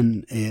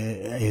man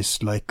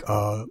is like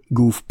a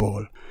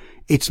goofball,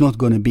 it's not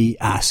going to be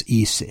as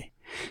easy.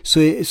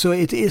 So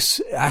it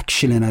is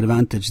actually an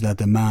advantage that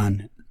the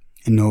man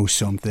knows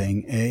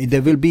something.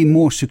 There will be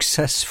more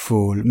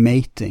successful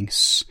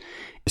matings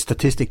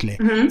statistically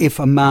if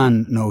a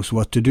man knows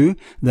what to do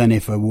than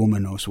if a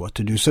woman knows what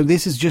to do. So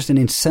this is just an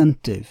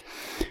incentive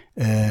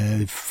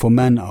for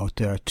men out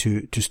there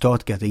to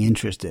start getting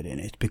interested in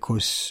it,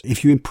 because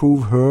if you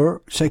improve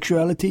her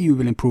sexuality, you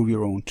will improve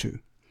your own too.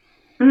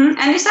 And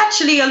it's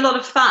actually a lot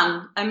of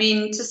fun. I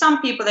mean, to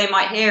some people, they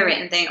might hear it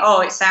and think,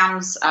 oh, it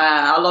sounds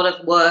a lot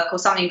of work or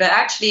something, but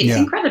actually it's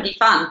incredibly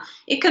fun.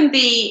 It can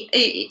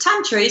be,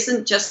 Tantra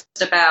isn't just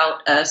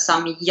about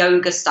some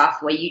yoga stuff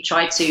where you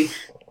try to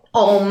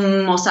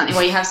or something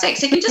where you have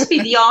sex. It can just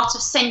be the art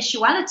of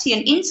sensuality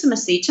and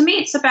intimacy. To me,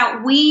 it's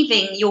about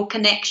weaving your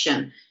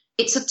connection.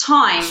 It's a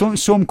time.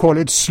 Some call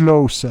it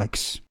slow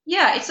sex.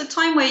 Yeah, it's a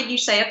time where you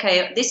say,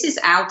 okay, this is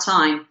our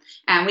time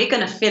and we're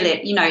going to fill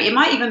it. It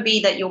might even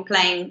be that you're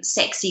playing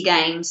sexy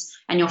games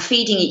and you're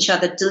feeding each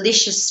other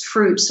delicious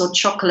fruits or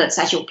chocolates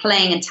as you're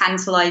playing and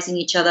tantalizing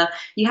each other.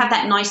 You have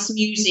that nice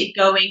music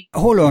going.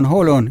 Hold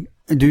on.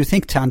 Do you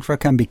think Tantra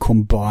can be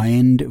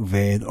combined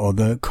with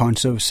other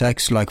kinds of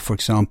sex, like, for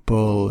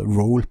example,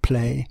 role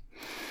play?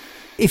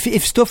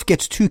 If stuff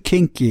gets too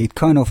kinky, it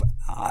kind of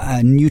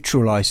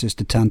neutralizes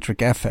the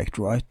tantric effect,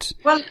 right?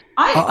 Well,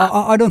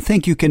 I don't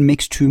think you can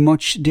mix too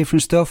much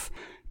different stuff,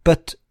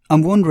 but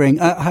I'm wondering,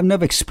 I have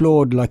never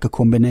explored like a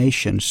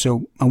combination,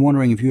 so I'm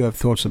wondering if you have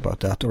thoughts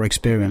about that or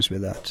experience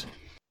with that.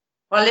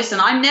 Well, listen,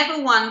 I'm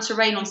never one to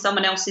rain on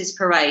someone else's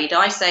parade.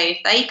 I say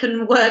if they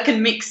can work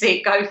and mix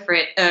it, go for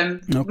it.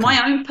 Okay.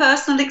 My own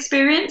personal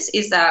experience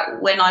is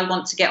that when I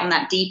want to get on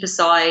that deeper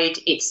side,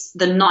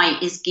 the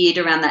night is geared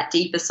around that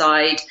deeper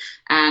side,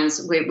 and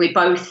we're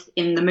both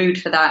in the mood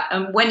for that.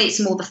 And when it's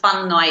more the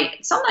fun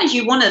night, sometimes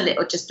you want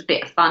just a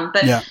bit of fun.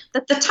 But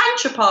the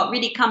Tantra part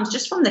really comes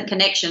just from the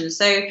connection.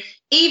 So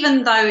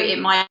even though it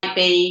might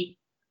be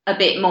a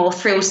bit more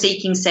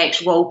thrill-seeking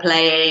sex,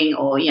 role-playing,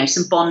 or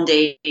some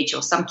bondage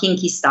or some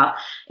kinky stuff,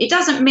 it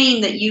doesn't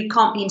mean that you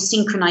can't be in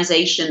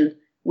synchronization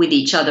with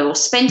each other or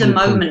spend a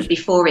moment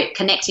before it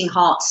connecting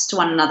hearts to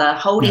one another,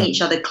 holding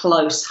each other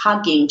close,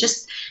 hugging,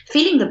 just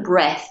feeling the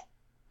breath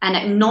and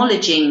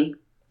acknowledging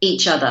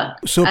each other.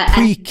 So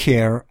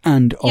pre-care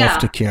and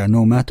aftercare,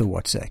 no matter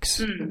what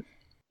sex.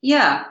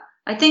 Yeah,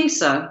 I think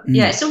so.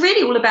 Yeah, it's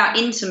really all about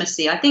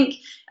intimacy. I think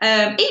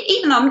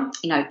even on,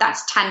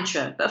 that's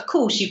tantra. But of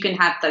course you can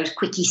have those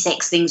quickie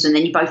sex things and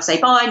then you both say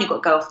bye and you've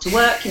got to go off to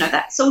work.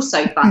 That's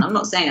also fun. I'm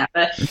not saying that.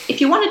 But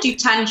if you want to do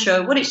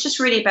tantra, what it's just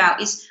really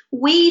about is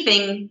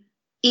weaving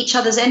each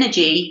other's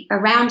energy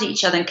around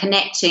each other and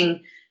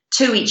connecting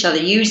to each other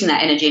using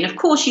that energy. And of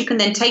course you can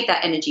then take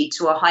that energy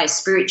to a higher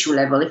spiritual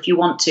level if you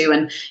want to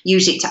and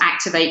use it to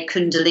activate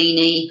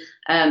Kundalini.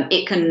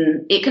 It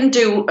can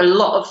do a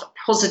lot of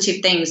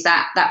positive things.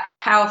 That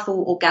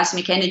powerful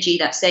orgasmic energy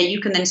that's there,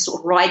 you can then sort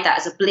of ride that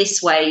as a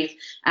bliss wave.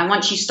 And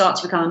once you start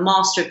to become a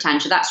master of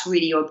tantra, that's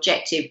really your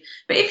objective.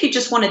 But if you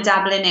just want to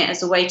dabble in it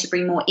as a way to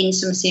bring more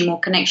intimacy, more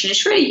connection,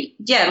 it's really,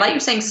 like you're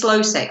saying,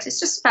 slow sex. It's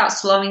just about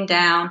slowing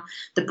down,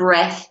 the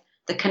breath,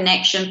 the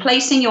connection,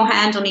 placing your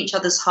hand on each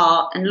other's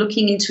heart and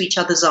looking into each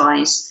other's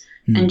eyes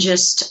and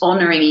just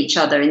honoring each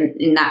other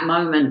in that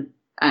moment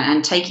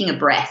and taking a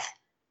breath.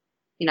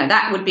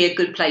 That would be a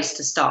good place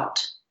to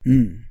start.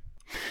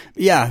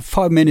 Yeah,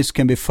 5 minutes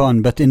can be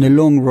fun, but in the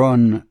long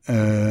run,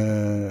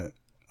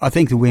 I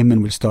think the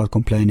women will start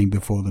complaining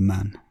before the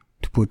men,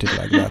 to put it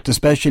like that,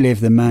 especially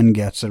if the man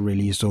gets a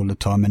release all the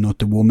time and not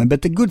the woman.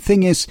 But the good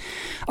thing is,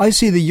 I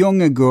see the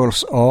younger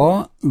girls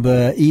are,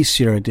 the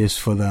easier it is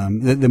for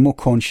them, the more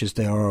conscious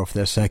they are of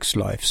their sex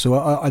life. So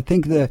I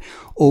think the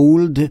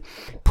old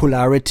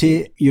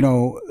polarity,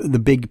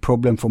 the big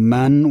problem for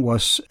men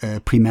was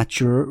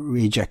premature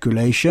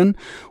ejaculation,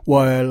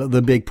 while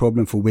the big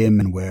problem for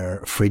women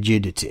were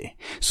frigidity.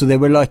 So they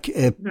were like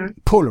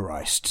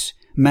polarized.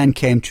 Men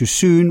came too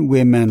soon,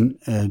 women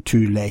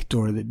too late,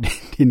 or they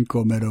didn't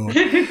come at all.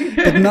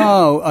 But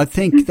now I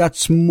think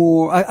that's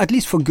more, at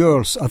least for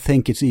girls, I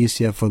think it's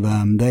easier for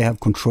them. They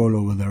have control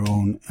over their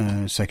own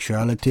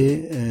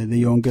sexuality, the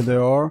younger they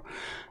are.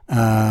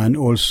 And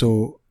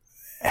also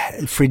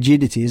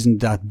frigidity isn't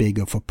that big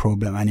of a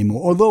problem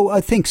anymore. Although I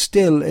think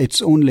still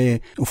it's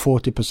only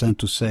 40%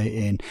 to say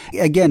in.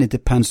 Again, it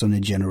depends on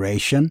the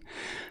generation.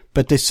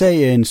 But they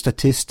say in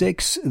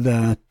statistics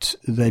that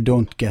they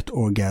don't get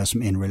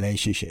orgasm in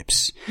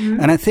relationships.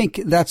 And I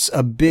think that's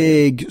a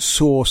big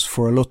source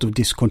for a lot of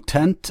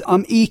discontent.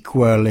 I'm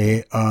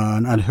equally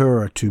an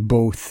adherer to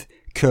both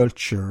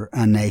culture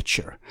and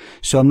nature.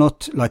 So I'm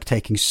not like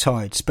taking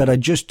sides, but I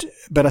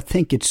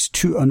think it's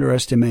too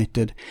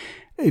underestimated.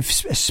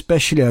 If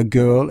especially a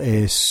girl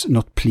is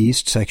not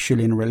pleased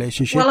sexually in a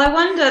relationship. Well, I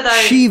wonder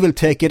though. She will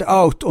take it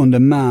out on the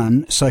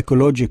man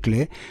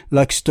psychologically,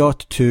 like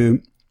start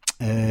to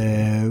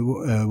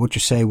what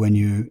you say when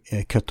you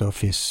cut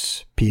off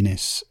his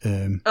penis?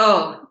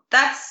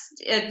 That's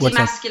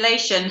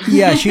demasculation.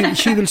 Yeah,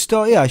 she will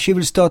start. Yeah, she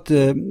will start.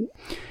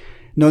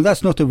 No,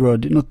 that's not a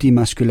word. Not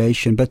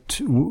demasculation, but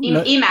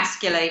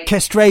emasculate.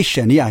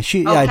 Castration. Yeah,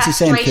 it's the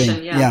same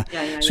thing. Yeah.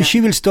 So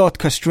she will start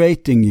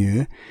castrating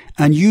you,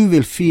 and you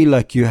will feel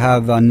like you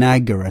have a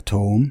nagger at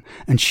home,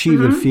 and she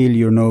will feel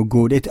you're no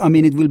good. It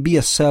will be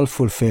a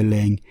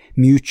self-fulfilling,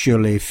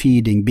 mutually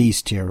feeding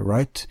beast here,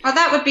 right? Well,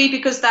 that would be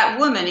because that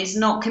woman is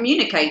not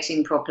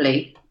communicating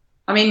properly.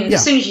 I mean,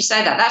 as soon as you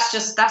say that,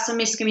 that's a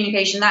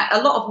miscommunication. That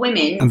a lot of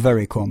women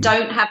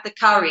don't have the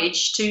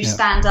courage to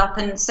stand up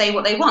and say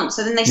what they want.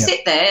 So then they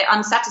sit there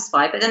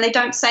unsatisfied, but then they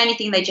don't say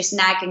anything. They just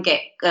nag and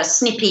get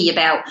snippy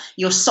about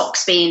your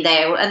socks being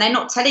there, and they're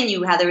not telling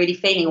you how they're really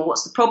feeling or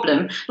what's the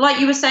problem. Like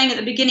you were saying at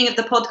the beginning of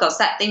the podcast,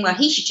 that thing where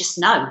he should just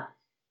know.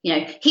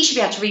 He should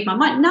be able to read my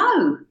mind.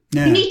 No.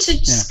 Yeah, you need to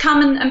just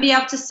come and be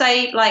able to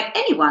say, like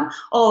anyone,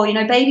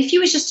 baby, if you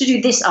was just to do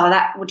this,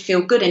 that would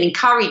feel good, and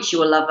encourage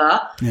your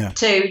lover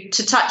to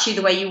touch you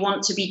the way you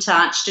want to be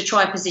touched, to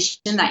try a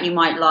position that you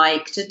might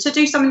like, to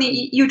do something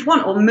that you'd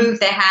want, or move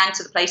their hand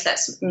to the place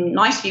that's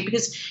nice for you.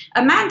 Because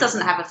a man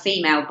doesn't have a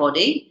female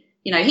body.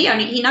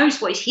 He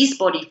knows what his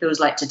body feels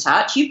like to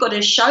touch. You've got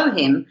to show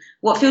him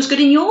what feels good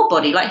in your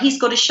body. Like he's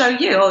got to show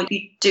you,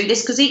 you do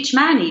this, because each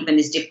man even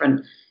is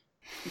different.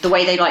 The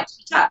way they like to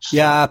be touched.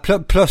 Yeah,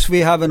 plus we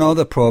have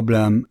another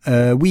problem.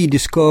 We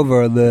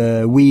discover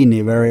the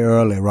weenie very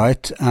early,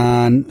 right?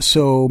 And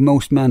so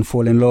most men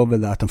fall in love with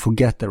that and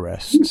forget the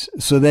rest.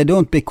 So they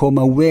don't become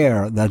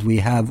aware that we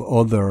have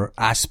other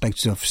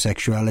aspects of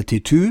sexuality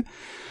too.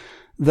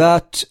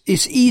 That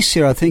is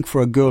easier, I think,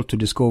 for a girl to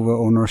discover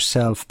on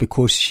herself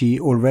because she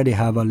already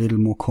have a little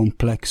more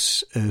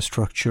complex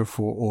structure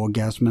for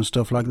orgasm and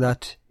stuff like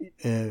that.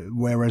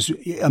 Whereas,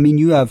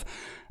 you have,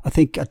 I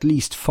think, at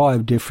least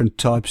 5 different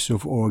types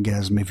of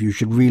orgasm if you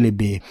should really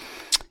be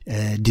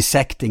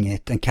dissecting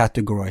it and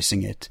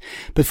categorizing it.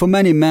 But for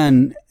many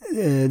men,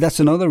 that's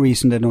another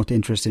reason they're not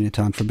interested in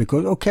tantra,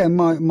 because, okay,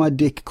 my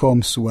dick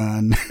comes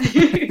when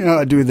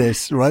I do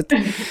this, right?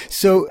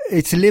 So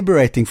it's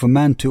liberating for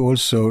men to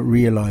also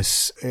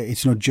realize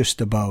it's not just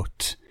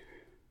about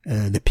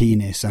the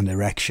penis and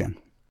erection.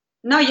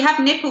 No, you have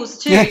nipples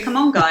too. Come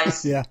on,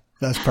 guys. Yeah,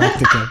 that's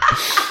practical.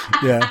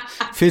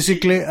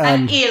 Physically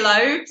and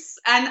earlobes.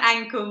 And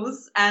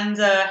ankles and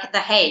the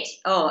head.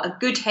 A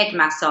good head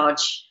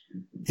massage.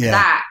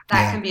 That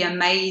can be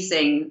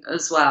amazing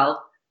as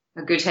well.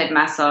 a good head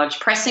massage,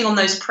 pressing on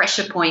those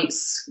pressure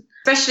points,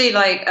 especially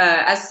like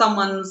as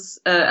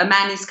a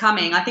man is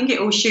coming, I think it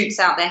all shoots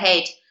out their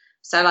head.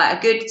 So like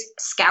a good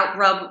scalp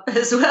rub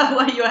as well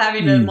while you're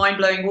having a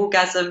mind-blowing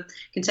orgasm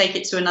can take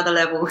it to another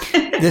level.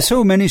 There's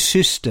so many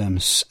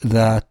systems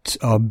that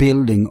are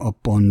building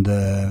upon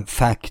the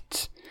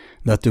fact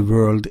that the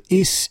world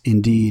is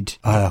indeed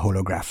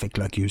holographic,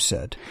 like you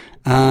said.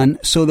 And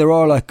so there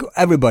are, like,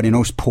 everybody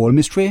knows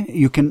palmistry.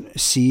 You can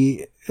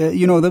see,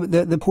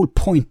 the whole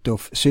point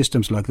of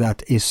systems like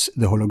that is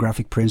the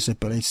holographic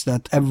principle. It's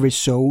that every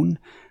zone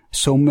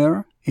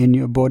somewhere in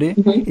your body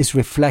is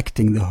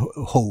reflecting the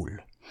whole.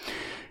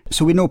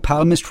 So we know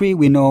palmistry,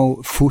 we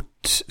know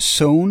foot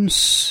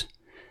zones,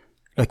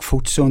 like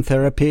foot zone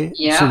therapy.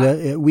 Yeah. So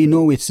that, we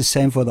know it's the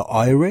same for the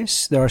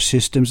iris. There are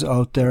systems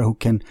out there who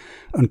can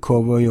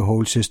uncover your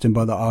whole system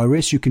by the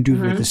iris. You can do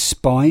it with the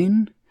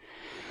spine.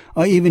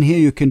 Or even here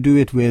you can do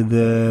it with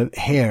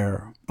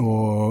hair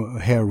or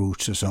hair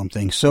roots or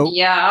something. So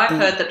yeah, I've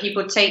heard that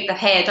people take the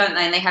hair, don't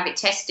they, and they have it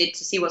tested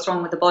to see what's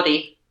wrong with the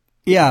body.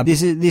 Yeah,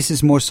 this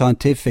is more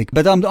scientific,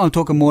 but I'm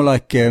talking more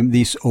like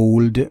these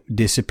old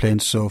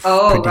disciplines of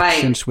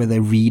predictions where they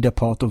read a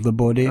part of the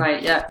body.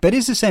 Right, yeah. But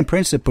it's the same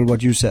principle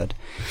what you said.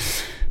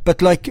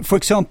 But like, for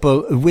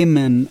example,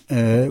 women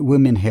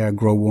hair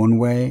grow one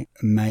way,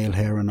 male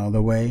hair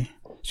another way.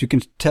 So you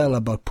can tell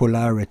about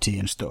polarity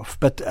and stuff.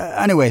 But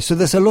anyway, so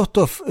there's a lot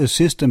of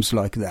systems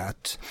like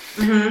that.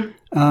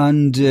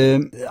 And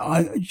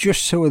I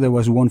just saw there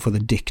was one for the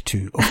dick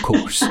too, of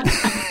course.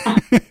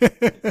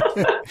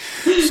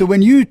 So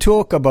when you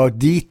talk about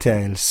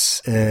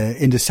details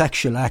in the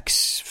sexual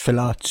acts,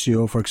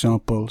 fellatio, for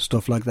example,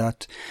 stuff like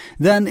that,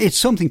 then it's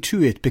something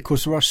to it,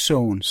 because there are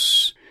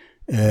zones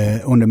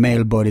on the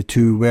male body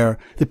too, where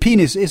the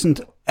penis isn't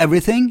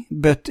everything,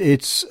 but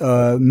it's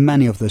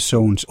many of the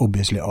zones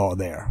obviously are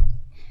there.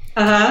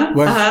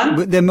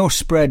 They're more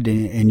spread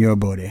in your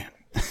body.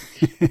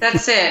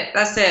 That's it.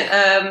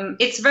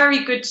 It's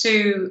very good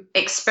to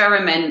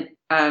experiment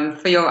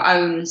for your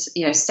own,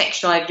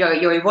 sexual life,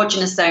 your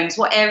erogenous zones.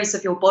 What areas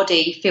of your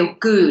body feel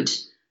good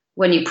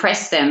when you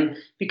press them?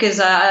 Because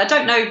I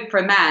don't know for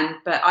a man,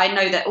 but I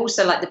know that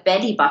also like the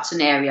belly button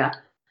area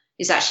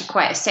is actually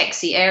quite a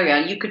sexy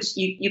area.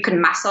 You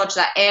can massage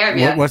that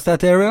area. What's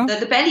that area?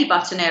 The belly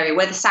button area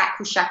where the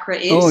sacral chakra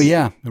is. Oh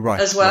yeah, right.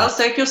 As well. Right.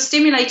 So if you're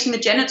stimulating the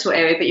genital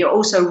area, but you're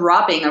also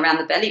rubbing around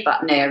the belly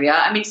button area,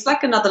 I mean, it's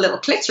like another little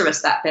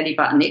clitoris, that belly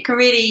button. It can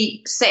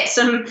really set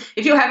some,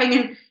 if you're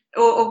having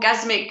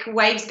orgasmic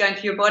waves going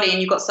through your body and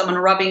you've got someone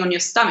rubbing on your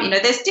stomach,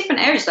 there's different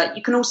areas. Like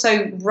you can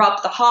also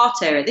rub the heart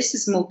area. This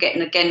is more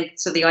getting again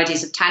to the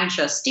ideas of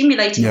tantra,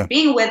 stimulating,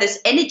 being aware there's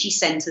energy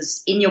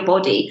centers in your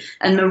body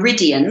and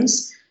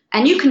meridians,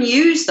 and you can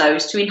use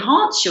those to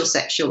enhance your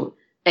sexual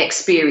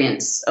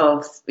experience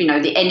of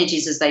the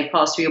energies as they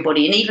pass through your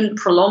body, and even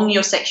prolong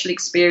your sexual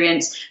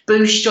experience,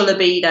 boost your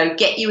libido,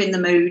 get you in the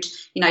mood.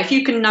 If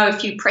you can know a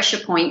few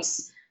pressure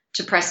points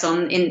to press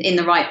on in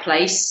the right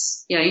place,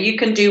 you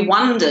can do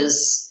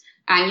wonders,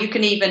 and you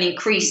can even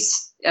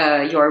increase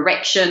your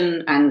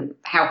erection and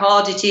how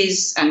hard it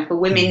is, and for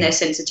women their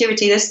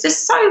sensitivity. There's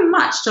so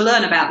much to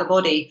learn about the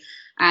body,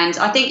 and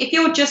I think if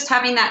you're just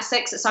having that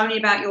sex that's only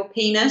about your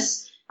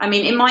penis, I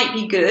mean, it might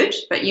be good,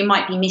 but you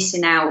might be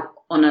missing out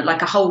on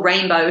a whole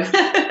rainbow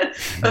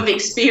of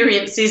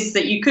experiences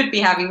that you could be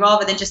having,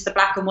 rather than just the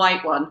black and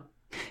white one.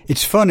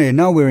 It's funny,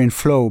 now we're in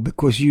flow,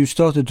 because you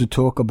started to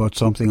talk about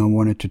something I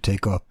wanted to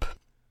take up.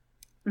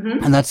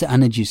 And that's the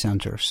energy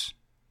centers.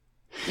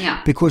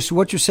 Yeah. Because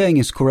what you're saying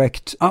is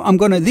correct.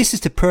 This is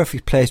the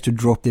perfect place to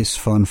drop this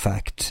fun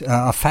fact,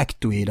 a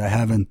factoid I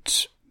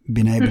haven't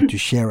been able to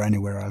share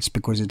anywhere else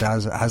because it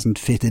hasn't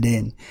fitted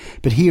in.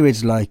 But here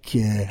it's like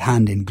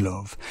hand in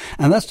glove.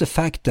 And that's the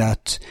fact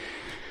that,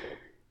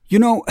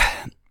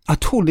 I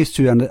told this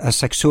to a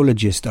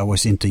sexologist I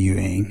was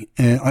interviewing.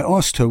 I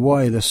asked her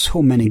why there's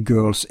so many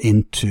girls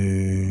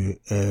into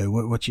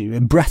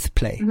breath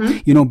play,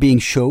 being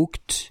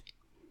choked.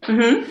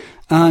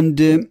 And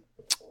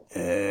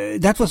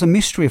that was a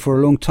mystery for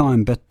a long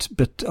time, but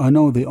I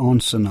know the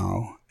answer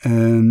now.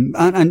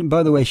 And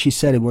by the way, she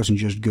said it wasn't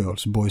just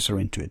girls, boys are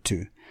into it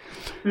too.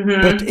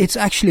 But it's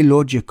actually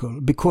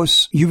logical,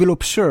 because you will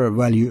observe,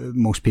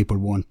 most people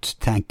won't,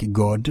 thank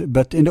God,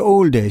 but in the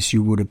old days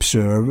you would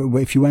observe,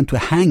 if you went to a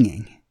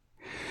hanging,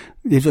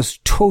 it was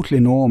totally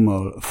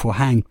normal for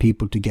hanged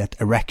people to get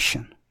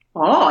erection.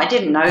 Oh, I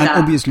didn't know that.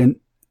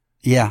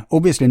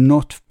 Obviously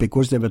not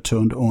because they were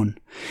turned on.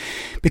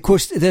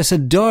 Because there's a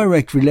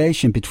direct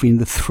relation between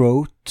the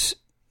throat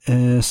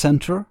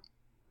center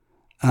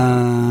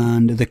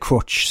and the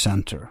crotch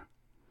center.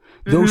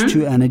 Those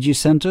two energy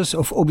centers,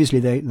 obviously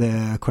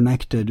they're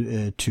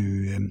connected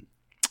to,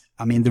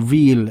 the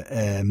real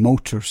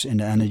motors in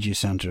the energy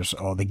centers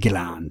are the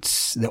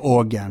glands, the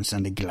organs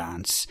and the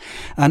glands.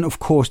 And of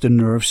course the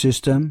nerve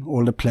system,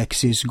 all the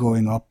plexus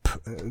going up,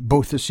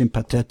 both the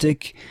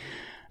sympathetic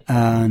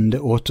and the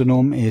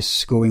autonom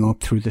is going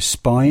up through the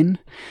spine.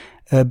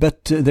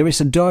 But there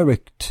is a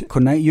direct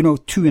connect,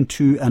 2 and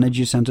 2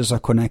 energy centers are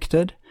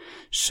connected.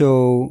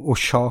 So, or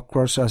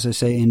chakras, as I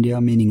say in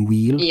India, meaning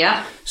wheel.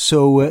 Yeah.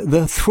 So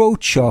the throat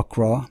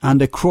chakra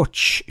and the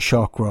crotch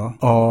chakra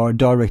are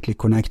directly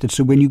connected.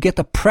 So when you get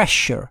a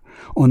pressure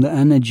on the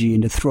energy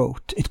in the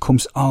throat, it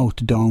comes out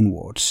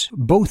downwards,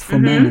 both for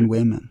men and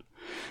women,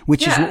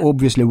 which is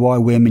obviously why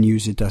women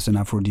use it as an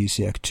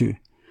aphrodisiac too.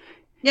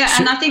 Yeah,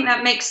 and I think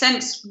that makes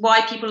sense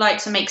why people like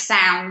to make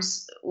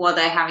sounds while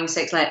they're having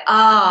sex, like,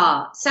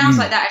 sounds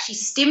like that actually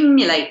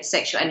stimulate the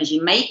sexual energy,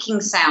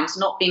 making sounds,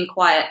 not being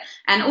quiet.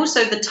 And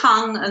also the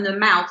tongue and the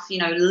mouth,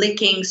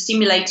 licking,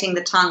 stimulating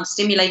the tongue,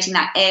 stimulating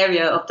that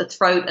area of the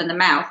throat and the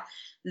mouth.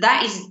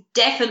 That is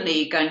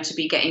definitely going to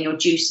be getting your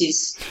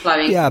juices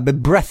flowing. Yeah,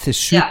 but breath is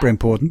super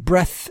important.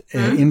 Breath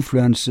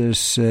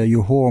influences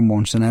your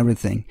hormones and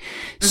everything.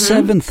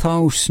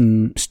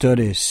 7,000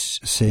 studies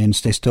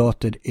since they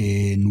started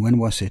in, when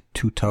was it,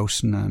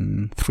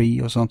 2003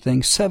 or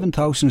something?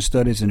 7,000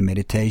 studies in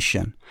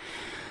meditation.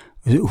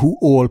 Who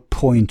all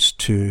point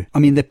to,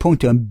 they point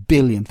to a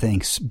billion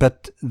things,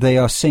 but they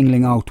are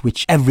singling out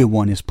which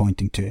everyone is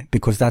pointing to,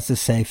 because that's the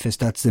safest,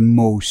 that's the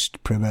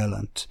most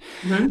prevalent.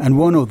 And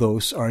one of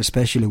those are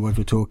especially what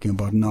we're talking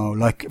about now.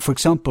 Like, for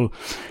example,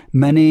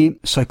 many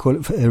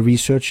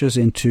researchers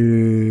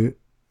into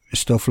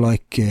stuff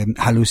like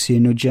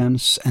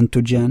hallucinogens,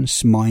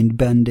 entheogens,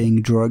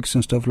 mind-bending drugs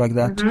and stuff like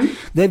that.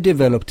 They've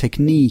developed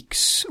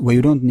techniques where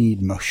you don't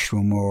need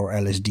mushroom or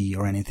LSD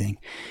or anything.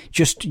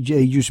 Just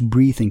use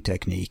breathing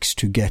techniques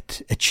to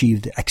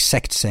achieve the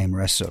exact same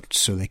results,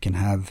 so they can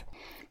have,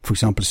 for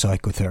example,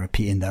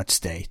 psychotherapy in that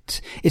state.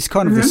 It's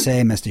kind of the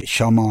same as the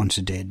shamans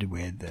did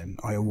with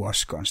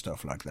ayahuasca and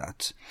stuff like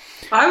that.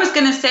 I was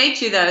going to say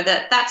to you, though,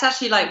 that's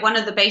actually like one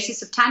of the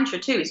bases of Tantra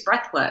too, is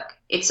breath work.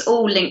 It's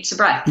all linked to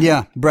breath.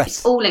 Yeah, breath.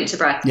 It's all linked to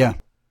breath. Yeah,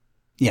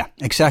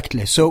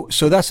 exactly. So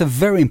that's a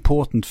very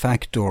important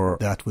factor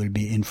that will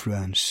be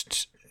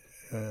influenced,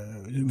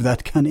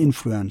 that can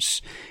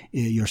influence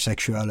your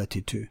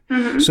sexuality too.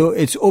 So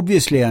it's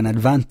obviously an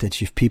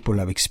advantage if people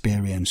have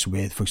experience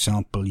with, for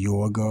example,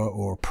 yoga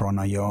or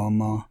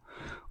pranayama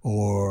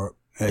or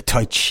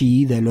tai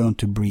chi. They learn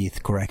to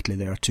breathe correctly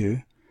there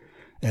too.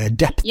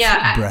 Depth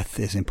breath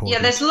is important.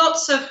 Yeah, there's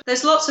lots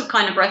of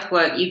kind of breath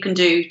work you can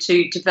do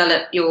to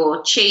develop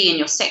your chi and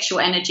your sexual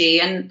energy.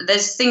 And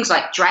there's things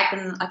like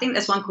I think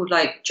there's one called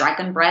like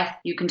dragon breath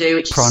you can do,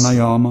 which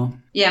pranayama.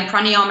 Yeah, and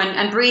pranayama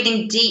and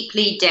breathing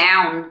deeply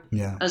down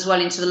as well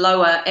into the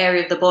lower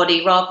area of the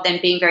body, rather than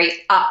being very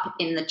up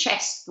in the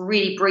chest.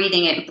 Really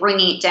breathing it,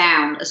 bringing it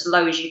down as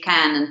low as you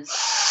can, and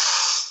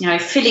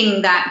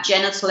filling that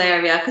genital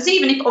area. Because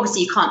even if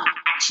obviously you can't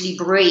actually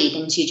breathe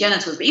into your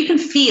genitals, but you can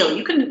feel,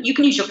 you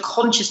can use your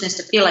consciousness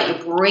to feel like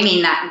you're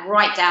bringing that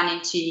right down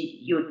into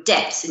your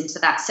depths, into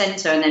that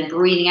center, and then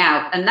breathing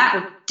out. And that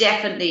would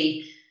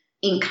definitely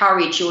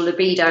encourage your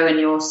libido and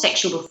your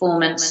sexual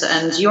performance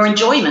and your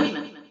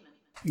enjoyment.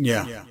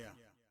 Yeah.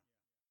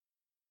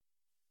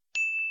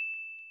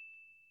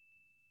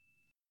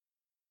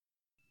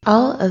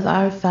 All of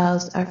our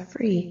files are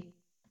free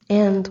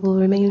and will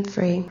remain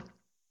free.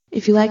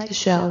 If you like the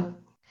show,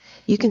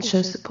 you can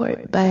show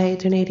support by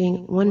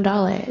donating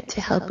 $1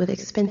 to help with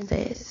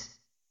expenses.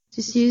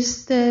 Just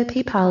use the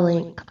PayPal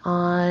link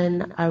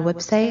on our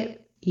website,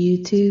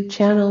 YouTube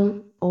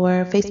channel,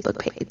 or Facebook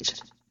page.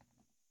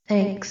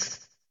 Thanks.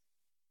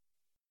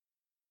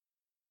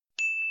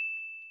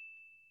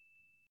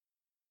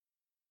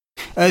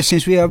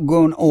 Since we have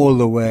gone all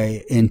the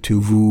way into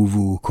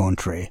woo-woo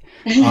country,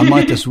 I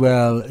might as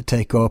well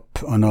take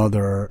up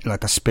another,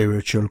 like a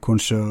spiritual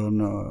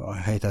concern. I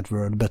hate that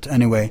word, but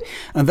anyway.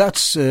 And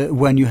that's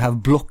when you have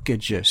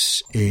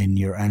blockages in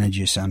your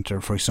energy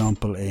center. For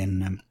example,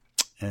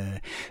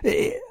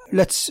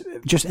 let's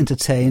just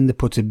entertain the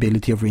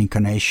possibility of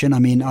reincarnation.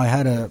 I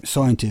had a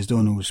scientist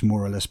who's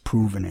more or less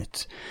proven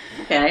it.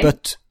 Okay.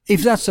 But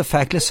if that's a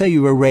fact, let's say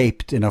you were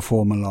raped in a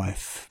former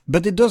life,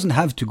 but it doesn't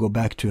have to go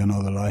back to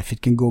another life.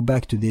 It can go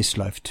back to this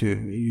life too.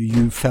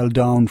 You fell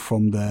down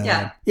from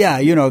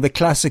the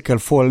classical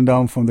falling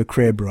down from the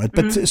crib, right?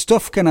 But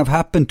stuff can have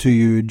happened to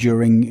you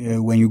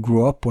during when you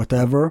grew up,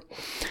 whatever.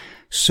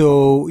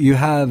 So you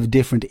have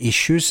different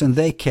issues, and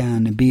they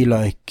can be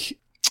like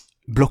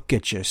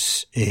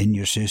blockages in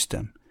your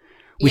system,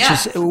 which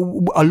is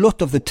a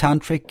lot of the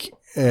tantric,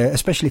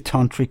 especially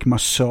tantric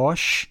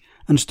massage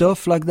and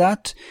stuff like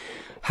that,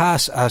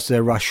 has as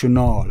their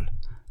rationale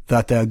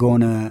that they're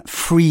gonna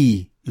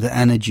free the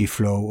energy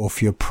flow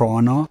of your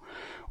prana,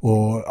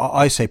 or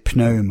I say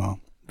pneuma,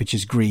 which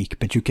is Greek,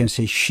 but you can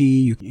say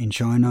chi in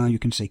China, you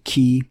can say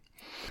ki,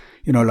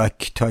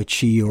 like Tai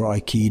Chi or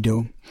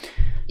Aikido.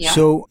 Yeah.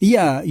 So,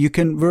 you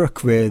can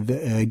work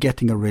with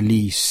getting a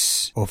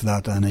release of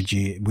that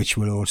energy, which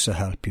will also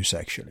help you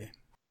sexually.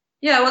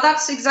 Yeah, well,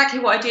 that's exactly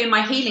what I do in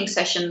my healing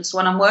sessions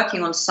when I'm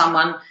working on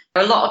someone.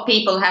 A lot of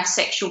people have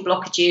sexual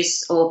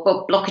blockages or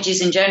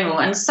blockages in general,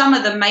 and some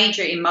of the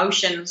major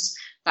emotions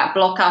that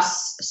block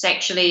us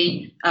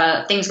sexually,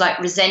 things like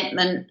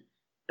resentment,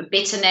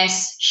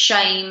 bitterness,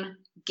 shame,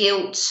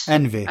 guilt,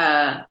 envy,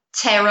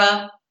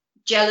 terror,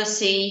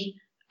 jealousy,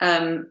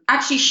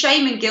 actually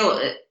shame and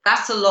guilt,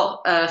 that's a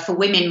lot for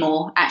women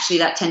more. Actually,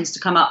 that tends to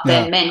come up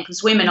than men,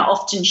 because women are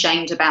often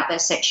shamed about their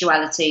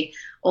sexuality,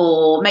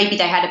 or maybe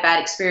they had a bad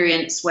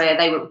experience where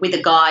they were with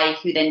a guy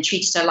who then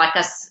treated her like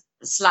a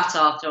slut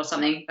after or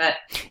something. But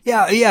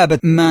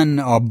but men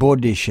are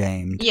body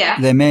shamed. Yeah,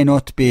 they may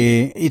not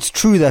be. It's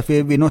true that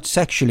we're not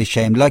sexually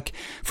shamed. Like,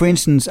 for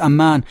instance, a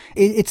man,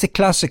 it's a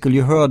classical.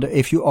 You heard,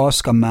 if you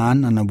ask a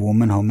man and a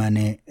woman how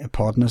many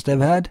partners they've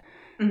had,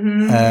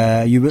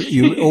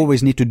 you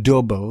always need to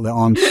double the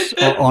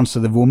answer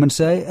the woman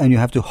say, and you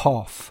have to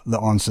half the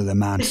answer the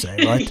man say,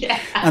 right? Yeah.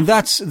 And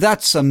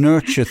that's a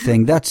nurture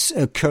thing. That's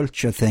a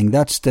culture thing.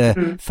 That's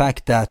the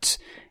fact that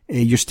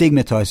you're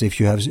stigmatized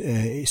if you have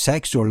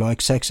sex or like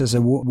sex as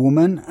a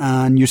woman,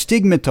 and you're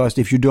stigmatized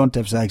if you don't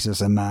have sex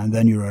as a man,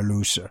 then you're a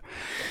loser.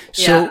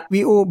 So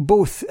we all,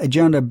 both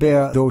gender,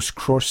 bear those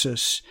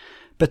crosses,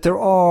 but there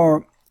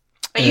are...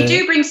 But you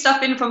do bring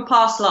stuff in from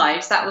past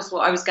lives. That was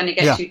what I was going to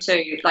get to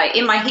too. Like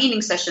in my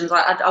healing sessions,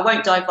 I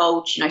won't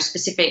divulge,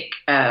 specific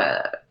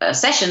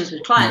sessions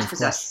with clients because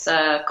that's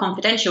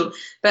confidential.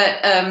 But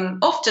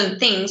often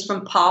things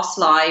from past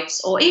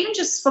lives, or even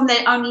just from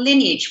their own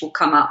lineage, will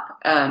come up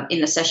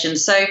in the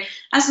sessions. So,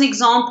 as an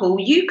example,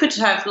 you could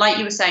have, like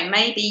you were saying,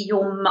 maybe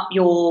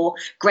your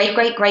great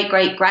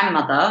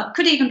grandmother,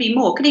 could even be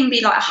more, could even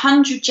be like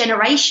 100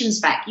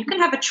 generations back. You can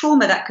have a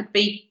trauma that could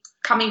be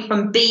coming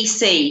from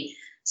BC.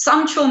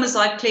 Some traumas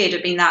I've cleared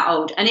have been that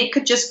old, and it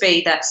could just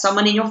be that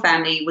someone in your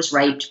family was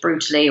raped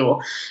brutally,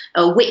 or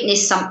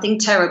witnessed something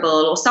terrible,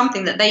 or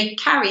something that they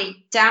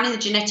carry down in the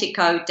genetic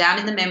code, down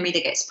in the memory,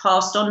 that gets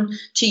passed on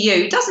to you.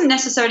 It doesn't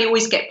necessarily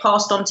always get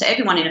passed on to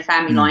everyone in a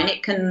family line.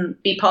 It can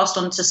be passed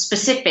on to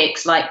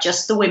specifics, like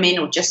just the women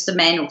or just the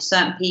men or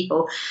certain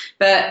people.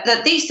 But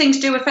that these things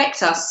do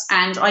affect us,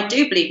 and I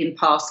do believe in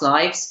past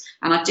lives,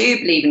 and I do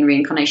believe in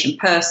reincarnation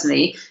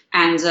personally.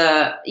 And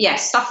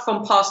stuff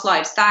from past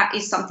lives, that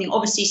is something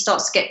obviously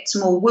starts to get to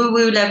more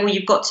woo-woo level.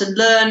 You've got to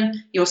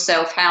learn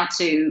yourself how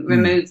to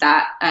remove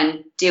that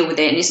and deal with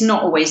it. And it's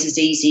not always as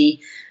easy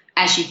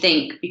as you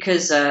think,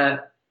 because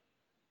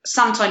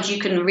sometimes you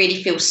can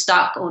really feel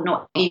stuck or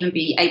not even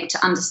be able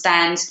to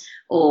understand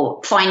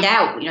or find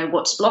out,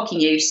 what's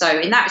blocking you. So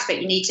in that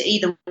respect, you need to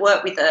either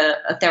work with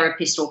a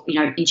therapist or,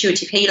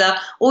 intuitive healer,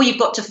 or you've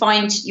got to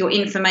find your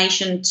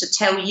information to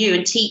tell you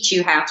and teach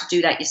you how to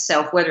do that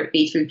yourself, whether it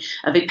be through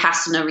a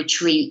Vipassana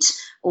retreat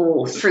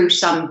or through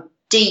some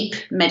deep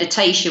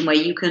meditation where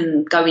you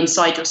can go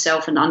inside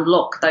yourself and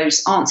unlock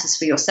those answers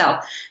for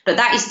yourself. But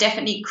that is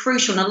definitely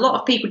crucial. And a lot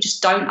of people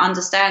just don't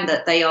understand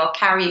that they are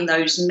carrying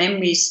those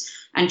memories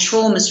and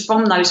traumas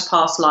from those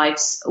past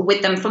lives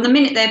with them from the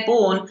minute they're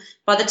born.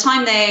 By the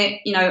time they're,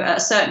 at a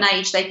certain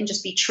age, they can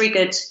just be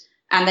triggered,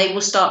 and they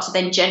will start to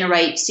then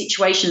generate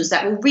situations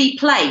that will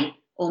replay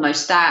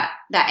almost that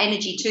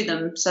energy to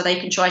them, so they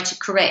can try to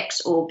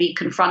correct or be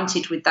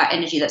confronted with that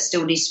energy that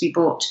still needs to be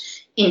brought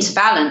into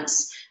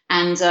balance.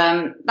 And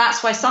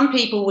that's why some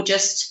people will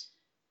just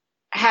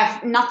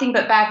have nothing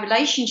but bad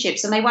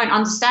relationships, and they won't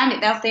understand it.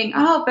 They'll think,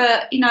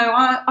 but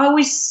I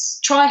always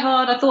try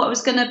hard. I thought I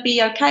was going to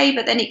be okay,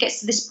 but then it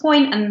gets to this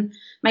point, and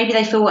maybe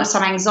they feel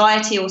some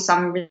anxiety or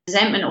some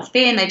resentment or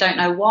fear, and they don't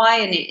know why,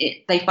 and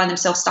they find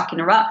themselves stuck in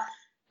a rut.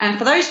 And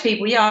for those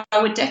people,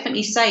 I would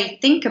definitely say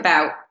think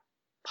about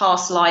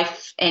past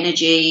life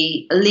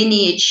energy,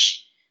 lineage,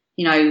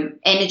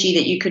 energy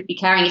that you could be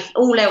carrying if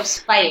all else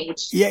failed.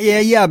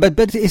 Yeah.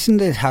 But isn't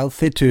it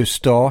healthy to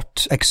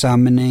start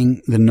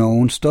examining the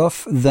known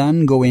stuff,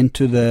 then go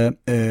into the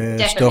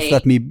stuff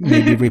that may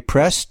be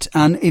repressed?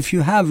 And if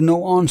you have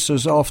no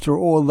answers after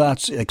all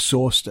that's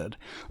exhausted,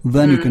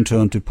 then you can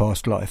turn to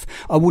past life.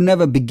 I would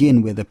never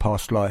begin with a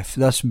past life.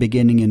 That's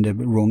beginning in the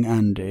wrong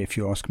end, if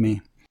you ask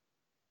me.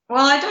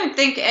 Well, I don't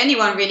think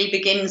anyone really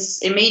begins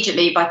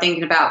immediately by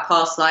thinking about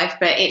past life,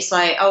 but it's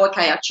like,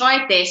 I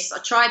tried this, I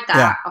tried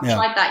that, I've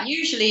tried that.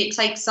 Usually it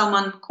takes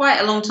someone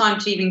quite a long time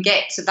to even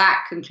get to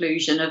that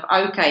conclusion of,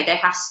 okay, there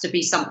has to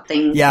be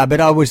something. Yeah,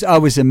 but I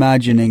was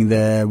imagining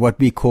what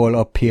we call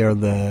up here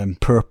the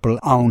purple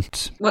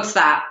aunt. What's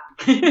that?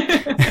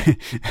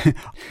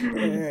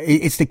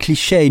 It's the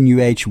cliche New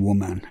Age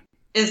woman.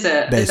 Is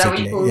it?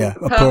 Basically, is that what you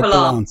call a purple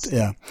aunt?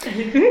 Yeah.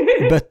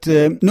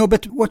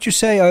 But what you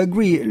say, I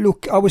agree.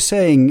 Look, I was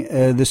saying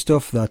the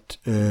stuff that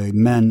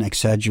men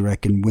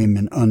exaggerate and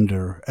women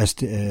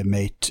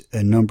underestimate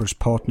numbers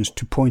partners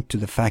to point to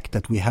the fact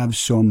that we have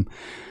some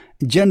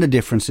gender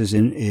differences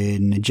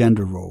in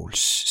gender roles,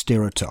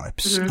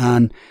 stereotypes.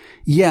 And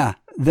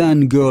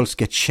then girls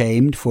get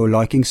shamed for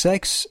liking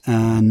sex,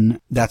 and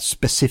that's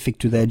specific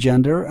to their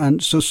gender.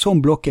 And so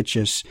some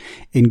blockages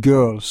in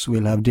girls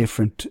will have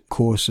different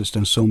causes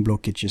than some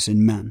blockages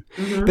in men.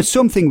 But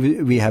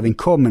something we have in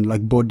common,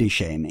 like body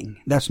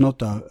shaming, that's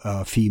not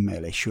a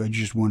female issue. I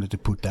just wanted to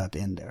put that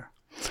in there.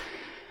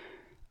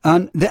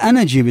 And the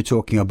energy we're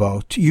talking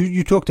about,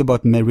 you talked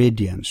about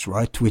meridians,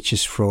 right? Which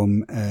is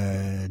from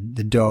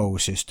the Tao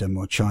system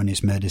or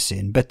Chinese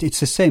medicine. But it's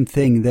the same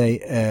thing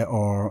they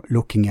are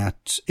looking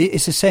at.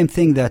 It's the same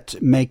thing that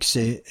makes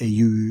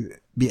you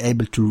be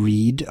able to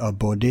read our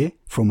body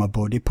from a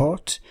body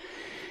part.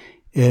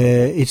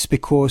 It's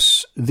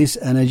because this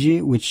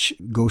energy, which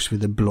goes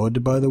with the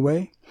blood, by the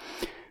way,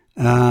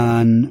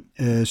 and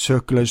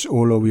circulates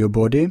all over your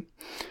body,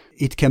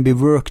 it can be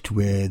worked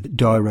with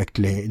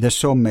directly. There's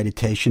some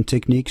meditation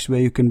techniques where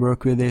you can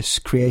work with this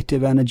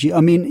creative energy.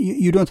 I mean,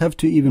 you don't have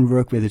to even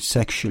work with it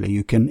sexually.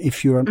 You can,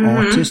 if you're an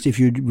artist, if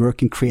you're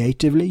working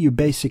creatively, you're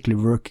basically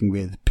working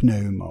with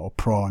pneuma or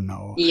prana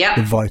or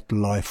the vital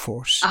life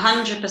force.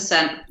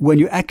 100%. When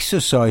you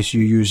exercise,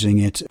 you're using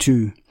it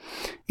too.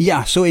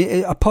 Yeah, so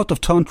a part of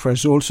Tantra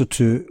is also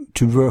to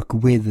work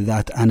with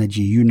that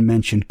energy. You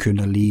mentioned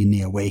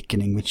Kundalini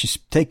awakening, which is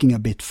taking a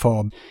bit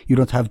far. You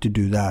don't have to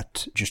do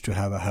that just to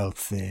have a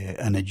healthy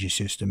energy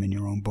system in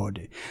your own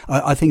body.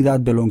 I think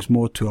that belongs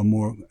more to a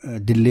more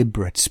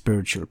deliberate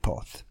spiritual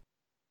path.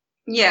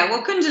 Yeah,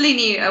 well,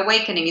 Kundalini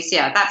awakening is,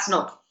 that's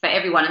not for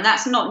everyone. And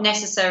that's not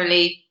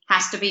necessarily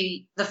has to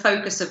be the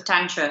focus of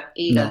Tantra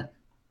either.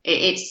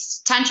 No.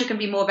 Tantra can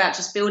be more about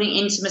just building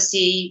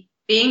intimacy,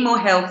 being more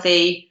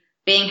healthy,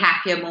 being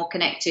happier, more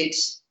connected.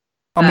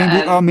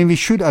 I mean, we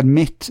should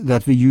admit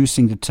that we're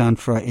using the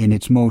Tantra in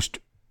its most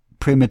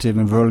primitive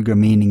and vulgar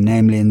meaning,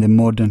 namely in the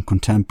modern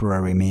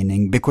contemporary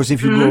meaning. Because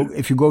if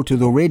you go to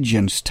the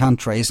origins,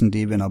 Tantra isn't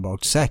even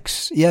about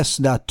sex. Yes,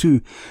 that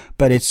too,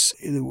 but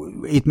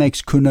it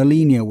makes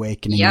Kundalini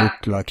awakening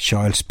look like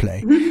child's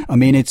play. I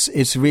mean,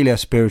 it's really a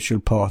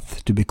spiritual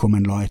path to become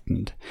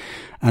enlightened.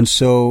 And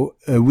so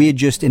we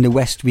just in the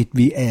West we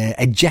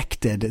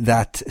ejected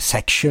that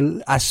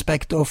sexual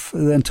aspect of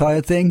the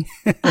entire thing,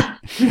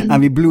 and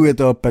we blew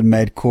it up and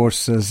made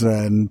courses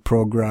and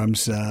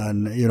programs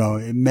and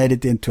made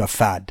it into a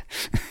fad.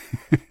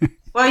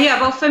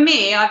 Well, for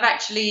me, I've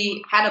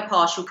actually had a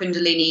partial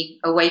Kundalini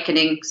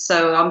awakening,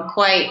 so I'm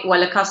quite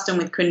well accustomed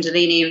with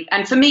Kundalini.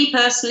 And for me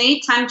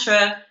personally,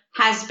 Tantra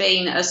has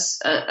been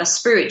a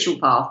spiritual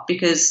path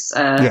because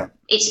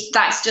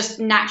that's just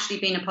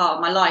naturally been a part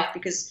of my life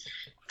because.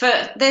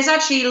 There's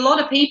actually a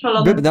lot of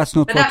people but that's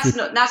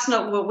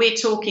not what we're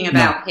talking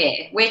about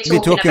here. We're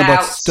talking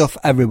about stuff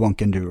everyone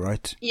can do,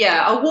 right?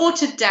 Yeah, a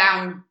watered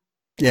down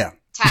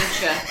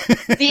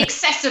Tantra, the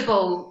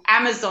accessible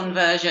Amazon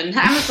version,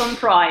 Amazon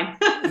Prime.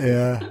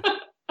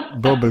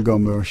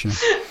 Bubblegum version.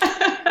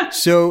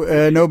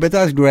 So no, but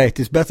that's great.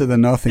 It's better than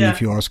nothing if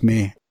you ask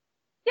me.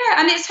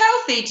 Yeah, and it's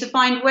healthy to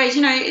find ways,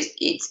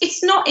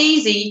 it's not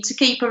easy to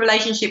keep a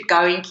relationship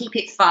going, keep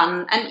it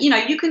fun. And,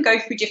 you can go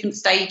through different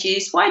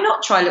stages. Why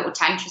not try a little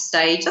Tantra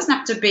stage? It doesn't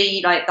have to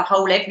be like the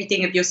whole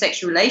everything of your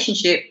sexual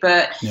relationship,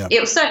 but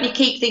it'll certainly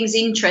keep things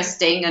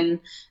interesting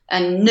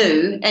and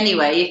new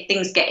anyway, if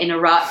things get in a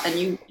rut and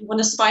you want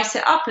to spice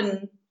it up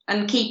and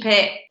keep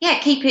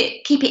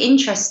it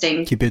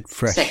interesting. Keep it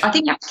fresh. I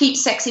think you have to keep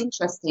sex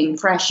interesting,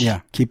 fresh.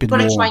 Yeah, keep it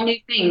warm.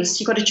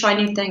 You've got to try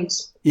new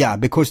things. Yeah,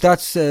 because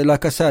that's,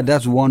 like I said,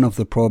 that's one of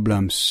the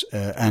problems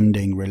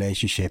ending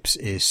relationships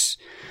is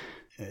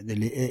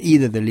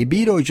either the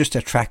libido or just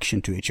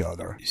attraction to each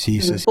other.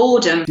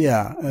 Boredom.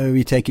 Yeah,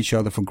 we take each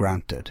other for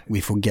granted.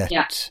 We forget.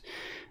 Yeah.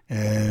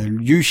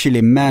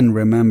 Usually men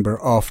remember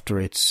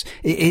after it's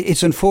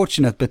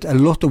unfortunate, but a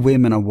lot of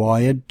women are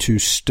wired to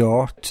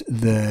start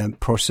the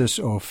process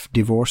of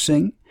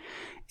divorcing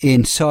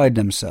inside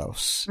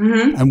themselves.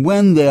 And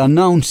when they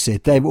announce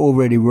it, they've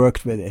already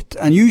worked with it.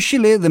 And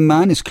usually the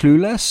man is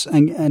clueless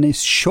and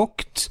is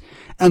shocked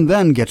and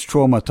then gets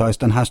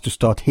traumatized and has to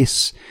start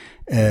his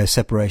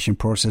separation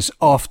process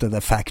after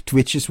the fact,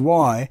 which is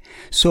why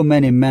so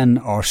many men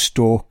are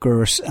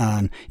stalkers.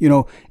 And,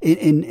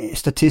 in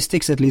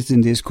statistics, at least in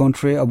this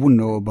country, I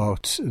wouldn't know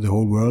about the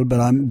whole world, but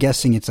I'm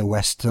guessing it's a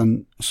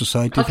Western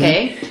society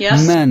thing.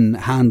 Yes. Men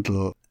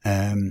handle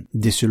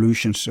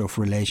dissolutions of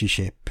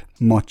relationship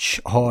much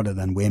harder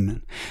than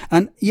women.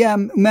 And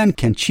men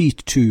can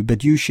cheat too,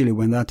 but usually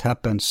when that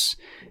happens,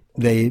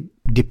 they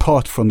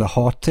depart from the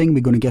heart thing.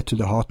 We're going to get to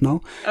the heart now,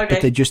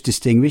 but they just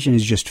distinguish and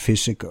it's just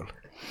physical.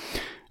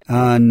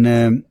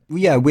 And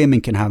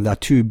women can have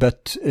that too.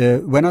 But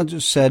when I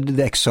just said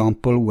the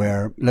example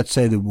where, let's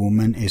say the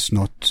woman is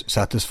not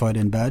satisfied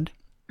in bed,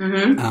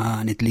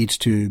 and it leads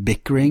to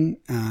bickering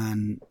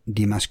and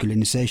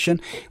demasculinization,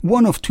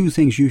 one of two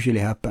things usually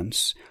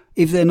happens.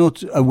 If they're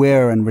not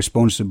aware and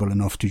responsible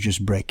enough to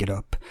just break it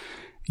up,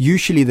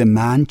 usually the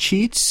man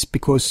cheats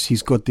because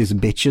he's got this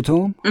bitch at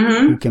home.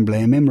 Who can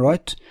blame him,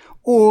 right?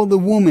 Or the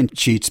woman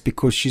cheats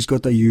because she's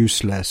got a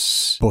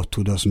useless bot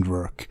who doesn't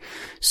work.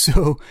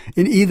 So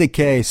in either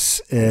case,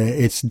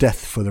 it's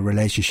death for the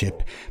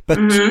relationship. But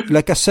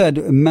like I said,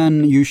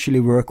 men usually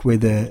work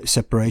with a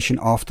separation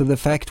after the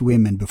fact,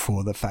 women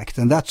before the fact.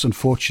 And that's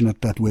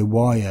unfortunate that we're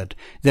wired.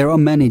 There are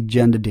many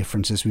gender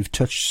differences. We've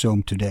touched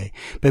some today,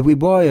 but we're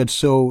wired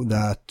so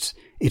that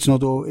it's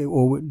not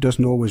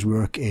doesn't always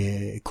work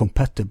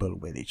compatible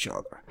with each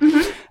other.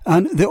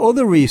 And the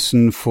other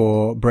reason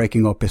for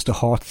breaking up is the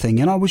heart thing.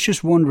 And I was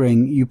just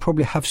wondering, you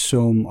probably have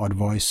some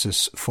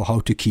advices for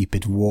how to keep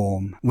it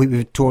warm.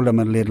 We've told them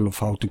a little of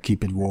how to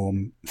keep it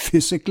warm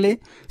physically,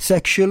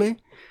 sexually,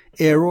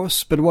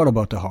 eros, but what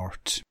about the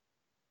heart?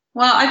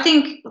 Well, I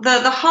think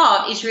the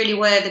heart is really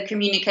where the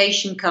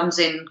communication comes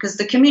in, because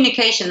the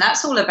communication,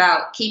 that's all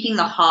about keeping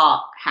the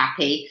heart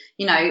happy.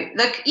 You know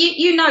that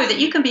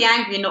you can be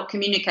angry and not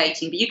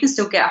communicating, but you can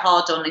still get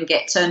hard on and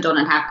get turned on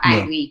and have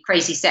angry,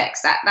 crazy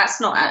sex. That's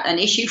not an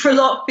issue for a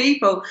lot of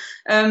people.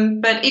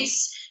 But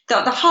it's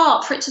the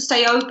heart, for it to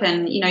stay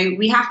open.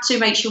 We have to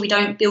make sure we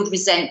don't build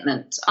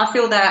resentment. I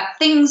feel that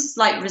things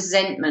like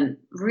resentment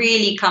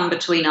really come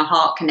between a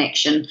heart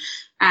connection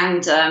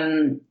and,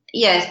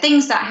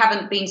 things that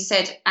haven't been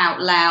said out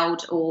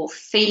loud, or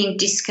feeling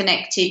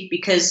disconnected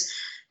because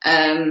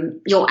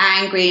you're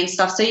angry and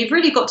stuff. So you've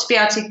really got to be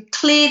able to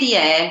clear the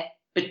air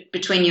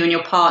between you and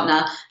your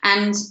partner,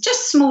 and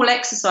just small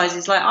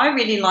exercises. Like, I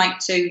really like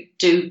to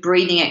do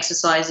breathing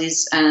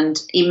exercises and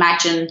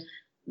imagine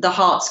the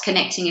hearts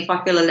connecting if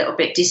I feel a little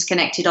bit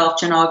disconnected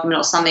after an argument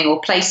or something,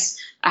 or place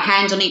a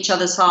hand on each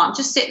other's heart and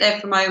just sit there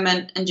for a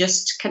moment and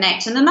just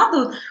connect. And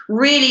another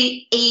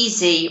really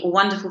easy or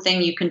wonderful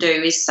thing you can do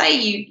is, say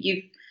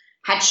you've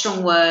had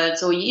strong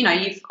words, or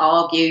you've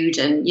argued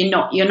and you're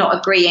not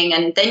agreeing,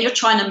 and then you're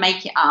trying to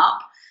make it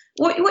up.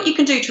 What you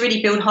can do to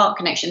really build heart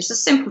connection, it's a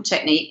simple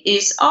technique,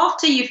 is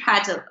after you've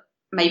had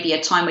maybe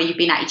a time where you've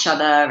been at each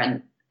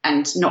other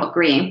and not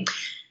agreeing,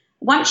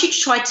 once you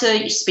try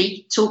to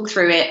talk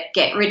through it,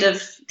 get rid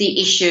of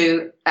the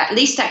issue, at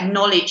least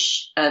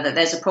acknowledge that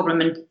there's a problem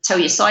and tell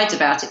your sides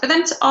about it. But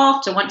then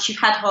once you've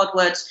had hard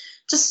words,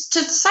 just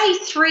to say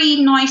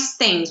 3 nice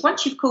things.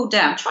 Once you've cooled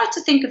down, try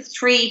to think of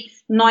 3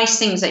 nice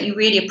things that you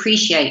really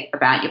appreciate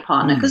about your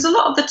partner. Because a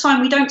lot of the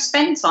time we don't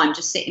spend time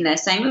just sitting there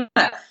saying,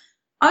 look,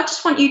 I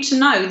just want you to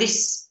know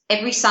this.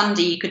 Every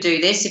Sunday you could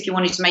do this if you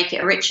wanted to make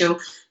it a ritual.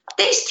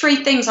 These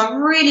 3 things I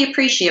really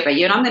appreciate about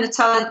you, and I'm going to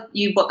tell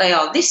you what they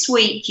are. This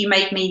week you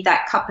made me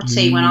that cup of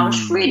tea when I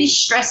was really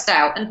stressed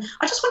out, and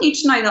I just want you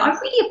to know that I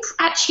really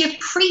actually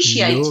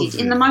appreciated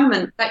in the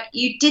moment that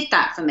you did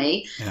that for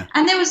me. Yeah.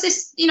 And there was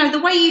this,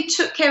 the way you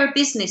took care of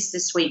business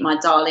this week, my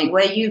darling,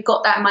 where you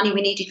got that money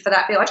we needed for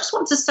that bill. I just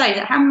want to say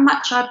that how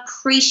much I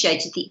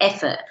appreciated the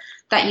effort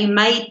that you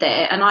made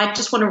there, and I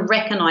just want to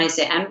recognise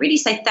it and really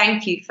say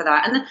thank you for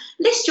that. And then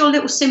list your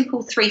little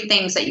simple 3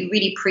 things that you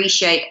really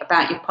appreciate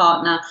about your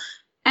partner.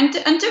 And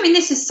doing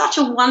this is such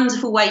a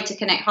wonderful way to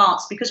connect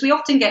hearts, because we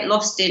often get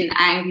lost in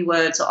angry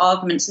words or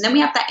arguments, and then we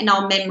have that in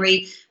our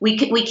memory. We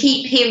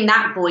keep hearing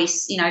that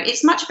voice.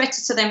 It's much better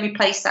to then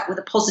replace that with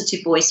a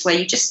positive voice, where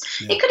you just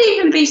it could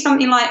even be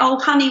something like, oh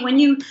honey, when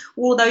you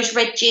wore those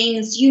red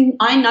jeans,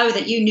 I know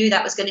that you knew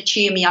that was going to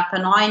cheer me up,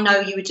 and I know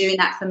you were doing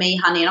that for me,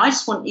 honey, and I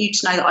just want you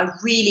to know that I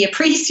really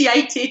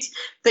appreciated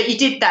that you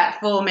did that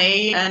for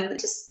me. And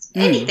just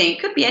anything,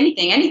 could be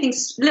anything,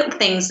 little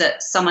things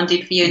that someone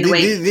did for you in the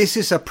week. This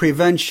is a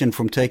prevention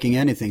from taking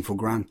anything for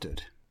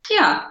granted.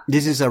 Yeah.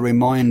 This is a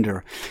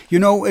reminder.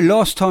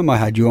 Last time I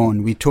had you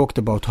on, we talked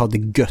about how the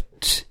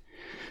gut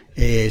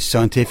is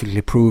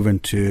scientifically proven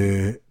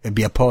to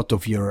be a part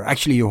of your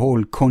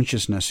whole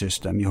consciousness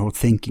system, your whole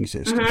thinking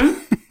system.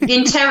 Mm-hmm. The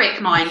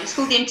enteric mind. It's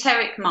called the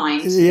enteric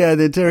mind. Yeah,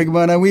 the enteric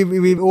mind. And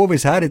we've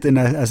always had it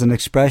as an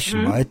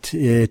expression,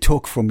 right?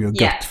 Talk from your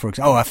gut, for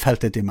example. Oh, I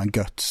felt it in my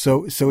gut.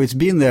 So it's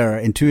been there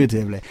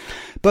intuitively.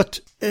 But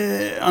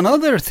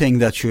another thing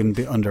that shouldn't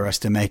be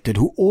underestimated,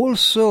 who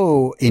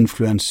also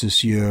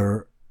influences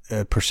your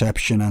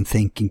perception and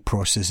thinking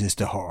process, is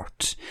the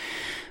heart.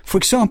 For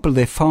example,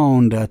 they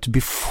found that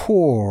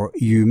before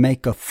you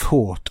make a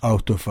thought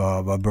out of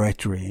a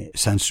vibratory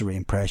sensory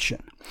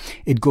impression,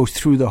 it goes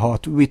through the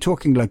heart. We're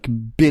talking like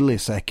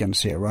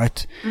milliseconds here,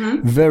 right?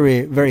 Mm-hmm.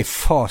 Very, very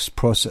fast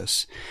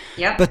process.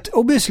 Yeah. But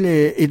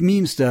obviously it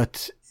means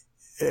that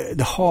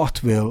the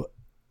heart will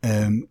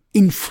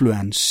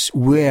influence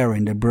where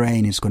in the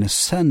brain is going to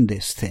send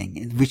this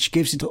thing, which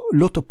gives it a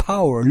lot of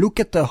power. Look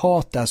at the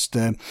heart as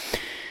the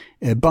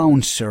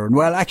bouncer.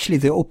 Well, actually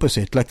the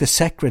opposite, like the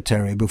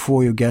secretary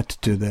before you get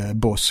to the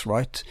boss,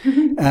 right?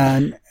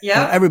 And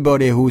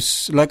everybody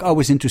who's like, I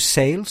was into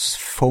sales,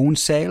 phone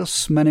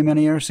sales many,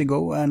 many years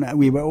ago, and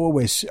we were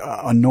always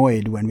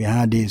annoyed when we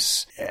had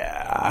these,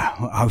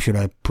 how should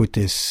I put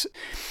this,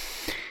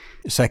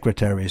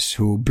 secretaries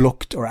who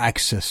blocked our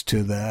access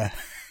to the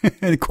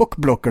cock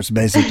blockers,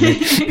 basically.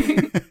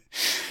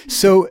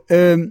 So,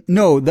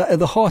 no,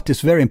 the heart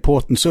is very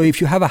important. So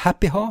if you have a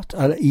happy heart,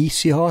 an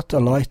easy heart, a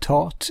light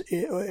heart,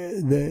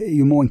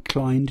 you're more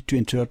inclined to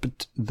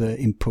interpret the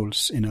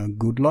impulse in a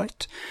good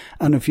light.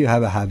 And if you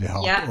have a heavy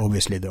heart,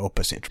 obviously the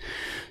opposite.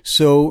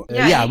 So, you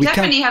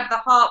definitely have the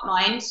heart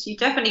mind. You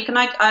definitely can.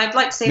 I'd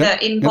like to say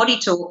that in Body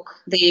Talk,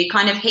 the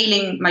kind of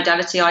healing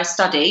modality I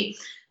study,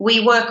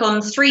 we work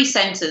on 3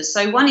 centers.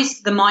 So one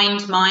is the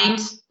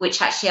mind,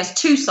 which actually has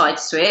 2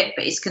 sides to it,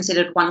 but it's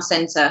considered one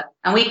center.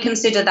 And we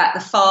consider that the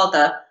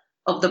father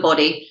of the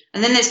body.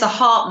 And then there's the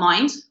heart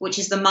mind, which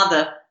is the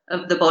mother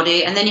of the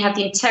body. And then you have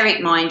the enteric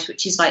mind,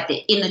 which is like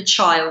the inner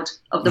child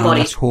of the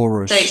body. That's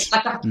Horus. So it's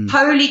like a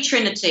holy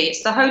trinity.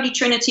 It's the holy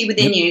trinity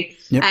within you.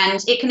 Yep.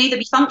 And it can either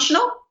be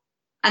functional,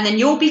 and then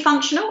you'll be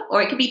functional,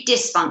 or it could be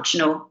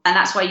dysfunctional. And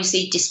that's why you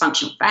see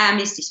dysfunctional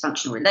families,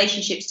 dysfunctional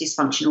relationships,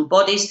 dysfunctional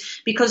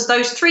bodies, because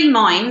those 3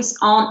 minds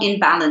aren't in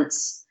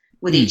balance.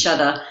 with each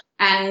other.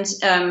 And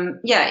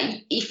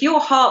if your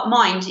heart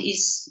mind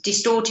is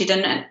distorted,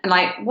 and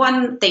like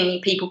one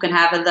thing people can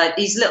have are like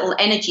these little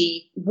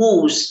energy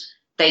walls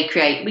they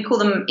create. We call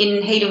them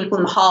in healing, we call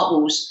them heart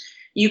walls.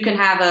 You can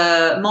have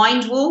a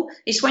mind wall.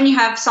 It's when you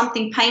have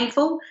something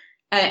painful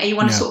and you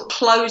want to sort of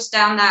close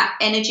down that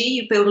energy.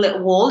 You build a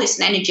little wall. It's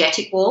an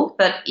energetic wall.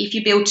 But if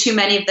you build too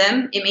many of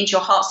them, it means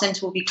your heart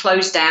center will be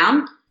closed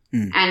down,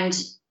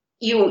 and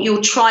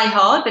you'll try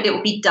hard, but it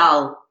will be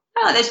dull.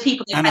 Oh, there's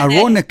people. And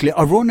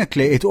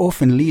ironically, it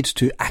often leads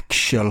to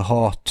actual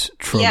heart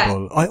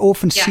trouble. I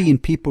often see in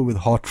people with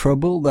heart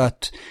trouble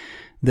that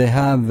they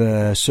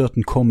have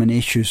certain common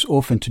issues,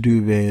 often to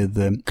do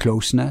with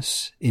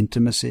closeness,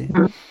 intimacy,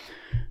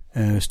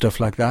 stuff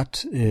like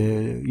that.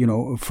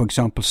 For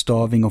example,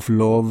 starving of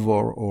love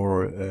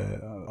or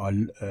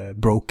a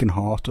broken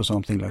heart or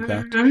something like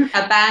that.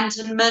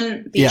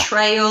 Abandonment,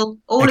 betrayal,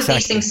 all of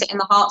these things sit in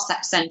the heart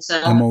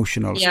center.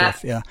 Emotional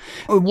stuff,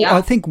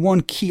 I think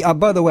one key,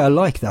 by the way, I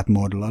like that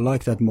model. I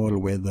like that model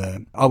with,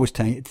 I was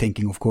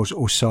thinking, of course,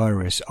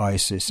 Osiris,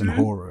 Isis, and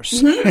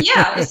Horus.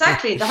 Yeah,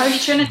 exactly, the Holy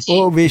Trinity.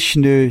 Or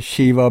Vishnu,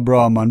 Shiva,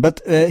 Brahman.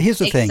 But here's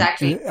the thing,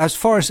 as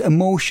far as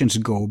emotions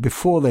go,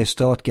 before they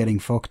start getting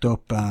fucked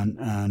up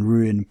and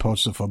ruin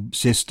parts of our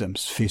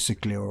systems,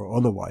 physically or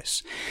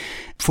otherwise,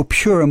 for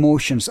pure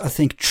emotions, I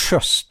think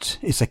trust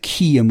is a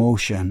key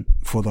emotion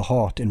for the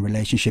heart in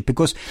relationship.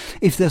 Because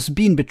if there's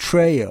been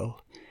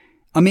betrayal,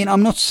 I mean,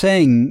 I'm not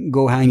saying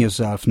go hang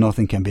yourself,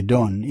 nothing can be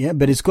done. Yeah,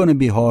 but it's going to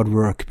be hard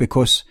work,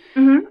 because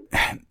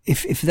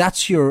if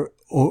that's your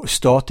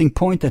starting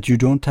point, that you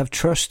don't have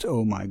trust,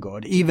 oh my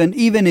God, even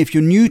if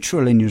you're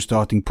neutral in your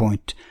starting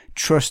point,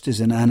 trust is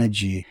an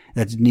energy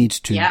that needs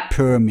to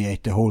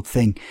permeate the whole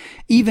thing,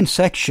 even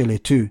sexually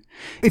too.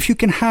 If you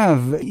can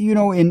have,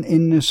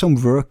 in some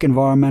work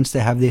environments, they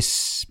have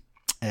this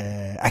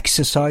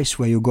exercise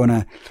where you're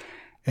gonna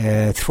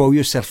throw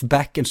yourself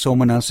back and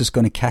someone else is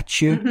gonna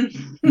catch you.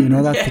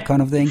 That's the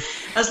kind of thing.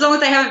 As long as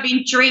they haven't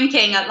been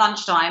drinking at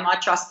lunchtime, I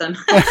trust them.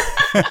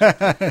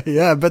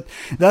 Yeah, but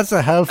that's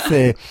a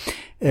healthy.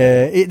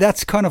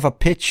 That's kind of a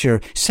picture.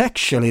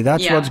 Sexually,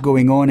 that's what's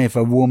going on if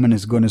a woman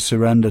is going to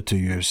surrender to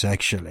you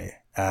sexually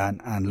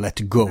and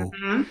let go.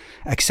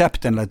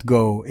 Accept and let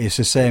go is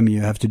the same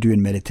you have to do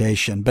in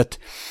meditation. But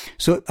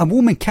so a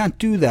woman can't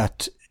do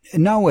that.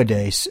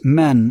 Nowadays,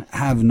 men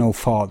have no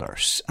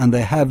fathers and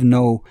they have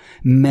no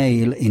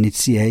male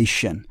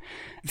initiation.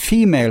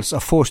 Females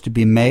are forced to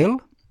be male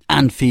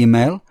and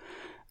female.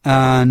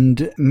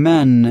 And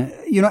men,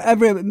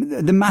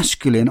 the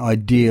masculine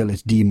ideal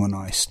is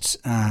demonized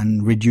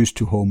and reduced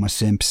to Homer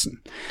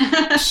Simpson.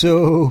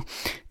 So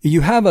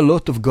you have a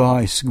lot of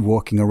guys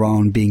walking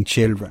around being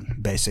children,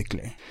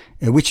 basically,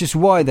 which is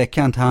why they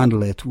can't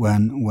handle it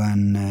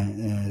when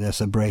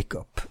there's a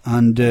breakup.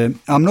 And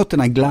I'm not in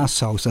a glass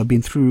house. I've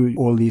been through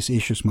all these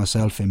issues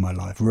myself in my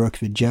life.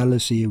 Worked with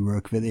jealousy,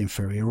 worked with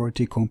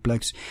inferiority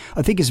complex.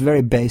 I think it's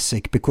very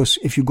basic, because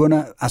if you're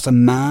gonna, as a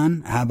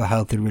man, have a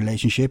healthy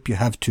relationship, you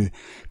have to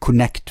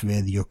connect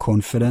with your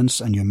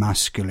confidence and your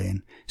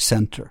masculine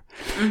center.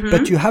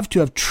 But you have to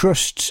have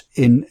trust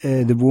in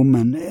the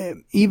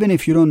woman, even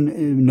if you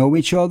don't know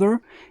each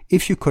other.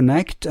 If you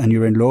connect and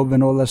you're in love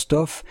and all that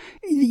stuff,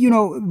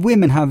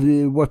 women have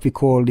what we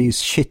call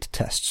these shit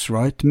tests,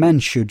 right? Men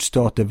should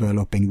start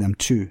developing them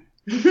too.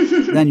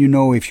 Then you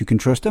know if you can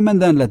trust them,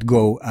 and then let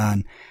go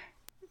and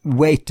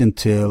wait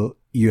until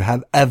you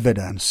have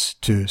evidence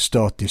to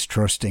start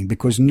distrusting,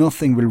 because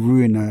nothing will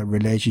ruin a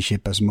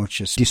relationship as much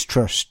as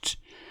distrust,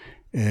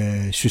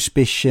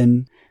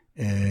 suspicion,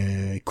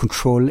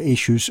 control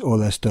issues, all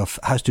that stuff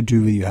has to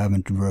do with you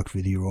haven't worked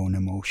with your own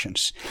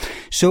emotions.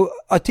 So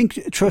I think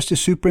trust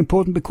is super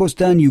important, because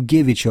then you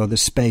give each other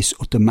space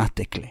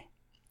automatically.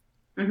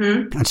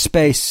 And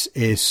space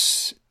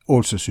is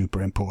also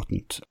super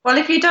important. Well,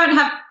 if you don't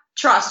have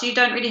trust, you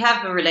don't really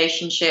have a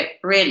relationship,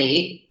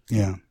 really.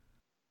 Yeah.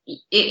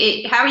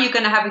 How are you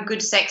going to have a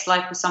good sex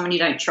life with someone you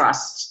don't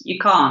trust? You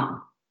can't.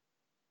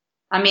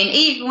 I mean,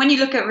 even when you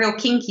look at real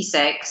kinky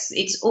sex,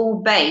 it's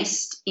all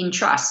based in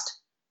trust.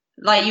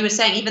 Like you were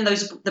saying, even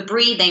the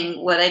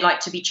breathing where they like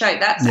to be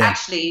choked, that's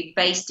actually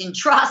based in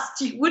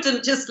trust. You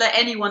wouldn't just let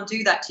anyone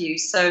do that to you.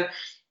 So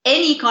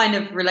any kind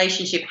of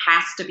relationship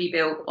has to be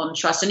built on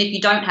trust. And if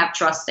you don't have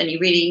trust, then you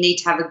really need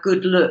to have a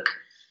good look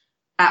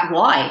at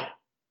why.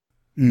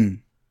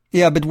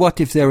 Yeah, but what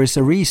if there is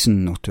a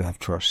reason not to have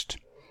trust?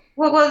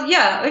 Well,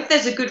 yeah, if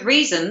there's a good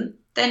reason,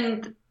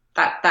 then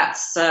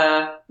that's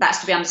to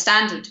be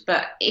understood.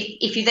 But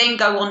if you then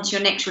go on to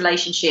your next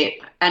relationship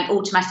and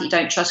automatically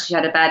don't trust because you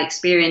had a bad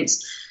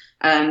experience,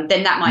 then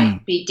that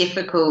might be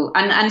difficult.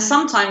 And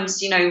sometimes,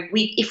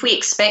 if we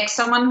expect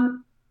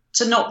someone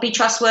to not be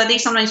trustworthy,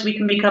 sometimes we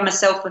can become a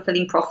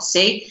self-fulfilling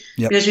prophecy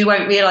because we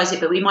won't realize it,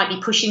 but we might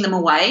be pushing them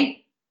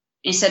away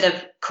instead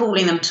of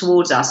calling them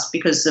towards us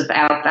because of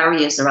our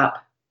barriers are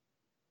up.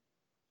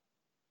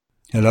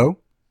 Hello?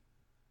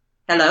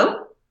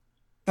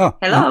 Oh,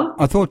 hello.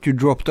 I thought you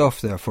dropped off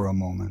there for a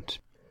moment.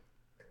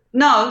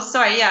 No,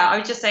 sorry. Yeah, I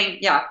was just saying,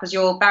 because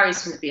your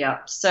barriers will be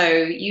up. So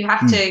you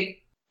have to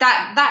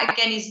that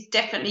again is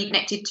definitely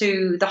connected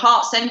to the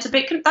heart center,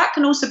 but that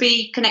can also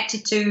be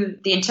connected to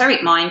the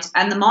enteric mind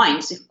and the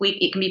minds.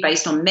 It can be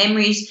based on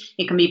memories,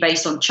 it can be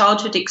based on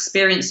childhood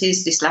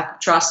experiences, this lack of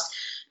trust.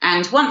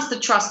 And once the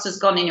trust has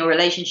gone in your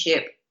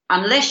relationship,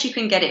 unless you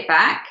can get it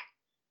back,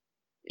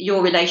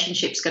 your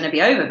relationship's going to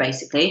be over,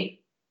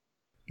 basically.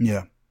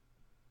 Yeah.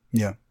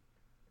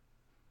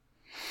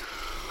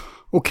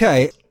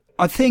 Okay,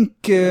 I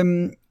think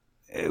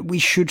we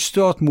should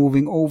start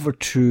moving over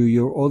to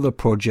your other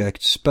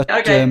projects. But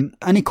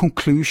any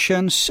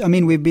conclusions? I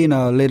mean, we've been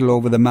a little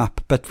over the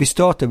map, but we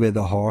started with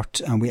the heart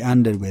and we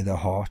ended with the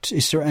heart.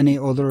 Is there any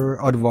other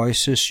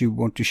advices you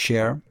want to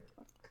share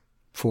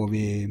before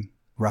we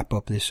wrap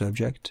up this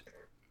subject?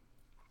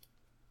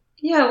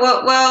 Yeah,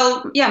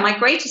 well, my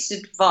greatest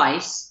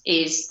advice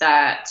is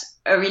that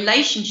a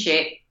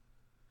relationship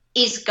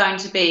is going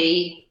to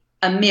be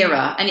a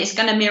mirror, and it's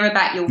going to mirror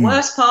back your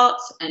worst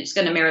parts and it's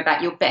going to mirror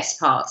back your best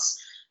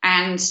parts.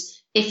 And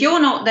if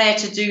you're not there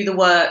to do the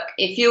work,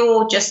 if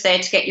you're just there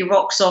to get your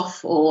rocks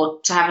off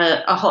or to have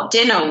a hot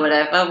dinner or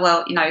whatever,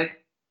 well,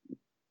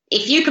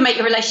 if you can make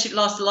your relationship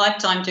last a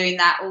lifetime doing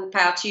that, all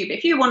power to you. But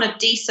if you want a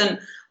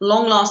decent,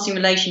 long-lasting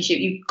relationship,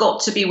 you've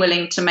got to be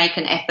willing to make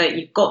an effort.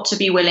 You've got to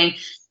be willing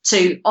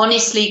to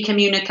honestly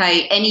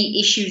communicate any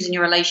issues in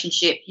your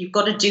relationship. You've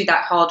got to do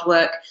that hard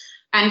work.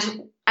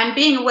 And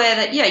being aware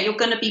that, you're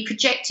going to be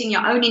projecting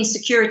your own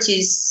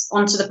insecurities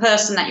onto the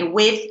person that you're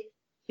with.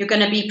 You're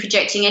going to be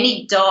projecting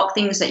any dark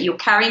things that you're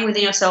carrying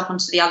within yourself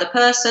onto the other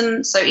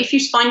person. So if you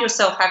find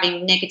yourself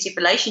having negative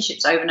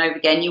relationships over and over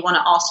again, you want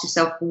to ask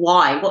yourself,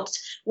 why?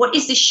 What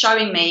is this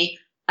showing me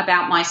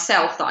about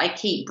myself that I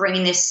keep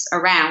bringing this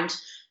around?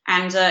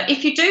 And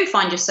if you do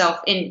find yourself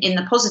in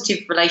the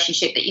positive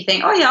relationship that you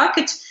think, I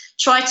could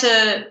try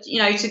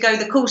to go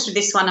the course with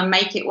this one and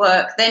make it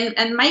work, then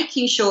and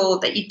making sure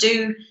that you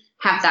do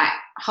have that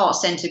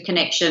heart-centered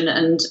connection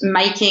and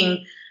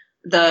making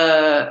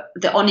the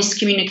honest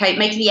communicate,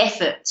 making the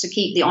effort to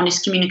keep the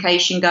honest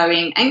communication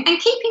going and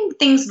keeping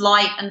things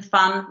light and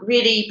fun,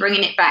 really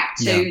bringing it back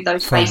to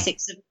those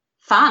basics of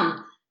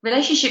fun.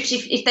 Relationships,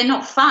 if they're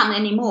not fun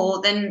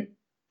anymore, then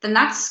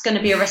that's going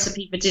to be a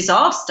recipe for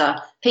disaster.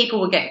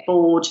 People will get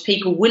bored.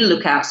 People will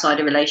look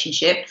outside a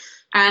relationship.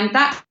 And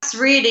that's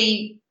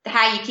really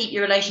how you keep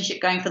your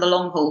relationship going for the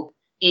long haul.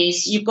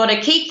 Is you've got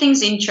to keep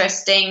things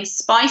interesting,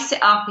 spice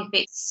it up if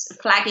it's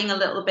flagging a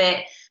little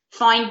bit,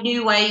 find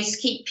new ways,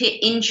 keep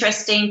it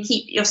interesting,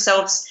 keep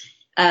yourselves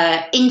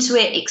into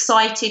it,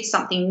 excited,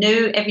 something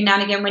new every now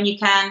and again when you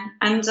can.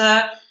 And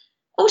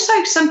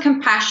also some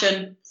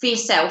compassion for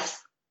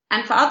yourself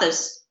and for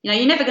others.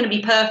 You're never going to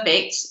be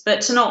perfect, but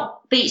to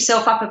not beat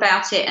yourself up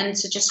about it and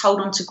to just hold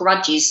on to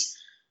grudges.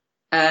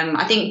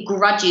 I think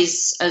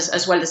grudges,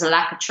 as well as a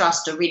lack of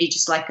trust, are really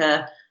just like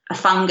a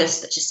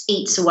fungus that just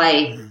eats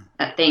away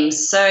at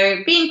things.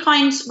 So being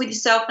kind with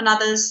yourself and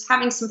others,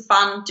 having some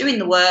fun, doing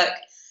the work,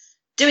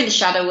 doing the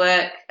shadow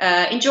work,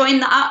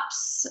 enjoying the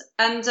ups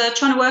and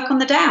trying to work on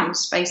the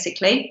downs,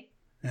 basically.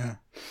 Yeah.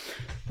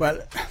 Well,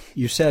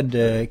 you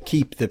said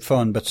keep the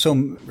fun, but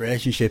some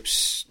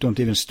relationships don't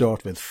even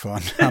start with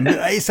fun.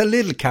 It's a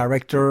little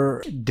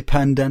character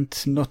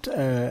dependent, not...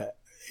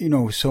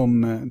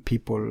 some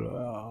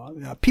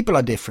people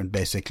are different,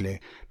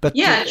 basically. But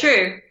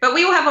true. But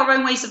we all have our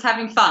own ways of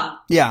having fun.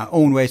 Yeah,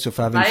 own ways of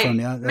having fun.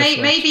 Yeah,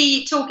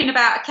 maybe talking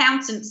about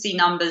accountancy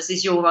numbers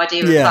is your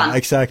idea of fun. Yeah,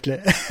 exactly.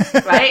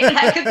 Right?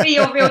 That could be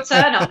your real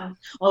turn on.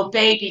 Oh,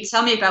 baby,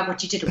 tell me about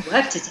what you did at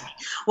work today.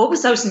 What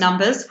was those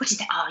numbers? What did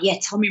they? Oh, yeah,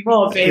 tell me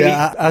more, baby.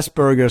 Yeah,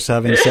 Asperger's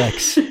having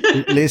sex,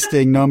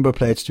 listing number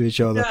plates to each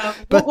other. Yeah.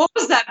 But what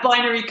was that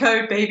binary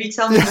code, baby?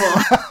 Tell me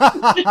more.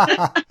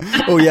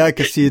 Oh, yeah, I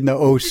can see it now.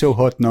 Oh, so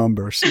hot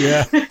numbers.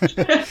 Yeah.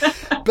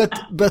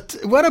 But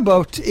what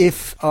about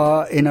if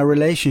in a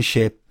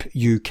relationship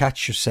you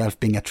catch yourself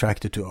being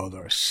attracted to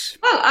others?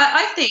 Well,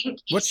 I think...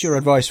 What's your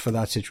advice for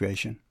that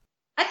situation?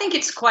 I think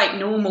it's quite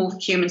normal for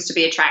humans to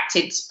be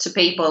attracted to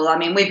people. I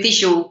mean, we're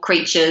visual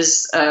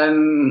creatures.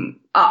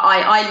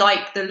 I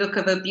like the look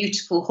of a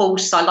beautiful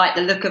horse. I like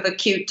the look of a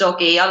cute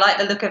doggy. I like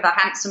the look of a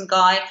handsome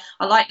guy.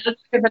 I like the look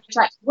of an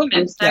attractive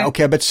woman. So. Yeah,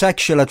 okay, but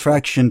sexual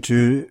attraction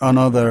to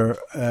another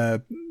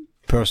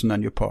person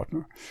than your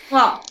partner.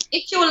 Well,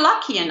 if you're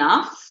lucky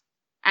enough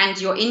and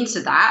you're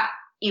into that,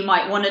 you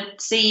might want to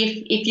see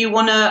if you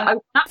want to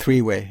open up.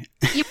 Three-way.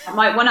 You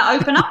might want to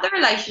open up the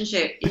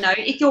relationship.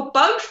 If you're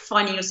both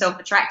finding yourself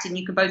attracted and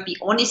you can both be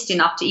honest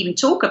enough to even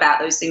talk about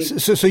those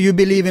things. So you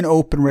believe in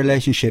open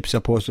relationships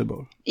are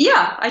possible?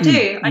 Yeah, I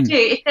do. I do.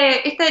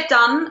 If they're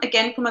done,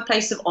 again, from a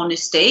place of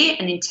honesty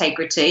and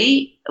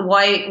integrity,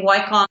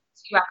 why can't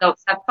two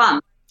adults have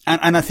fun?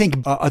 And I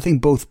think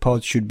both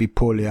parts should be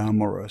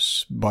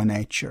polyamorous by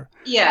nature.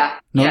 Yeah.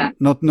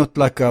 Not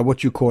like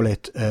what you call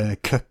it,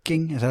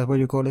 cucking. Is that what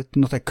you call it?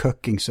 Not a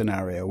cucking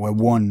scenario where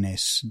one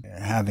is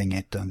having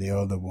it and the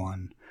other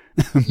one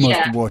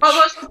Yeah. watch.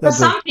 Well, for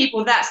some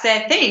people, that's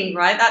their thing,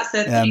 right? That's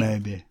their thing. Yeah,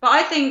 maybe. But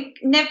I think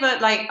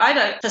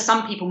for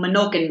some people,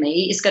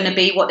 monogamy is going to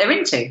be what they're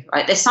into,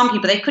 right? There's some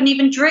people, they couldn't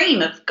even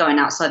dream of going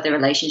outside their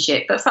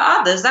relationship. But for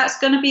others, that's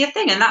going to be a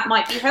thing, and that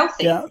might be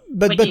healthy. Yeah,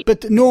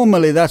 but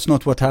normally that's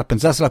not what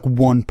happens. That's like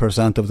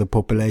 1% of the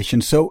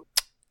population. So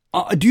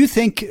do you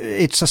think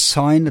it's a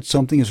sign that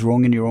something is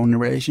wrong in your own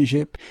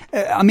relationship?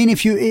 I mean,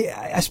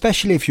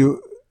 especially if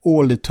you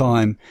all the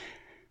time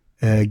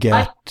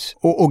get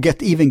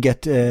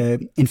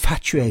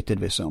infatuated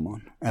with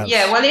someone else.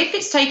 Yeah, well, if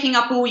it's taking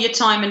up all your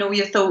time and all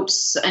your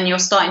thoughts, and you're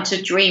starting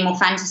to dream or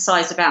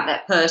fantasize about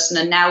that person,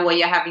 and now where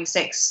you're having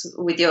sex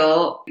with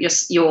your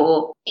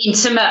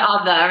intimate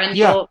other, and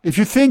if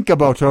you think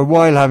about her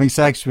while having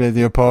sex with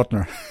your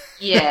partner.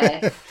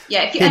 Yeah.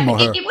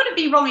 It wouldn't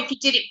be wrong if you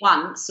did it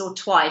once or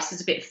twice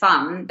as a bit of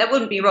fun. That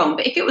wouldn't be wrong.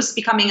 But if it was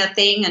becoming a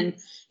thing and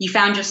you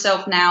found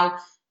yourself now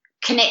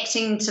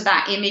connecting to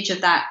that image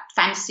of that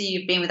fantasy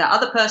of being with that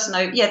other person,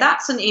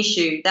 that's an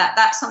issue.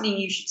 That's something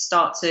you should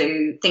start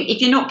to think.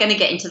 If you're not going to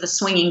get into the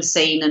swinging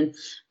scene and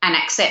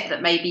accept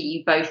that maybe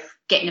you both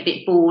getting a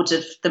bit bored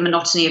of the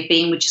monotony of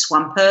being with just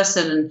one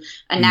person,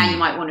 and now you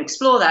might want to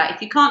explore that.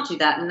 If you can't do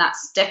that, then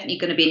that's definitely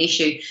going to be an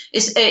issue.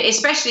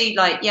 Especially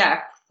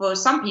for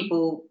some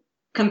people,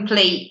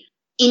 complete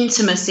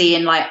intimacy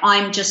and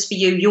I'm just for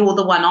you, you're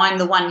the one, I'm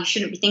the one, you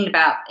shouldn't be thinking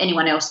about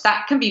anyone else.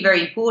 That can be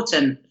very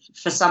important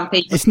for some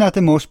people. It's not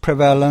the most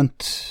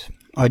prevalent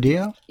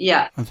idea.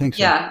 Yeah, I think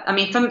so. Yeah, I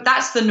mean,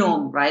 that's the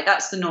norm, right?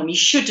 That's the norm. You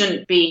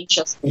shouldn't be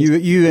just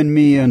you and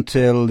me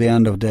until the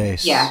end of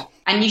days. Yeah,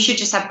 and you should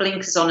just have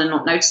blinkers on and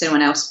not notice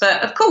anyone else.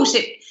 But of course,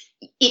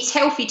 it's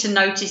healthy to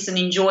notice and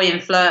enjoy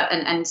and flirt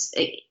and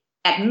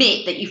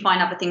admit that you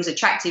find other things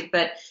attractive,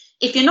 but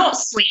if you're not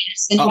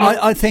swingers,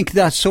 I think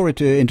that, sorry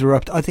to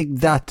interrupt, I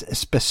think that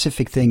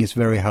specific thing is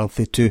very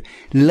healthy, to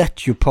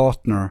let your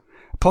partner,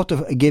 part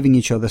of giving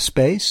each other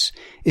space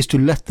is to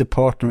let the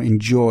partner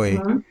enjoy.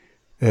 Mm-hmm.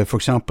 For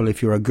example,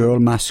 if you're a girl,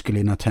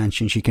 masculine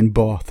attention, she can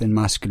bath in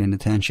masculine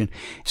attention.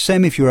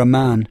 Same if you're a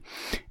man,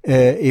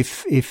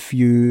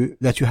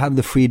 that you have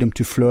the freedom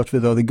to flirt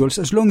with other girls,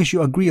 as long as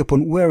you agree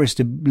upon where is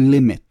the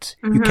limit.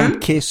 Mm-hmm. You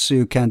can't kiss,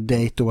 you can't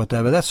date or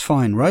whatever. That's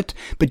fine, right?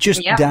 But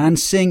just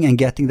dancing and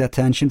getting the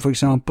attention, for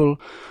example,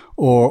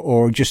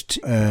 or just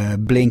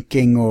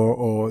blinking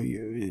or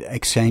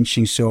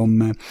exchanging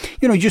some,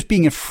 just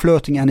being a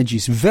flirting energy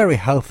is very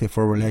healthy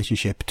for a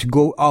relationship. To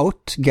go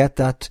out, get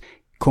that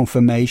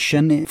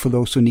confirmation for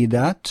those who need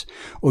that,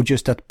 or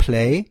just that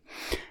play,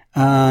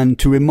 and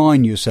to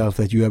remind yourself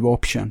that you have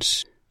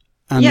options.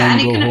 And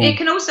it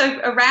can also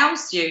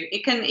arouse you.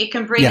 It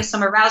can bring us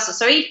some arousal.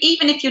 So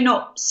even if you're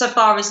not so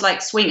far as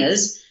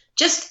swingers,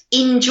 just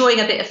enjoying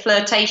a bit of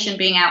flirtation,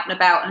 being out and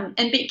about,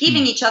 and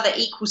giving each other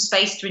equal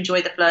space to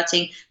enjoy the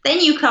flirting.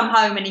 Then you come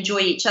home and enjoy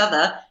each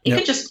other.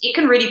 It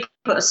can really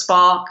put a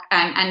spark,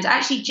 and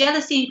actually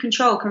jealousy and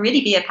control can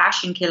really be a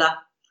passion killer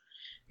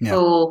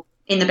for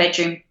in the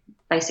bedroom.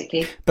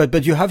 Basically.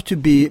 But you have to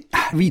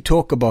we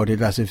talk about it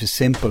as if it's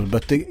simple,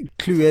 but the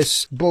clue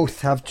is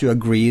both have to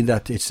agree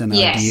that it's an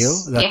ideal.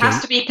 It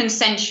has to be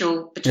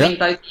consensual between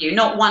both of you,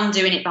 not one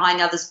doing it behind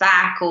the other's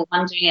back or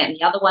one doing it and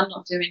the other one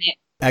not doing it.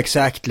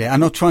 Exactly. I'm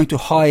not trying to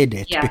hide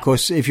it,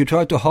 because if you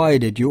try to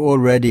hide it, you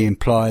already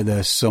imply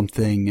there's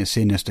something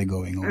sinister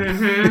going on.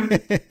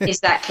 Mm-hmm.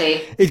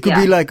 Exactly. It could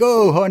be like,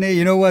 oh, honey,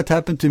 you know what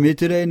happened to me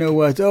today? You know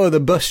what? Oh, the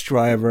bus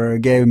driver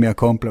gave me a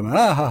compliment.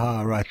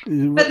 Right.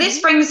 But this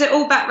brings it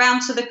all back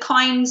round to the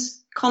kind,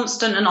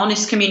 constant and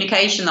honest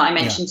communication that I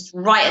mentioned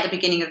right at the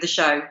beginning of the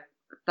show.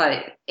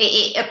 But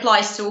it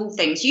applies to all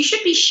things. You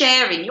should be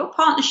sharing. Your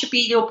partner should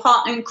be your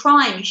partner in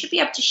crime. You should be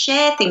able to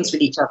share things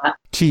with each other.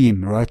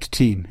 Team, right?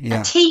 Team,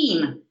 yeah. A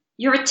team.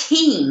 You're a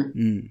team.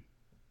 Mm.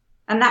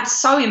 And that's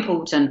so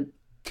important.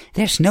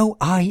 There's no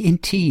I in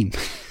team.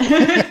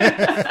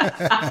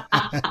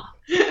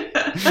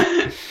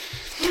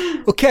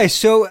 Okay,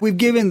 so we've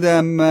given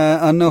them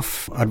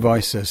enough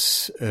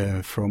advices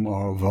from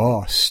our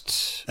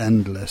vast,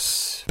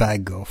 endless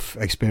bag of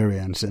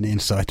experience and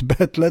insight,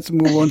 but let's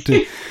move on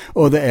to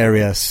other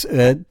areas.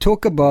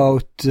 Talk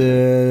about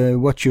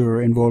what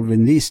you're involved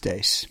in these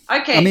days.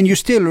 Okay. I mean, you're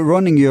still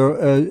running your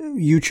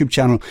YouTube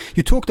channel.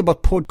 You talked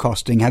about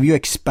podcasting. Have you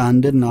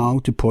expanded now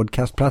to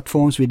podcast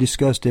platforms? We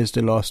discussed this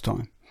the last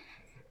time.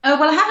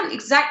 Well, I haven't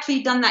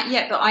exactly done that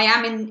yet, but I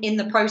am in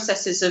the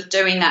processes of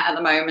doing that at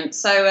the moment.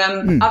 So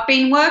I've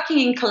been working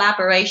in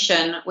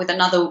collaboration with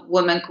another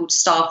woman called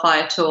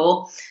Starfire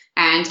Tour.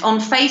 And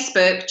on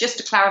Facebook, just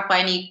to clarify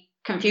any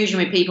confusion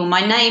with people, my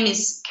name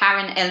is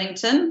Karen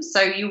Ellington. So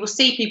you will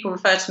see people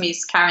refer to me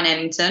as Karen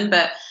Ellington,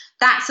 but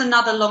that's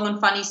another long and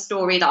funny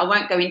story that I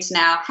won't go into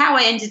now, how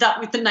I ended up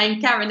with the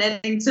name Karen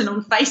Ellington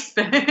on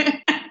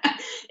Facebook.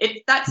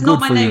 That's not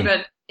my name,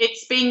 but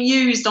it's being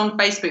used on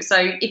Facebook. So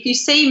if you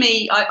see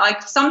me, I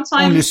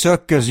sometimes... Only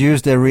suckers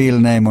use their real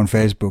name on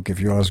Facebook, if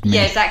you ask me.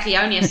 Yeah, exactly.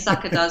 Only a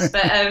sucker does.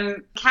 But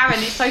Karen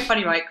is so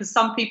funny, right? Because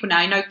some people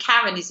now,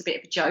 Karen is a bit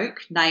of a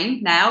joke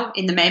name now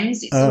in the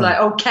memes. It's like,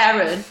 oh,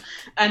 Karen.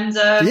 And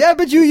yeah,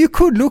 but you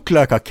could look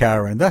like a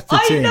Karen. That's the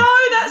thing. I know,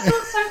 that's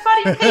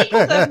people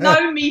that have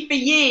known me for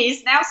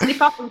years now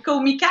slip up and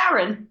call me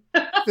Karen.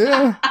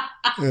 Yeah.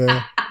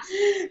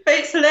 But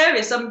it's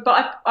hilarious.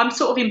 I'm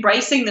sort of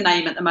embracing the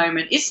name at the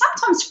moment. It's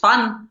sometimes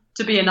fun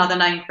to be another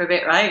name for a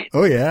bit, right?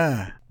 Oh,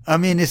 yeah. I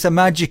mean, it's a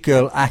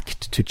magical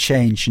act to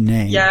change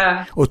name.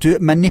 Yeah. Or to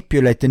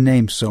manipulate the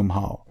name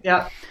somehow.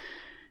 Yeah.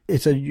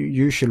 It's a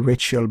usual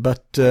ritual,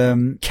 but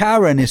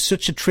Karen is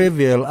such a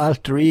trivial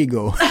alter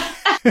ego.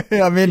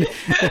 I mean,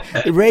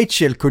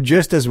 Rachel could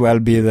just as well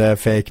be the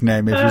fake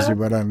name, if you see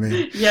what I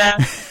mean. Yeah.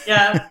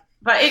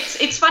 But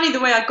it's funny,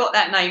 the way I got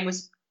that name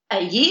was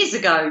years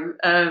ago.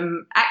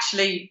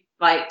 Actually,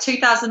 like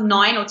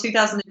 2009 or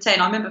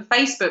 2010, I remember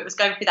Facebook was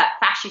going through that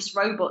fascist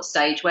robot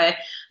stage where,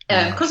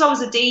 because I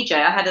was a DJ,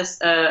 I had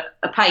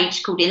a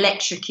page called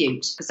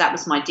Electrocute, because that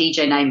was my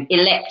DJ name,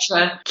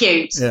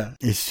 Electrocute. Yeah,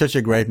 it's such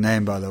a great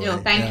name, by the way. Oh,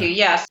 thank you.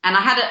 Yes, and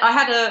I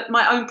had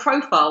my own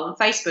profile on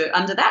Facebook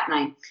under that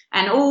name,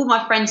 and all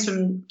my friends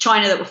from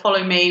China that were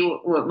following me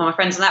were my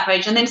friends on that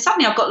page. And then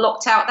suddenly I got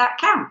locked out of that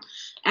account.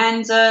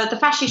 And the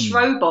fascist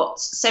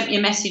robots sent me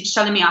a message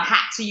telling me I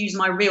had to use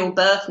my real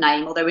birth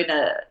name or they were going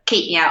to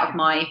keep me out of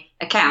my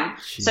account.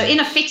 Jeez. So in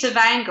a fit of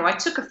anger, I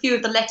took a few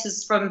of the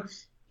letters from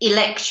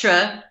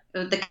Electra,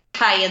 the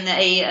K and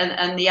the E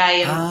and the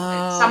A,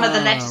 and some of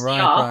the letters right,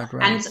 the R.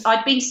 Right. And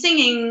I'd been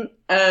singing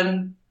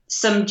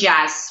some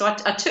jazz. So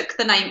I took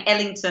the name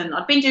Ellington.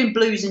 I'd been doing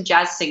blues and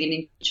jazz singing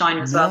in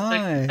China as well. So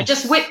I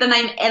just whipped the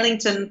name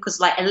Ellington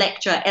because like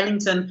Electra,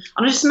 Ellington.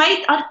 And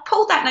I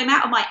pulled that name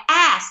out of my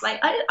ass. Like,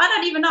 I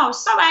don't even know. I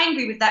was so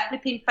angry with that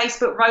flipping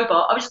Facebook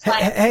robot. I was just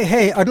like...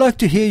 Hey, I'd like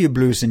to hear you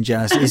blues and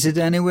jazz. Is it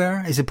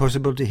anywhere? Is it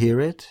possible to hear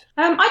it?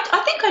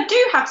 I think I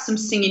do have some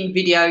singing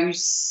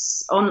videos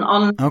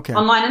online,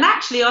 and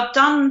actually I've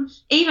done,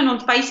 even on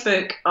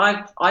Facebook,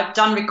 I've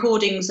done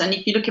recordings, and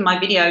if you look in my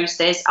videos,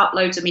 there's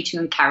uploads of me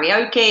doing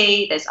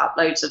karaoke, there's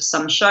uploads of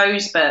some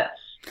shows, but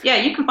yeah,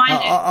 you can find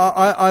it.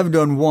 I've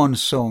done one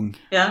song.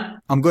 Yeah.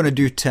 I'm going to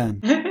do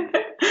 10.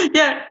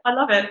 Yeah, I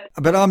love it.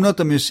 But I'm not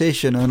a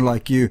musician,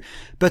 unlike you.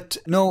 But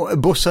no,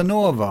 Bossa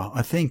Nova,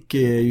 I think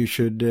you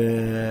should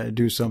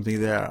do something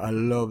there. I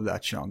love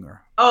that genre.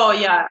 Oh,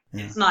 yeah,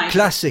 it's nice.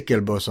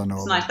 Classical Bossa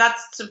Nova. It's nice.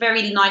 That's a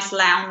very nice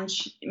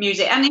lounge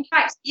music. And in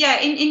fact, yeah,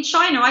 in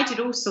China, I did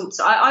all sorts.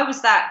 I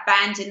was that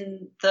band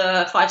in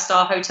the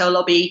 5-star hotel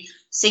lobby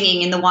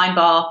singing in the wine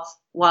bar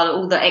while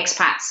all the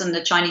expats and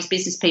the Chinese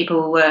business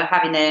people were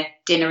having their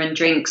dinner and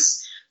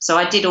drinks. So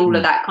I did all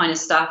of that kind of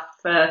stuff.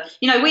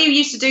 We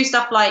used to do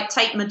stuff like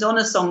take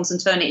Madonna songs and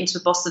turn it into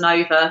a bossa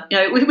nova.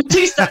 We would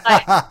do stuff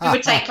like we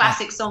would take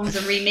classic songs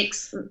and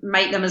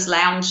make them as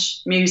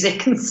lounge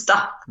music and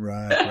stuff.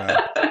 Right.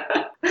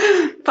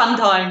 Fun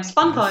times.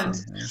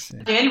 I see.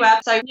 Anyway,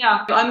 so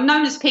yeah, I'm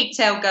known as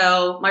Pigtail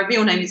Girl. My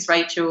real name is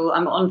Rachel.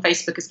 I'm on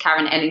Facebook as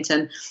Karen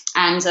Ellington,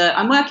 and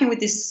I'm working with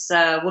this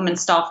woman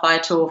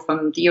Starfire Tour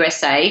from the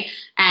USA,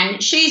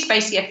 and she's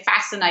basically a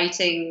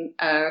fascinating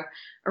a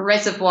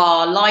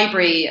reservoir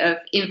library of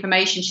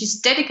information. She's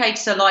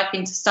dedicated her life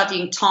into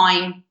studying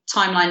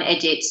timeline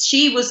edits.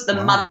 She was the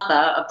mother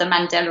of the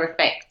Mandela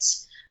effect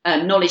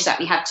knowledge that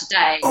we have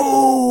today.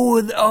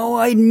 Oh,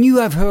 I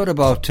knew I've heard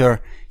about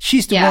her.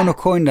 She's the one who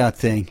coined that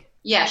thing.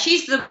 Yeah,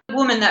 she's the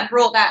woman that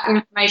brought that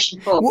information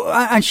forward.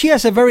 Well, and she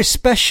has a very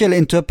special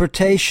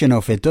interpretation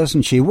of it,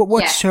 doesn't she?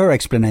 What's her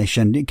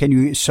explanation? Can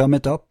you sum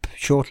it up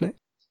shortly?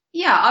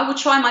 Yeah, I will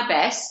try my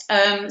best.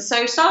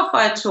 So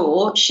Starfire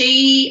Tour,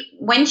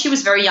 when she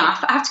was very young,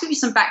 I have to give you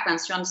some background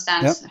so you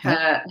understand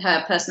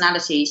her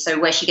personality, so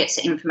where she gets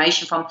the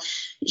information from.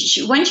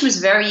 When she was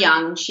very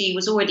young, she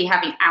was already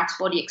having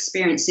out-of-body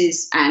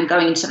experiences and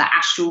going into the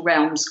astral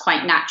realms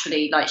quite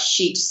naturally. Like,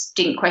 she just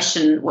didn't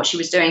question what she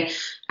was doing.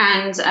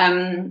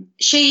 And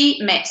she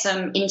met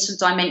some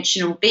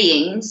interdimensional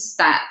beings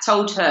that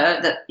told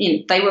her that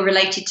they were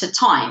related to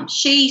time.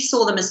 She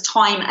saw them as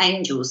time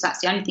angels.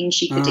 That's the only thing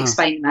she could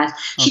explain them as.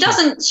 She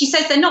doesn't. She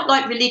says they're not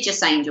like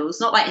religious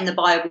angels, not like in the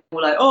Bible,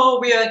 like, oh,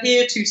 we are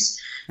here to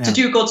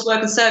do God's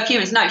work and serve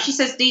humans. No, she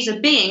says these are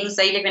beings.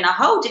 They live in a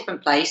whole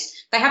different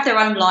place. They have their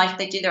own life.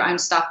 They do their own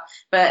stuff,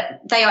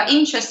 but they are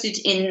interested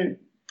in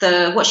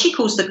what she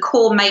calls the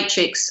core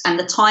matrix and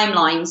the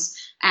timelines.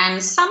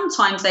 And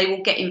sometimes they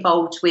will get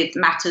involved with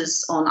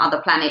matters on other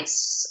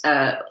planets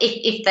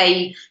if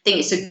they think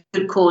it's a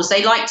good cause.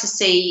 They like to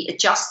see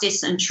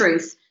justice and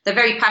truth. They're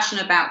very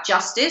passionate about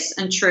justice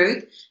and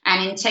truth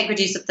and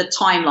integrities of the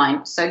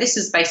timeline. So this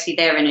is basically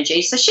their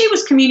energy. So she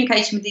was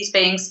communicating with these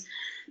beings,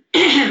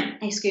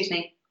 excuse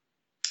me,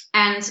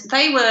 and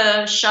they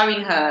were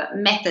showing her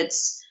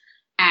methods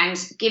and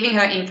giving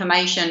her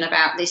information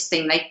about this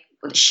thing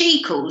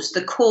she calls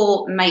the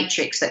core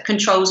matrix that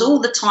controls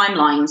all the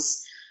timelines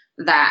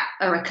that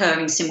are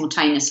occurring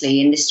simultaneously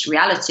in this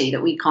reality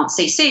that we can't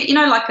see. See,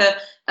 like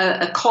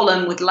a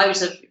column with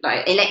loads of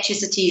like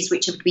electricities,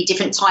 which would be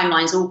different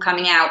timelines all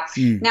coming out.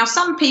 Now,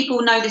 some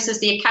people know this as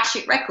the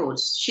Akashic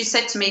Records. She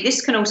said to me,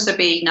 this can also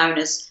be known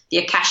as the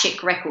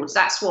Akashic Records.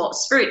 That's what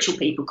spiritual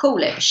people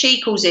call it.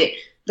 She calls it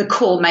the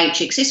core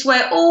matrix. It's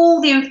where all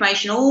the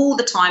information, all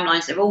the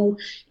timelines,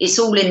 it's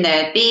all in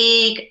there.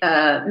 Big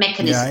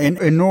mechanism.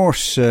 Yeah, in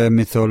Norse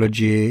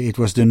mythology, it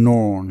was the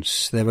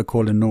Norns. They were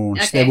called the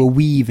Norns. Okay. They were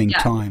weaving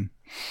time.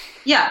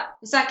 Yeah,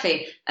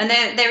 exactly. And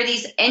there are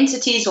these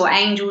entities or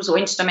angels or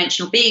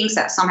interdimensional beings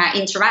that somehow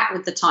interact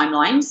with the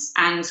timelines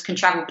and can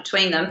travel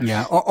between them.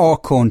 Yeah,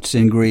 archons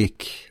in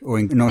Greek or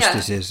in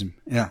Gnosticism.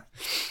 Yeah.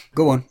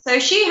 Go on. So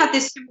she had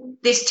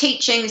this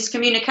teaching, this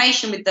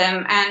communication with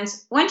them. And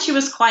when she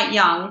was quite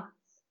young,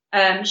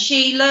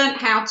 she learned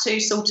how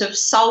to sort of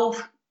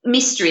solve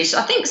mysteries.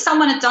 I think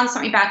someone had done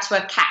something bad to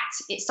her cat.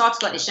 It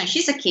started like this. You know,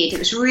 she's a kid. It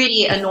was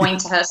really annoying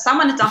to her.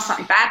 Someone had done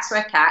something bad to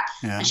her cat,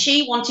 and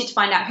she wanted to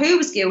find out who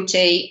was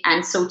guilty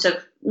and sort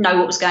of know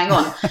what was going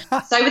on.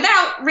 So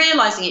without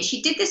realizing it,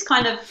 she did this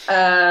kind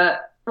of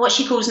what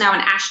she calls now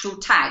an astral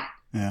tag,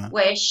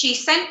 where she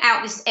sent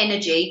out this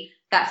energy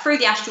that through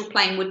the astral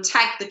plane would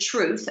tag the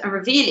truth and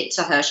reveal it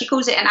to her. She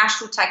calls it an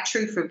astral tag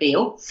truth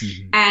reveal.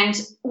 Mm-hmm. And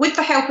with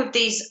the help of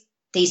these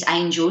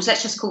angels,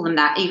 let's just call them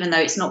that, even though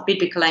it's not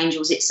biblical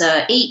angels, it's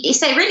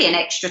really an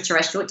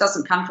extraterrestrial. It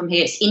doesn't come from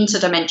here. It's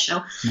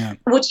interdimensional. Yeah.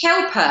 Would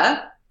help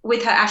her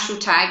with her astral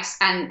tags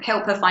and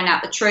help her find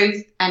out the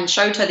truth, and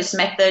showed her this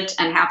method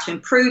and how to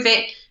improve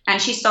it.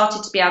 And she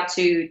started to be able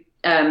to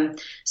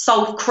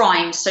solve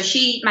crimes. So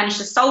she managed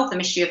to solve the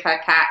mystery of her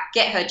cat,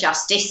 get her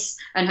justice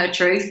and her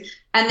truth.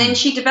 And then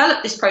she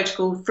developed this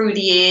protocol through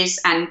the years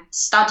and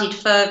studied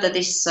further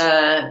this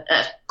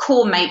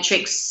core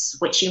matrix,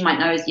 which you might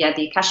know as the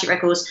Akashic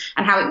Records,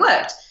 and how it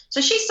worked.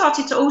 So she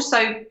started to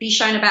also be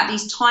shown about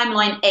these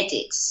timeline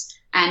edits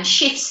and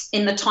shifts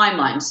in the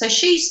timeline. So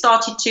she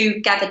started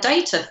to gather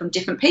data from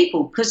different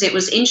people because it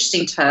was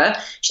interesting to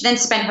her. She then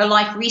spent her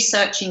life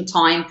researching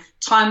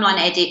timeline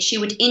edits. She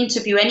would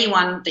interview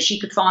anyone that she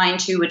could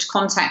find who would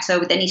contact her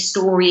with any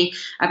story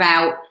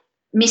about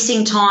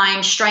missing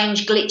time,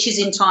 strange glitches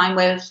in time,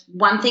 where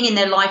one thing in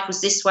their life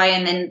was this way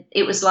and then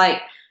it was like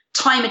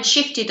time had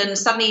shifted and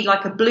suddenly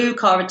like a blue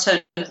car had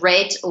turned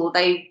red, or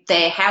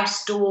their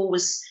house door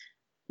was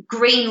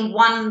green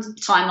one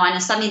timeline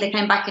and suddenly they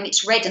came back and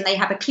it's red, and they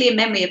have a clear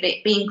memory of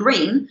it being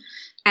green,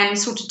 and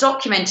sort of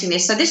documenting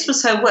this. So this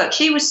was her work.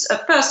 She was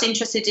at first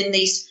interested in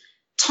these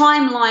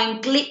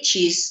timeline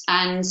glitches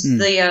and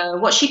the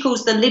what she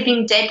calls the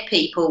living dead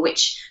people,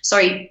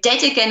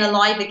 dead again,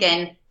 alive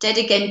again, dead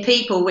again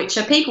people, which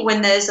are people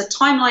when there's a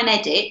timeline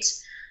edit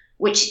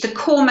which the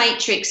core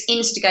matrix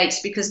instigates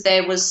because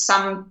there was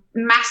some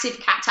massive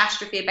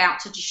catastrophe about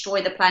to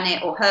destroy the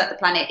planet or hurt the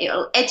planet.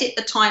 It'll edit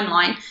the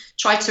timeline,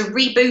 try to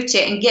reboot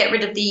it and get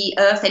rid of the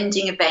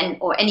earth-ending event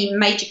or any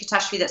major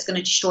catastrophe that's going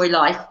to destroy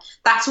life.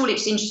 That's all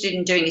it's interested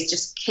in doing, is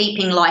just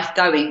keeping life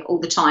going all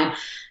the time.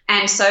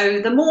 And so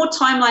the more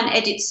timeline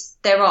edits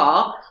there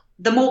are,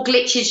 the more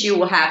glitches you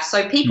will have.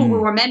 So people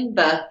will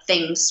remember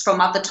things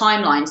from other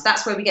timelines.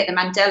 That's where we get the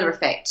Mandela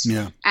effect.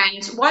 Yeah.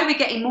 And why we're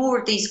getting more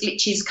of these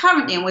glitches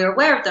currently, and we're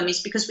aware of them,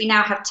 is because we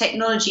now have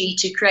technology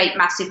to create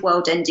massive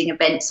world-ending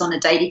events on a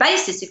daily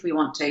basis if we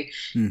want to.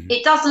 Mm-hmm.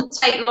 It doesn't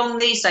take long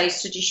these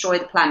days to destroy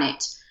the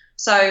planet.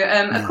 So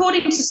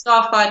according to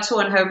Starfire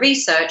Tour and her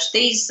research,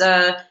 these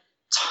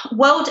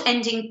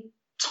world-ending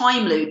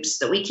time loops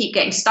that we keep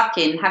getting stuck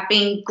in have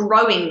been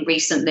growing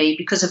recently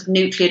because of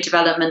nuclear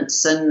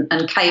developments and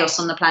chaos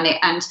on the planet.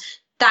 And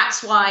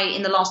that's why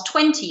in the last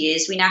 20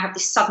 years, we now have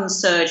this sudden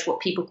surge, what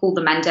people call the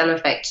Mandela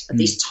effect, of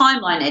these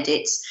timeline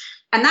edits.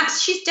 And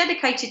she's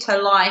dedicated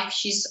her life.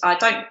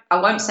 I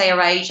won't say her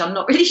age. I'm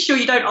not really sure.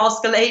 You don't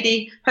ask a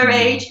lady her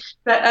age,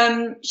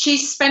 but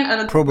she's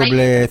spent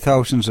probably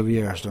thousands of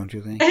years, don't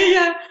you think?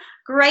 Yeah.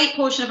 Great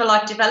portion of her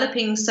life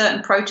developing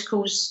certain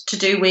protocols to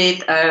do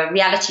with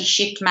reality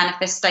shift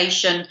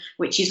manifestation,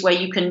 which is where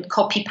you can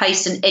copy,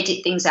 paste and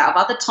edit things out of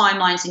other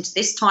timelines into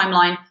this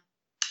timeline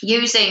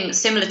using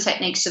similar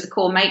techniques to the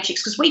core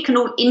matrix, because we can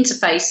all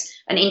interface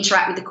and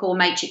interact with the core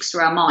matrix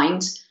through our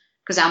mind,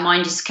 because our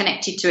mind is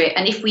connected to it.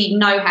 And if we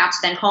know how to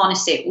then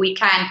harness it, we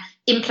can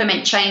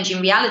implement change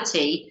in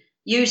reality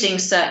using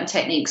certain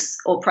techniques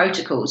or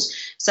protocols.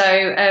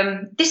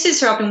 So this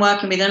is who I've been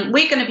working with, and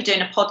we're going to be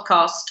doing a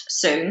podcast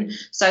soon.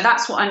 So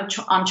that's what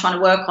I'm trying to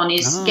work on,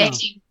 is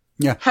getting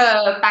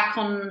her back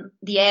on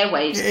the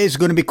airwaves. It's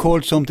going to be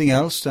called something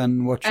else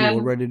than what you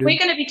already do? We're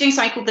going to be doing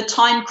something called the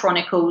Time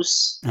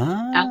Chronicles.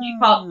 Our new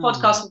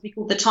podcast will be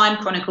called the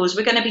Time Chronicles.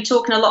 We're going to be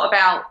talking a lot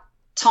about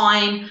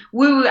time,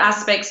 woo-woo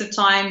aspects of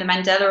time, the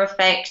Mandela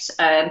effect,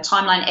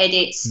 timeline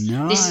edits.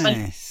 Nice.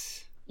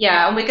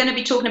 And we're going to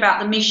be talking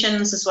about the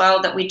missions as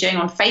well that we're doing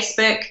on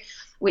Facebook,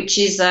 which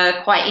is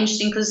quite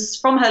interesting because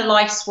from her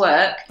life's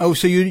work. Oh,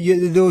 so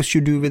those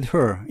you do with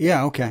her?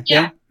 Yeah, okay.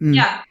 Yeah.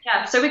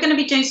 So we're going to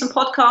be doing some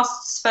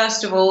podcasts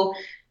first of all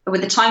with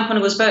the Time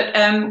Chronicles, but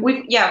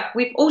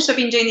we've also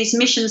been doing these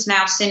missions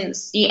now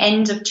since the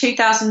end of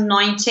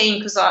 2019,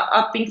 because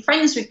I've been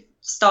friends with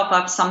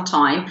Starfire for some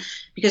time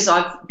because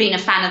I've been a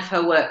fan of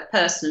her work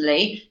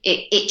personally.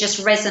 It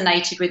just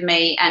resonated with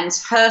me, and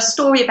her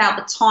story about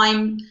the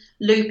time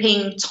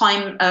looping,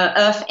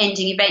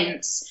 earth-ending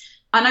events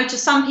I know to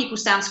some people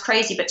sounds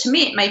crazy, but to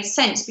me it made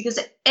sense because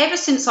ever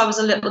since I was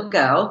a little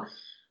girl,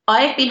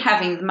 I have been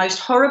having the most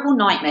horrible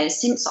nightmares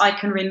since I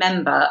can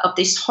remember of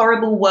this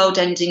horrible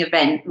world-ending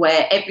event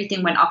where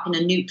everything went up in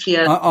a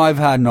nuclear... I've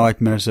had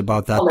nightmares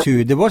about that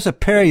too. There was a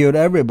period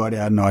everybody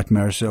had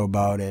nightmares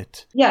about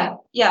it. Yeah.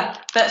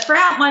 But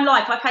throughout my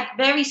life, I've had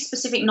very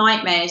specific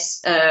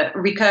nightmares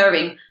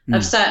recurring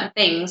of certain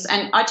things,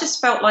 and I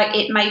just felt like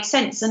it made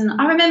sense. And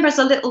I remember as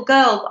a little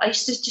girl, I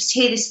used to just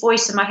hear this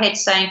voice in my head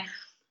saying,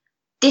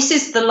 this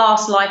is the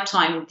last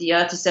lifetime the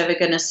Earth is ever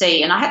going to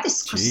see. And I had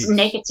this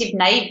negative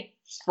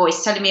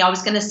voice telling me I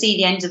was going to see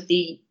the end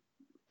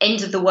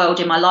of the world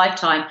in my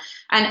lifetime,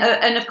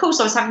 and of course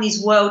I was having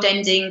these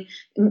world-ending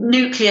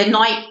nuclear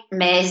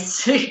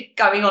nightmares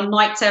going on,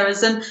 night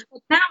terrors, and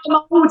now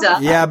I'm older.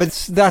 Yeah,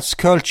 but that's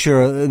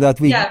culture that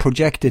we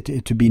projected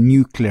it to be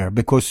nuclear,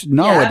 because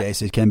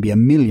nowadays it can be a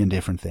million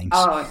different things.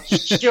 Oh,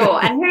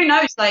 sure. And who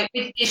knows, like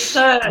with this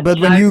but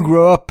when you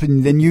grew up,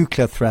 the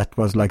nuclear threat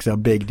was like a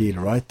big deal,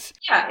 right?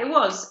 Yeah, it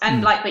was.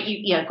 And but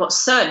you got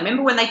CERN.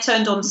 Remember when they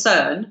turned on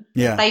CERN?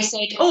 Yeah. They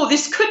said, oh,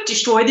 this could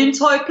destroy the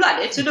entire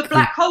planet in a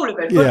black hole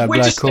event, but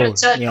we're just going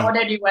to turn it on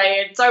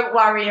anyway, and don't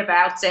worry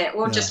about it.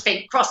 We'll just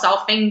cross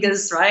our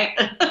fingers, right?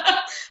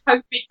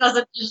 Hope it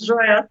doesn't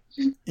destroy us.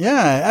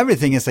 Yeah,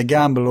 everything is a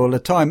gamble all the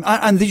time.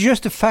 And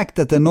just the fact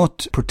that they're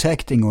not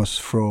protecting us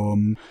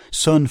from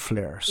sun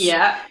flares.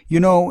 Yeah. You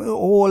know,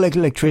 all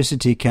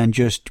electricity can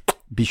just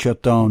be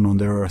shut down on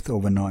the Earth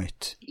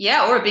overnight.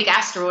 Yeah, or a big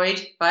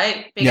asteroid,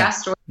 right? Big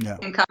asteroid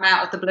can come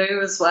out of the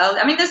blue as well.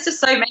 I mean, there's just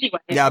so many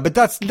ways. Yeah, but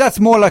that's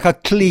more like a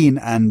clean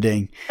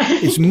ending.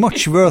 It's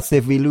much worse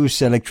if we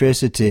lose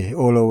electricity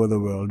all over the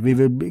world. We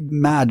will be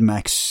Mad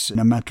Max in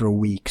a matter of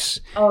weeks.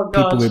 Oh, God.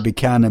 People will be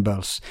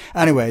cannibals.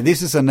 Anyway,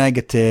 this is a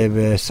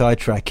negative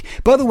sidetrack.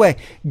 By the way,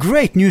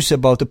 great news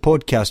about the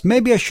podcast.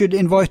 Maybe I should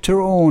invite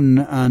her on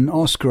and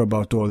ask her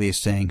about all these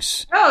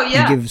things. Oh,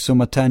 yeah. And give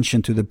some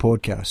attention to the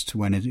podcast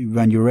when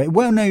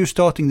are you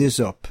starting this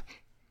up?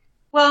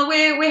 Well,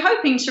 we're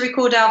hoping to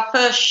record our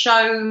first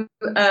show,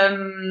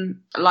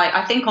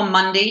 I think on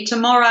Monday.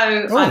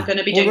 Tomorrow I'm going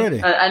to be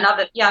doing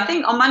another. Yeah, I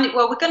think on Monday.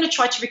 Well, we're going to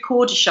try to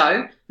record a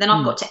show. Then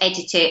I've got to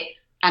edit it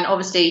and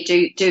obviously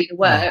do the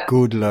work. Oh,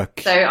 good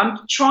luck. So I'm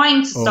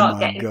trying to start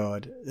getting... Oh, my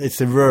God. It's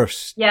the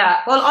worst.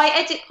 Yeah. Well, I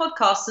edit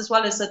podcasts as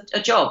well as a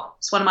job.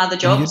 It's one of my other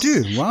jobs.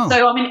 You do? Wow.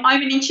 So I'm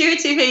an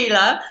intuitive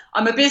healer.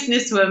 I'm a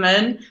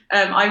businesswoman.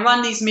 I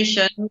run these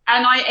missions and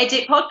I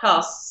edit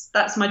podcasts.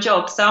 That's my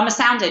job. So I'm a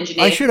sound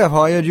engineer. I should have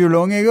hired you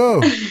long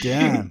ago.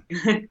 Damn.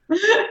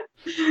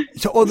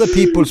 So other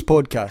people's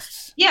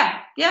podcasts. Yeah.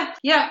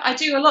 I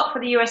do a lot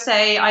for the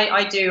USA.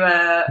 I do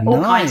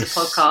all kinds of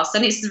podcasts,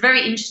 and it's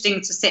very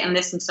interesting to sit and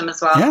listen to them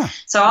as well. Yeah.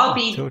 So I'll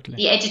be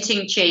the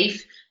editing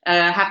chief.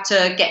 Have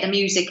to get the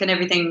music and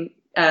everything.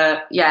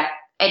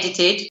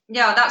 Edited.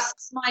 Yeah,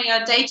 that's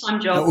my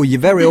daytime job. Oh, you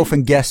very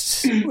often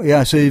guests.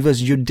 Yeah, so it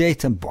was your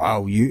daytime.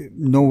 Wow,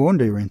 no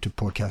wonder you're into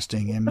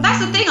podcasting. But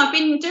that's the thing. I've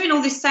been doing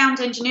all this sound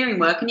engineering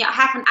work, and yet I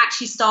haven't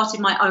actually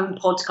started my own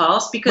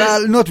podcast because.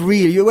 Well, not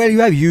really. You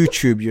have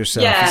YouTube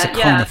yourself. It's a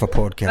kind of a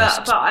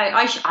podcast. But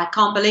I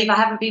can't believe I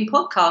haven't been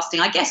podcasting.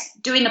 I guess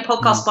doing a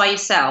podcast by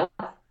yourself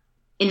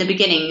in the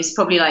beginning is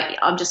probably like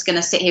I'm just going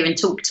to sit here and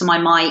talk to my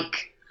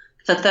mic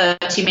for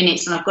 30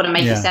 minutes and I've got to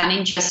make it sound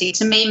interesting.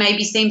 To me,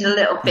 maybe seemed a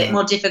little bit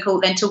more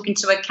difficult than talking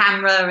to a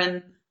camera,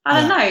 and I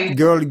don't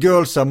know.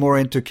 Girls are more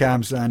into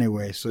cams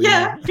anyway, so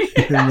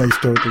it makes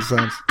total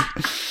sense.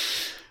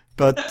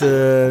 But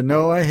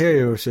no, I hear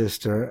you,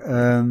 sister.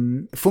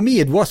 For me,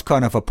 it was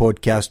kind of a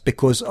podcast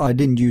because I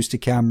didn't use the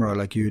camera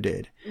like you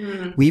did.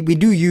 Mm. We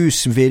do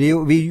use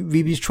video.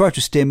 We try to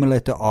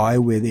stimulate the eye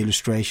with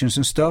illustrations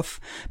and stuff,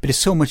 but it's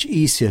so much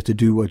easier to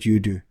do what you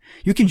do.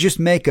 You can just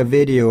make a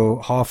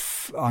video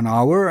half an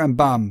hour and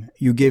bam,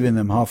 you're giving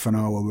them half an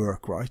hour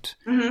work, right?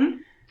 Mm-hmm.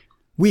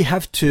 We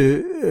have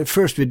to,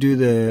 first we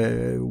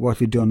do what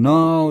we do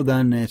now,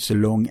 then it's the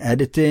long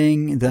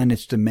editing, then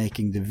it's the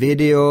making the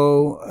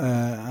video,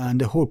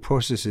 and the whole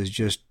process is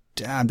just,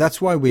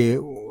 that's why we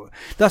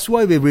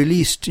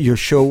released your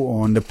show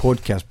on the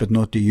podcast, but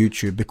not the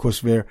YouTube,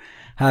 because we're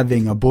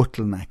having a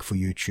bottleneck for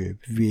YouTube.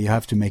 We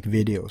have to make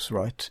videos,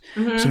 right?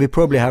 Mm-hmm. So we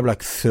probably have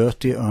like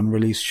 30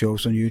 unreleased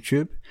shows on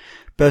YouTube,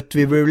 but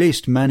we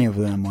released many of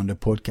them on the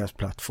podcast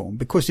platform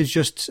because it's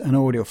just an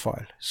audio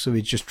file. So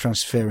we're just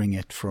transferring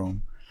it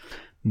from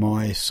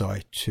my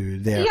site to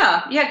there.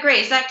 Yeah,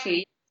 great,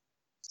 exactly.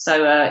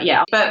 So,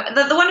 but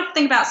the wonderful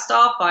thing about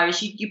Starfire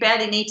is you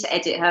barely need to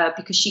edit her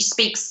because she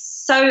speaks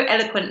so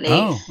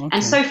eloquently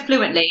and so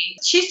fluently.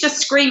 She's just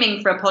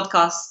screaming for a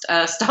podcast,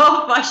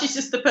 Starfire. She's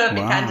just the perfect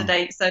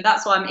candidate. So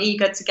that's why I'm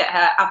eager to get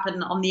her up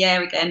and on the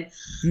air again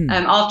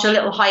after a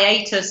little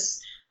hiatus.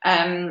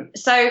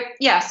 So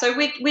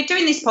we're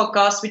doing these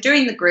podcasts, we're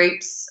doing the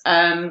groups,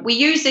 we're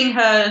using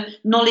her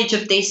knowledge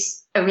of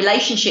a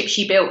relationship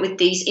she built with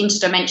these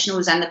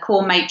interdimensionals and the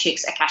core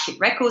matrix Akashic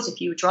records,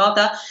 if you would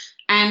rather,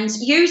 and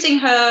using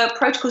her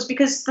protocols,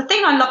 because the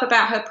thing I love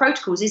about her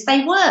protocols is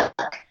they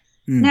work.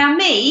 Now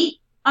me,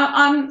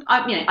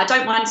 I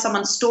don't mind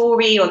someone's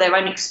story or their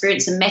own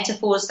experience and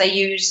metaphors they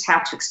use, how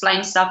to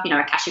explain stuff,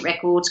 Akashic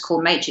Records,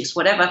 Core Matrix,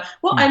 whatever.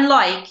 What I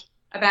like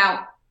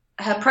about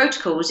her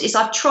protocols is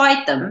I've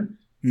tried them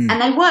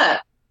and they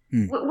work.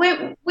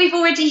 We've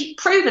already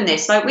proven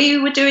this. Like we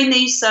were doing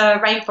these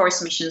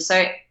rainforest missions.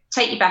 So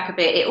take you back a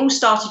bit. It all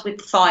started with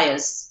the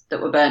fires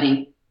that were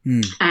burning.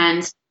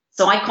 And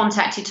so I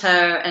contacted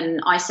her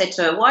and I said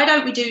to her, why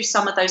don't we do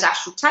some of those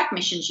astral tag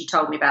missions you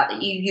told me about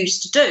that you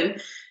used to do?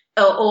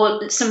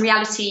 Or some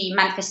reality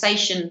shift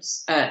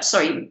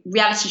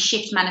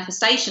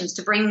manifestations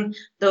to bring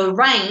the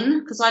rain,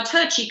 because I'd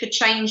heard she could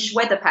change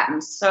weather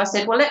patterns. So I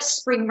said, well,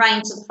 let's bring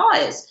rain to the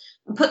fires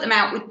and put them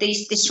out with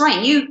this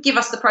rain. You give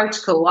us the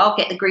protocol, I'll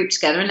get the group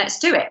together and let's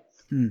do it.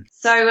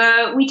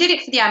 So we did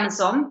it for the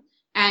Amazon,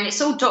 and it's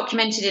all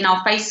documented in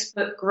our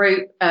Facebook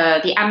group,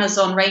 the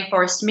Amazon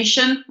Rainforest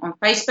Mission on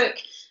Facebook.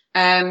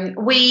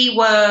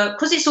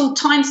 Because it's all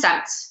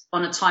timestamped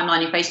on a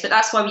timeline in Facebook,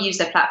 that's why we use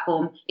their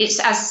platform. It's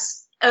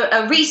as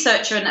a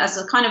researcher and as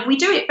a kind of, we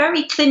do it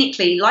very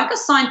clinically, like a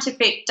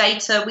scientific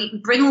data. We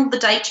bring all the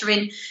data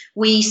in.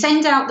 We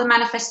send out the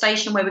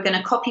manifestation where we're going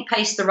to copy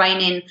paste the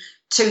rain in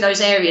to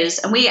those areas,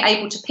 and we are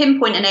able to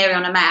pinpoint an area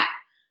on a map,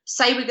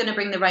 say we're going to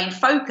bring the rain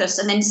focus,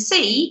 and then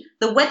see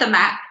the weather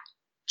map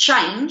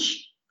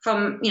change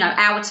from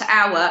hour to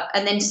hour,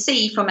 and then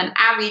see from an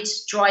arid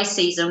dry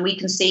season, we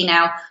can see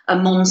now a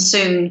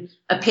monsoon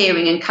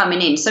appearing and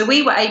coming in. So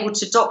we were able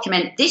to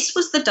document, this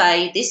was the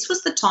day, this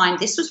was the time,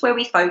 this was where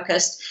we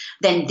focused,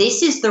 then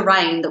this is the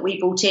rain that we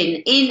brought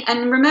in.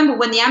 And remember,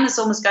 when the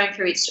Amazon was going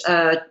through its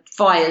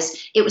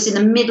fires, it was in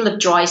the middle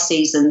of dry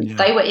season. Yeah.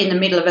 They were in the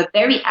middle of a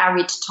very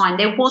arid time.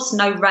 There was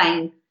no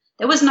rain.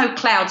 There was no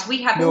clouds.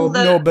 We have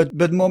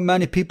but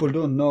many people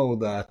don't know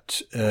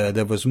that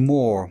there was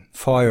more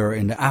fire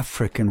in the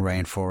African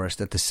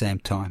rainforest at the same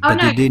time,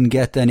 but it didn't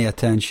get any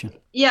attention.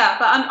 Yeah,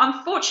 but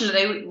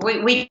unfortunately,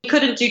 we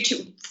couldn't do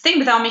two. The thing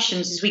with our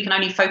missions is we can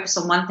only focus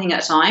on one thing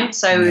at a time.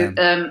 So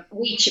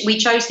we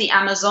chose the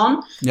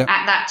Amazon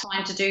at that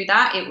time to do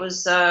that. It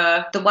was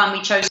the one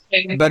we chose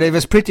to. But it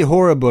was pretty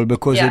horrible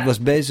because it was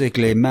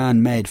basically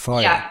man-made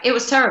fire. Yeah, it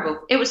was terrible.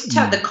 It was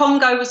terrible. The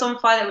Congo was on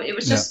fire. It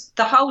was just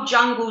the whole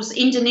jungles.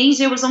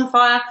 Indonesia was on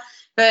fire.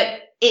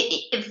 But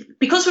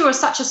because we were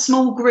such a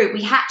small group,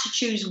 we had to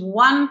choose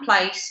one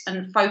place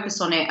and focus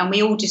on it. And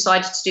we all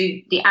decided to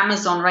do the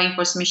Amazon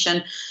Rainforest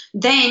Mission.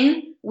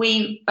 Then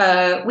we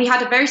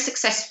had a very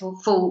successful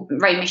full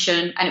rain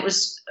mission, and it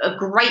was a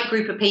great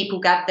group of people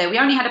gathered there. We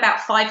only had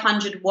about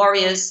 500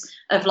 warriors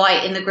of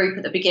light in the group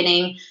at the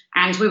beginning,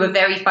 and we were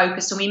very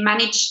focused, and we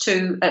managed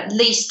to at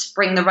least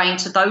bring the rain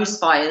to those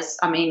fires.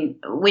 I mean,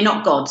 we're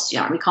not gods,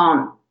 we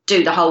can't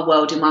do the whole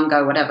world in one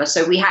go, whatever.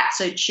 So we had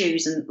to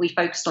choose, and we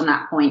focused on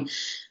that point.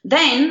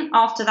 Then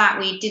after that,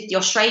 we did the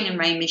Australian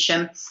rain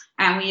mission,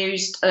 and we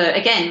used,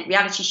 again,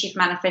 reality shift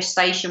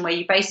manifestation, where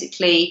you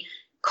basically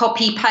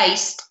copy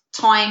paste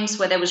times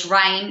where there was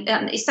rain.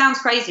 And it sounds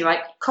crazy,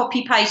 right?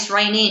 Copy paste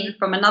rain in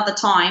from another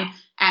time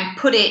and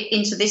put it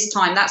into this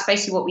time. That's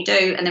basically what we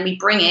do. And then we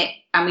bring it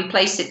and we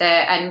place it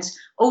there. And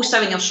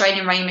also in the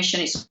Australian rain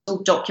mission, it's all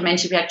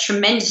documented. We had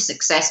tremendous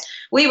success.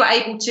 We were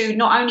able to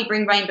not only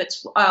bring rain, but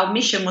our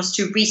mission was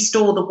to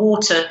restore the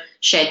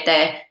watershed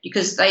there,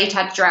 because they'd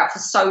had drought for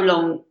so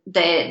long.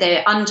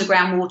 Their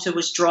underground water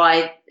was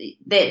dry.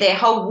 Their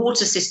whole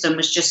water system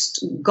was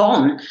just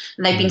gone.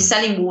 And they've been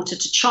selling water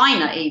to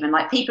China even.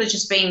 Like, people have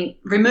just been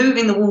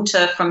removing the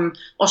water from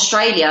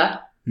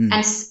Australia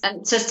and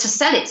to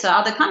sell it to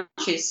other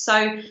countries.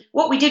 So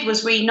what we did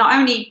was we not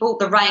only brought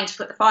the rain to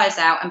put the fires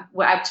out, and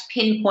were able to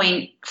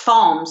pinpoint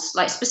farms,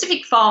 like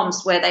specific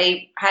farms where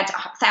they had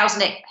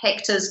 1,000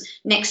 hectares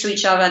next to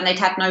each other and they'd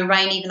had no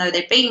rain, even though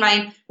there'd been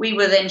rain. We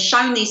were then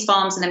shown these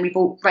farms, and then we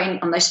brought rain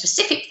on those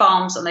specific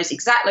farms, on those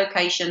exact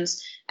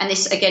locations. And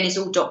this, again, is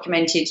all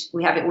documented.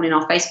 We have it all in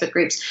our Facebook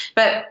groups.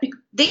 But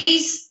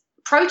these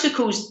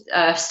protocols,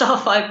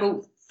 stuff I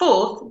brought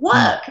forth,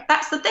 work.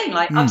 That's the thing.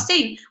 Like,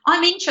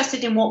 I'm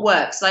interested in what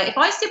works. Like, if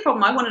I see a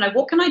problem, I want to know,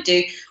 what can I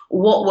do?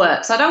 What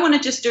works? I don't want to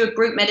just do a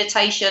group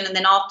meditation and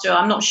then after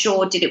I'm not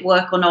sure, did it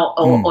work or not,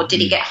 or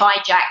did it get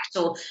hijacked,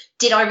 or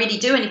did I really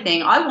do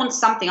anything? I want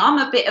something.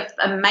 I'm a bit of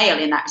a male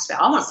in that respect.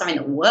 I want something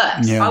that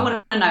works. I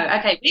want to know,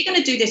 okay, we're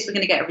going to do this, we're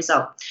going to get a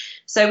result.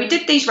 So we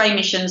did these rain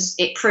missions.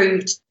 It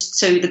proved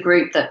to the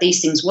group that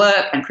these things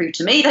work, and proved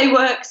to me they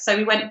work.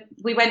 So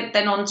we went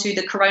then on to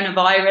the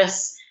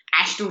coronavirus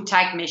astral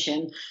tag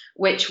mission,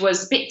 which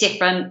was a bit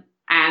different,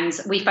 and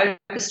we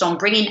focused on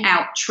bringing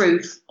out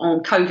truth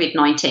on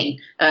COVID-19.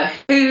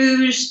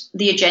 Who's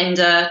the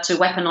agenda to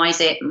weaponize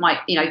it?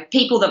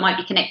 People that might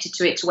be connected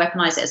to it to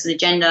weaponize it as an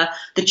agenda.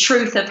 The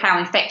truth of how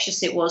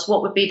infectious it was.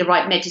 What would be the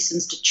right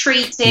medicines to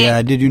treat it?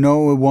 Yeah, did you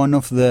know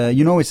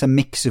it's a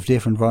mix of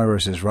different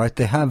viruses, right?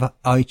 They have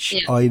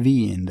HIV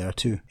in there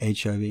too.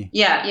 HIV.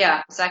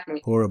 Yeah,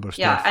 exactly. Horrible stuff.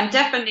 Yeah, and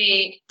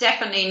definitely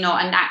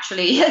not a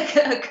naturally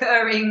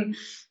occurring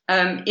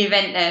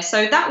event there.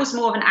 So that was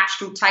more of an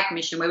astral tag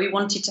mission, where we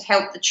wanted to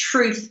help the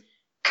truth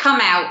come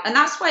out, and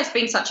that's why it's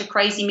been such a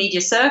crazy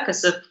media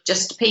circus of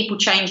just people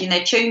changing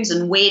their tunes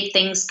and weird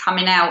things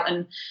coming out,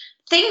 and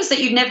things that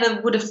you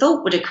never would have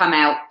thought would have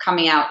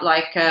coming out,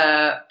 like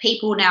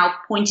people now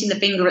pointing the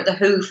finger at the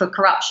WHO for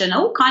corruption.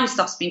 All kinds of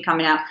stuff's been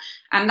coming out,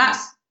 and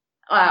that's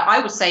I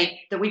would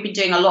say that we've been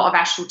doing a lot of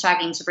astral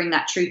tagging to bring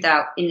that truth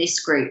out in this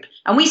group.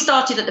 And we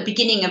started at the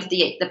beginning of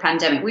the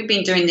pandemic. We've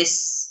been doing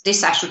this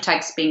astral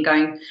tag's been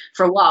going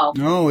for a while.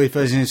 Oh, it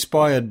was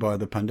inspired by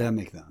the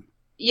pandemic then.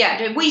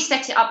 Yeah, we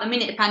set it up the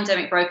minute the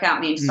pandemic broke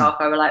out. Me and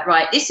Starfo were like,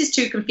 right, this is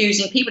too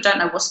confusing. People don't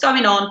know what's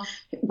going on,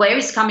 where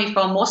it's coming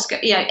from,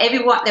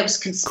 everyone. There was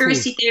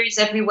conspiracy theories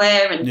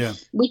everywhere, and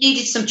we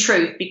needed some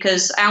truth,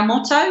 because our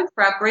motto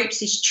for our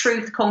groups is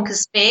truth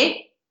conquers fear.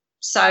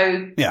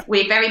 So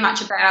we're very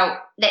much about,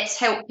 let's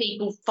help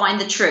people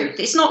find the truth.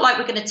 It's not like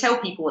we're going to tell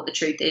people what the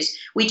truth is.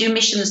 We do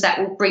missions that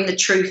will bring the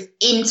truth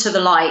into the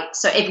light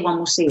so everyone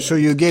will see it. So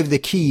you give the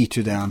key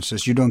to the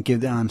answers. You don't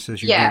give the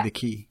answers, you give the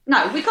key.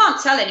 No, we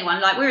can't tell anyone.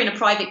 Like, we're in a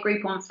private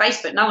group on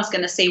Facebook. No one's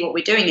going to see what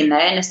we're doing in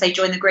there unless they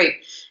join the group.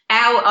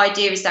 Our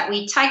idea is that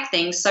we tag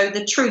things so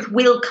the truth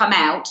will come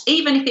out,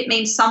 even if it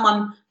means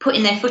someone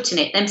putting their foot in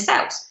it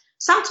themselves.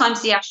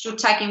 Sometimes the astral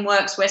tagging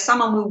works where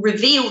someone will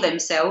reveal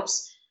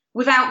themselves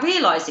without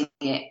realizing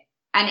it,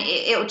 and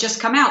it'll just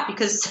come out,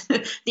 because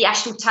the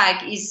astral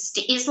tag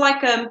is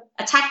like a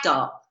tag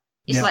dart.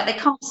 It's like they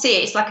can't see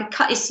it. It's like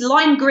it's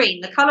lime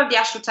green. The color of the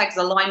astral tags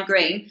are lime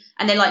green,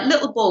 and they're like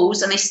little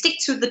balls, and they stick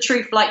to the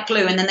truth like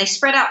glue, and then they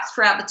spread out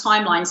throughout the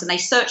timelines, and they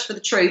search for the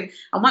truth.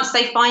 And once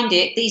they find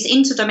it, these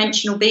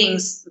interdimensional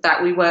beings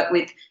that we work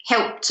with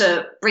help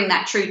to bring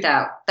that truth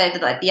out. They're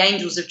like the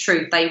angels of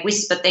truth. They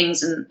whisper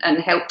things and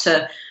help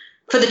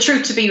for the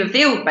truth to be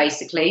revealed,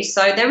 basically.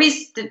 So there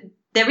is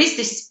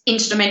this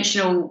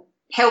interdimensional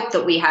help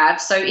that we have.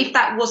 So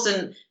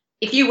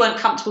if you weren't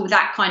comfortable with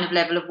that kind of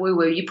level of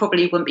woo-woo, you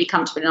probably wouldn't be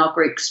comfortable in our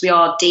group, because we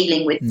are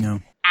dealing with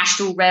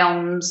astral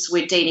realms,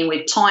 we're dealing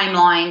with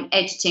timeline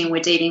editing,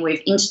 we're dealing with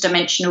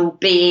interdimensional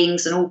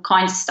beings and all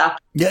kinds of stuff.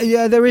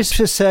 Yeah, there is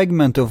a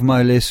segment of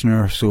my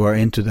listeners who are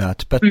into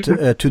that. But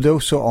to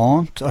those who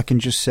aren't, I can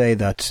just say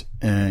that,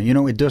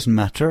 it doesn't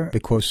matter,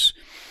 because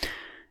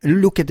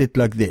look at it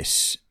like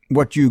this.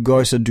 What you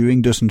guys are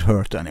doing doesn't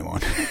hurt anyone.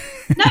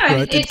 No,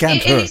 right?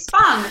 it is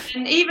fun,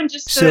 and even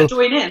just to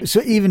join in. So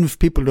even if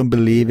people don't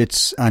believe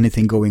it's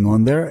anything going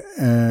on there,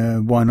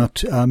 why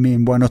not? I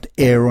mean, why not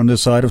err on the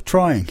side of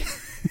trying?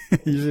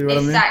 You see what I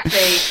mean?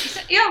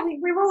 Exactly. Yeah,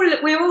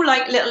 we're all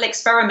like little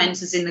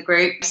experimenters in the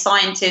group,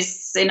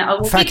 scientists.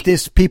 The fact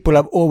is, people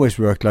have always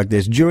worked like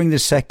this. During the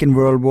Second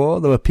World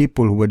War, there were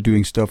people who were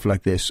doing stuff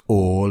like this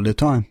all the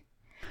time.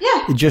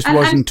 Yeah, it just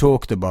wasn't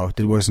talked about.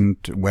 It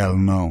wasn't well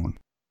known.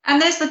 And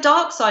there's the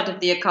dark side of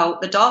the occult,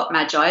 the dark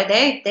magi.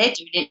 They're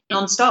doing it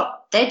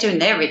non-stop. They're doing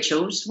their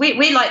rituals.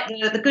 We're like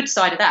the good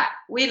side of that.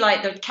 We're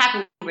like the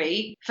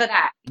cavalry for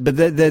that. But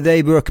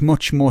they work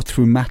much more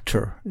through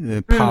matter,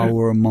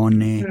 power,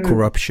 money,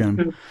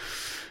 corruption.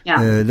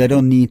 Yeah. They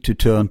don't need to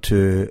turn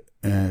to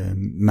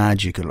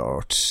magical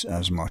arts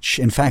as much.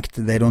 In fact,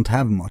 they don't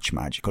have much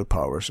magical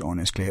powers,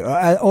 honestly,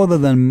 other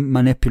than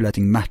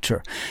manipulating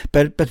matter.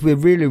 But we're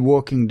really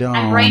walking down.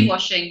 And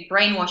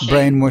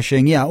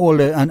brainwashing. Yeah, all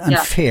the and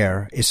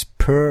fear is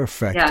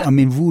perfect. Yeah. I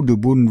mean, voodoo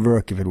wouldn't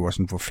work if it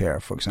wasn't for fear,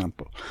 for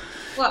example.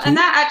 Well, and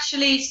that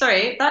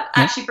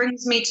actually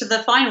brings me to the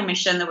final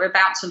mission that we're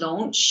about to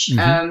launch.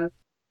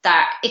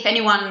 That if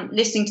anyone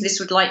listening to this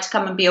would like to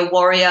come and be a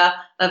warrior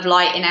of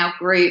light in our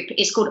group,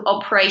 it's called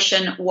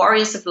Operation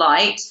Warriors of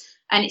Light,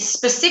 and it's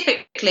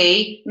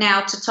specifically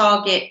now to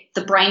target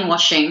the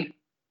brainwashing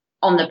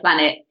on the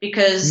planet,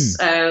 because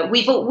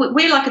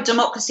we're like a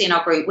democracy in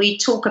our group. We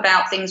talk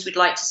about things we'd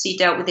like to see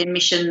dealt with in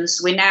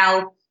missions. We're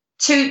now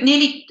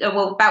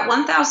about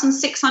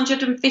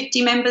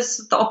 1,650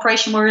 members of the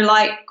Operation Warrior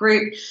Light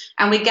group,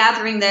 and we're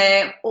gathering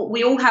there.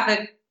 We all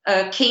have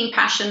a keen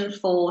passion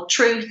for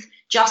truth,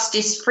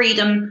 justice,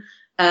 freedom,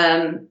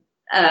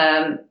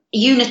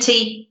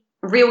 unity,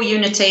 real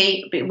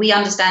unity. But we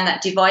understand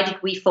that divided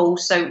we fall.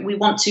 So we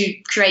want to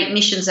create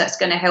missions that's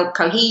going to help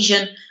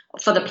cohesion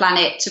for the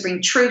planet, to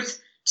bring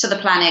truth to the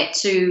planet,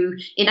 to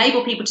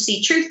enable people to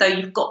see truth. Though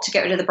you've got to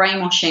get rid of the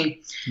brainwashing.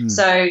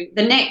 So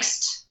the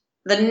next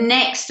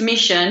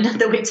mission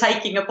that we're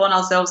taking upon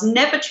ourselves,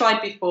 never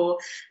tried before,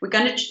 we're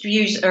going to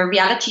use a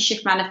reality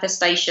shift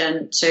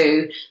manifestation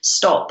to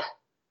stop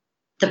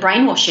the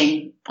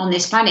brainwashing on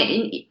this planet.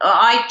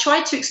 I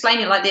tried to explain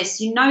it like this.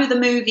 You know the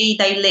movie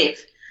They Live,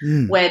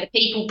 where the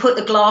people put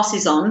the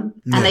glasses on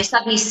and they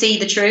suddenly see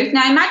the truth.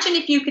 Now imagine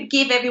if you could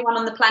give everyone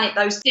on the planet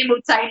those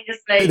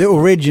simultaneously. The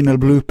original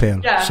blue pill.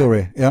 Yeah.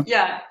 Sorry. Yeah.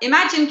 Yeah.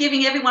 Imagine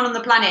giving everyone on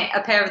the planet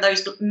a pair of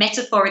those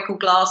metaphorical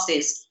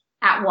glasses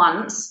at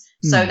once.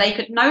 So they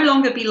could no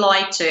longer be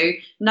lied to,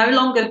 no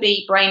longer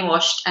be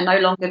brainwashed, and no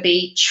longer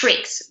be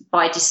tricked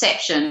by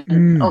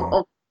deception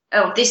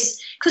of this,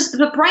 because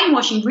the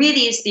brainwashing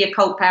really is the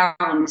occult power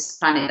on this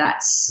planet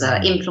that's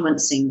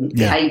influencing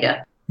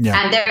behavior.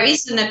 Yeah. And there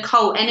is an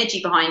occult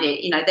energy behind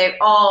it. There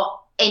are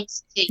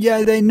entities.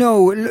 Yeah, they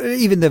know.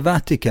 Even the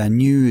Vatican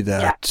knew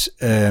that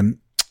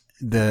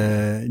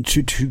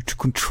to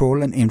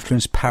control and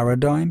influence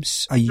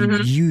paradigms are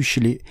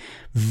usually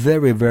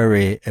very,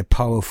 very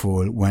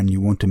powerful when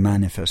you want to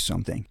manifest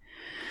something.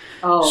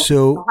 Oh,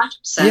 so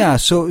 100%. yeah,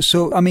 so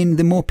I mean,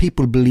 the more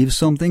people believe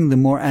something, the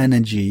more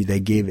energy they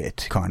give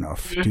it, kind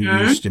of, to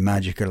use the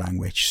magical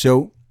language.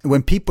 So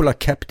when people are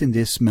kept in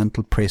this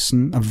mental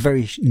prison, a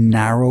very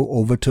narrow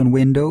Overton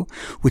window,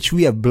 which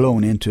we have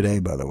blown in today,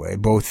 by the way,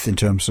 both in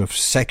terms of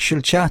sexual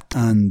chat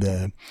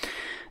and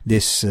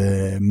this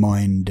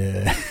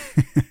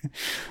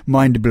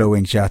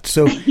mind-blowing chat.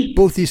 So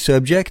both these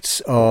subjects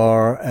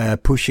are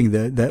pushing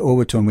the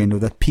Overton window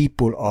that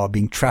people are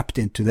being trapped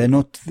into.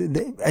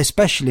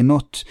 Especially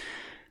not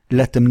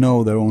let them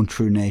know their own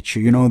true nature.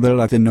 You know, they're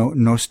like the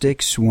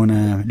Gnostics, want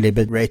to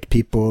liberate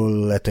people,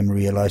 let them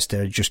realize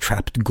they're just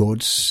trapped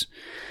gods.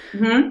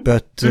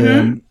 But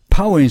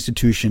power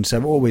institutions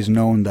have always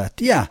known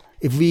that,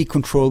 if we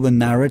control the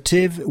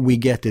narrative, we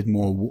get it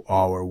more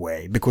our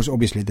way, because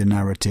obviously the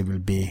narrative will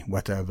be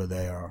whatever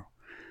they are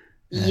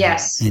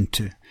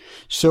into.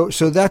 So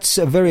that's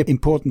a very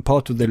important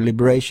part of the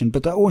liberation.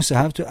 But I also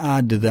have to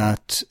add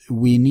that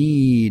we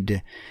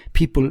need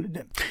people.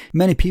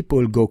 Many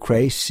people go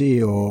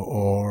crazy,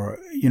 or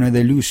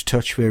they lose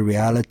touch with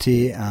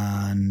reality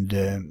and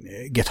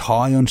get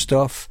high on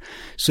stuff.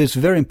 So it's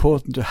very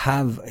important to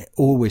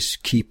always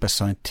keep a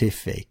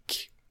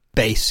scientific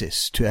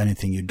basis to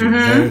anything you do.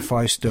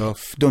 Verify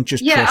stuff. Don't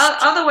just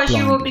trust otherwise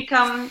blindly. You will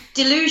become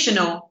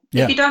delusional.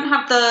 Yeah. If you don't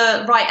have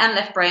the right and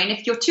left brain,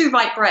 if you're too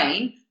right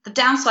brain, the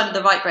downside of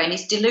the right brain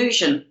is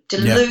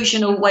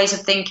delusional ways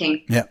of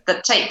thinking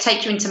that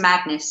take you into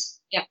madness.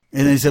 Yeah.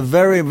 And it's a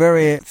very,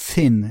 very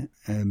thin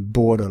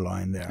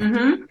borderline there.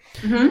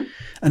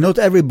 And not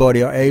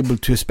everybody are able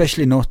to,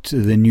 especially not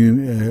the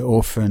new,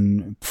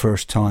 often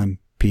first-time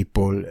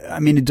people. I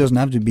mean, it doesn't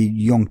have to be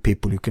young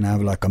people who can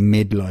have like a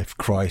midlife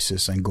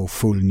crisis and go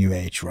full new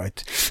age,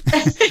 right?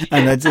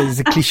 And it's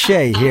a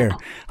cliche here.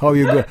 How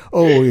you go,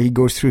 he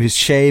goes through his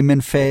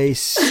shaman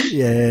phase,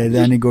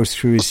 then he goes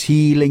through his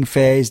healing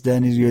phase,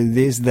 then he goes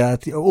this,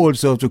 that, all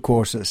sorts of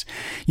courses.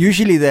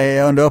 Usually they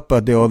end up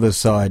at the other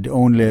side,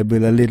 only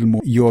with a little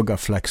more yoga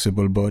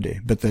flexible body,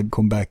 but they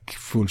come back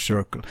full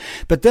circle.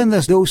 But then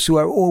there's those who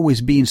are always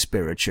being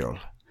spiritual.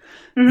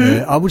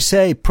 I would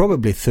say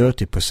probably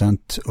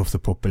 30% of the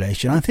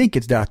population. I think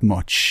it's that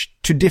much,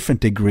 to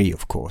different degree,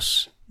 of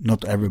course.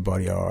 Not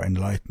everybody are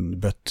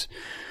enlightened, but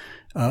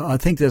I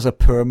think there's a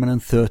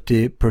permanent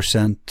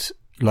 30%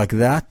 like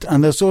that.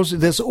 And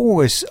there's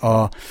always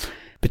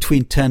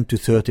between 10 to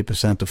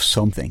 30% of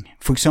something.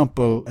 For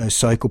example,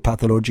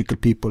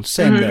 psychopathological people,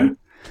 same there.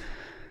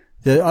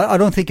 I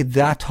don't think it's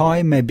that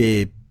high,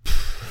 maybe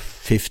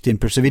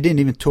 15%. We didn't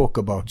even talk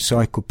about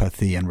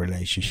psychopathy and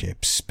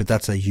relationships, but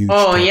that's a huge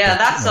topic.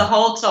 That's a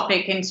whole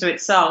topic into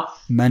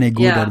itself. Many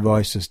good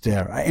advices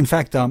there. In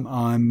fact,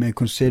 I'm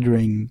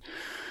considering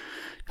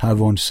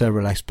have on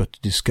several experts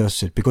to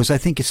discuss it, because I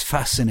think it's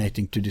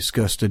fascinating to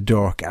discuss the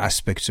dark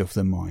aspects of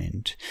the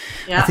mind.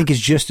 I think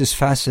it's just as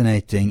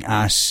fascinating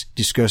as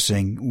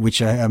discussing,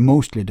 which I have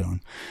mostly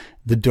done,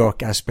 the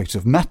dark aspects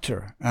of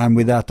matter. And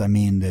with that, I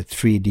mean the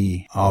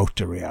 3D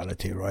outer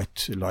reality,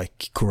 right?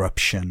 Like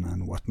corruption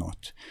and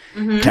whatnot.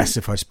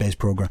 Classified space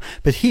program.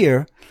 But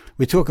here,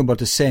 we're talking about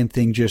the same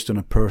thing just on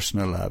a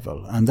personal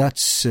level. And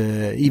that's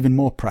even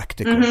more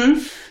practical.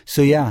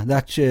 So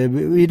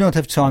we don't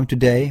have time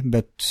today,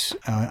 but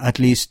at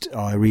least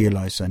I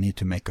realize I need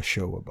to make a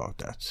show about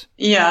that.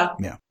 So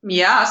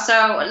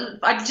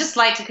I'd just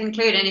like to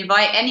conclude and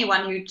invite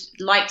anyone who'd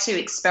like to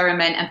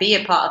experiment and be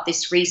a part of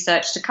this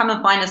research to come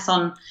and find us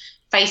on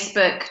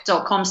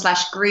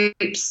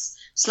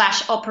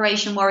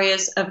facebook.com/groups/Operation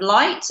Warriors of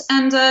Light,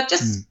 and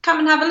just come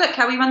and have a look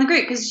how we run the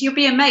group, because you'll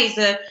be amazed.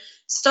 The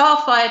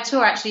Starfire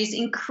Tour actually is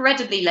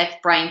incredibly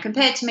left brain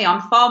compared to me.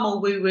 I'm far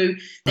more woo-woo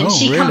than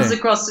she comes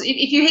across.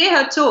 If you hear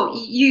her talk,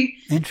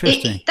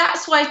 Interesting.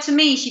 That's why, to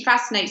me, she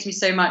fascinates me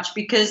so much,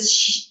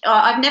 because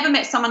I've never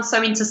met someone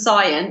so into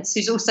science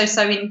who's also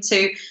so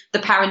into the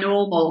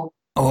paranormal.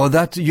 Oh,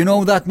 that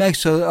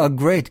makes a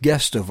great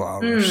guest of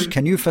ours.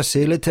 Can you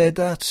facilitate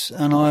that?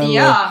 And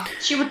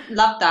she would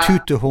love that.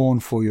 Toot the horn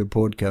for your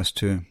podcast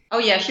too. Oh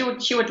yeah,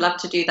 she would love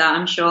to do that.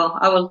 I'm sure.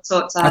 I will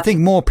talk to her. I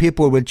think more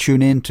people will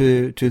tune in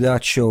to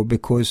that show,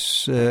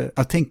 because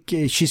I think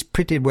she's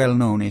pretty well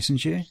known, isn't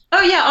she?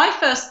 Oh yeah, I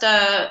first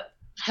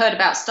heard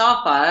about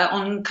Starfire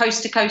on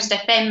Coast to Coast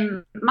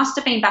FM. Must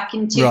have been back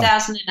in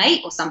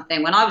 2008 or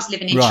something, when I was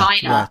living in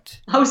China.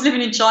 Right. I was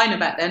living in China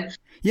back then.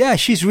 Yeah,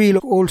 she's real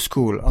old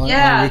school,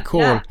 I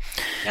recall.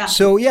 Yeah.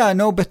 So,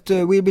 but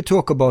we'll be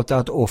talk about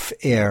that off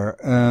air.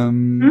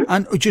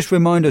 And just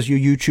remind us your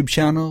YouTube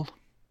channel.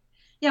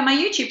 Yeah, my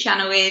YouTube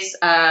channel is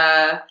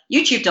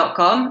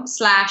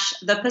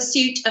youtube.com/The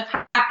Pursuit of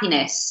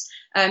Happiness.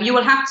 You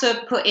will have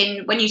to put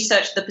in, when you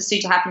search The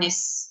Pursuit of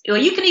Happiness, or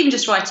you can even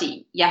just write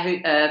it Yahoo.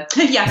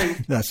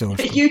 That's awesome.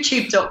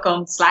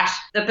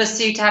 youtube.com/The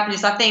Pursuit of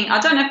Happiness. I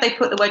don't know if they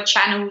put the word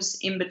channels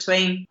in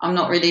between. I'm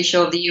not really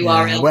sure of the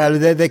URL. Well,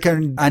 they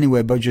can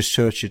anyway, but just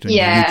search it on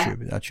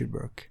YouTube. That should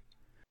work.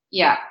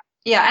 Yeah.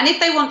 Yeah, and if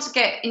they want to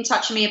get in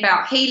touch with me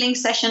about healing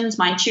sessions,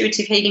 my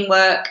intuitive healing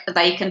work,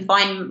 they can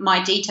find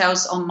my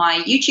details on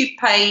my YouTube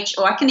page,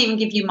 or I can even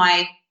give you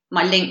my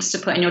links to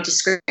put in your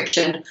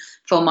description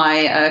for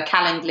my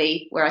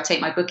Calendly, where I take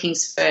my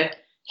bookings for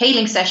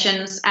healing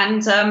sessions.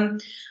 And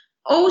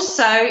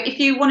also, if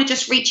you want to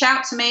just reach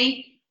out to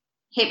me,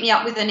 hit me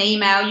up with an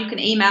email. You can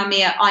email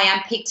me at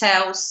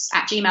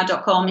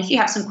iampigtails@gmail.com. If you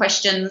have some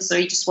questions or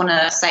you just want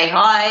to say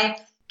hi,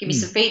 give me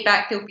some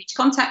feedback, feel free to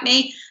contact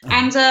me.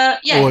 And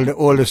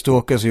all the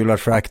stalkers you'll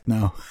attract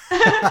now.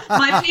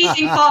 My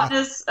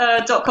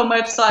pleasingpartners.com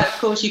website, of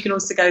course, you can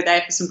also go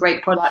there for some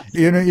great products.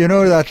 You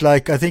know that,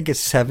 like, I think it's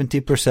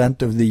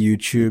 70% of the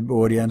YouTube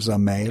audience are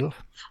male.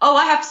 Oh,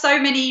 I have so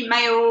many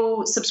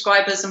male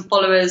subscribers and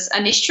followers,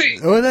 and it's true.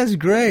 Oh, that's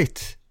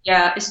great.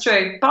 Yeah, it's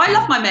true. But I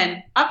love my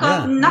men.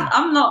 I'm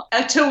not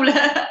at all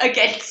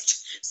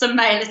against some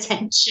male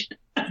attention.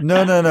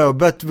 No.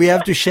 But we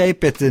have to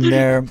shape it in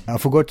there. I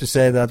forgot to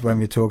say that when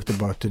we talked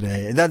about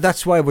today.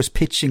 That's why I was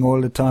pitching all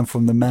the time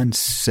from the men's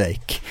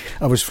sake.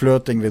 I was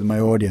flirting with my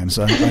audience.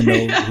 I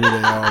know who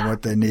they are and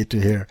what they need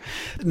to hear.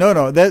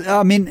 No.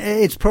 I mean,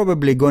 it's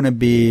probably going to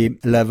be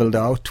leveled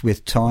out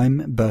with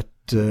time, but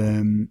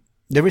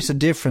there is a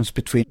difference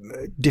between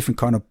different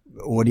kind of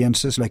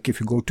audiences. Like if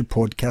you go to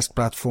podcast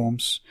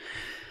platforms,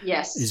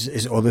 yes,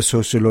 is other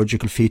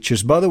sociological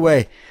features. By the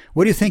way,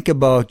 what do you think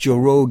about Joe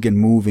Rogan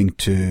moving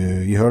to?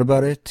 You heard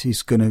about it?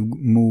 He's going to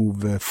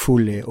move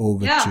fully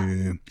over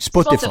to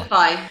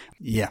Spotify.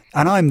 Yeah,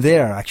 and I'm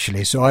there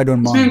actually, so I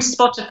don't mind.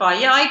 Spotify.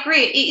 Yeah, I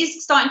agree. It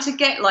is starting to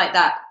get like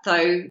that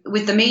though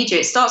with the media.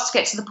 It starts to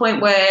get to the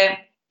point where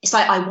it's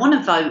like, I want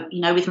to vote,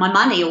 with my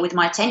money or with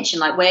my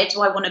attention. Like, where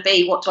do I want to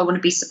be? What do I want to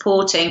be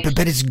supporting?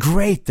 But it's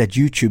great that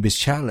YouTube is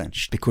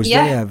challenged because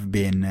they have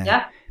been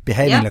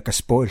behaving like a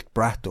spoiled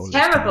brat all this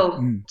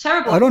time.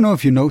 Terrible. I don't know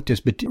if you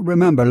noticed, but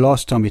remember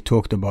last time we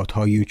talked about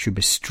how YouTube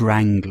is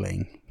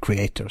strangling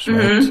creators,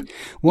 right?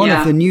 One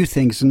of the new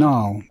things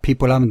now,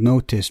 people haven't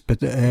noticed,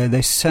 but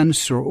they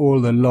censor all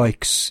the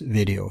likes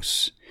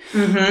videos.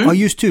 I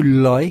used to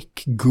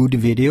like good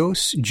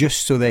videos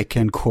just so they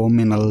can come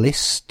in a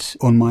list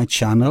on my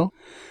channel,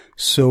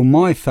 so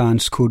my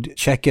fans could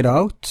check it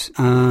out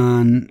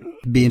and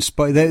be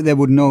inspired. They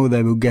would know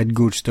they would get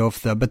good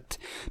stuff there, but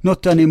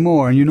not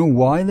anymore. And you know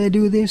why they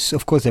do this?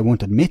 Of course, they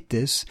won't admit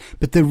this,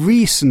 but the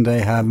reason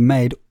they have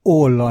made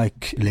all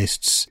like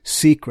lists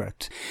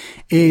secret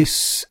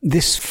is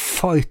this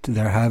fight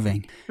they're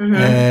having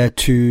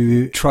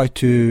to try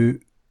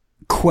to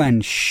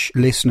quench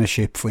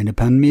listenership for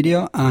independent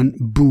media and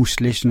boost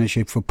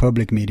listenership for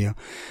public media.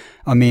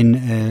 I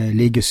mean,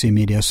 legacy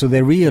media. So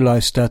they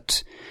realized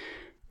that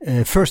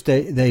first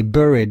they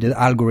buried, the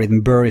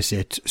algorithm buries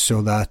it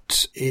so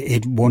that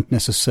it won't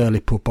necessarily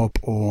pop up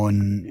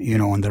on,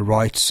 on the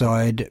right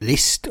side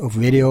list of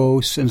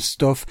videos and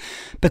stuff.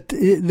 But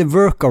the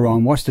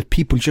workaround was that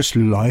people just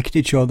liked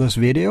each other's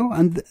video,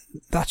 and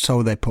that's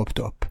how they popped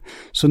up.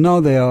 So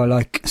now they are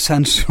like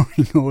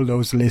censoring all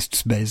those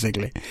lists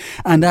basically.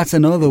 And that's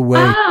another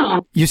way.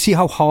 Wow. You see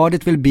how hard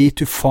it will be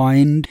to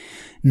find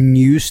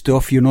new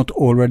stuff you're not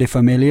already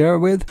familiar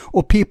with,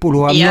 or people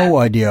who have no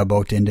idea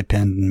about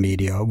independent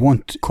media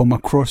won't come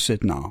across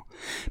it now,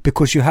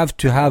 because you have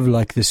to have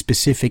like the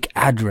specific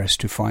address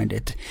to find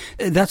it.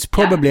 That's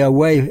probably a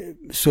way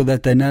so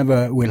that they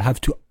never will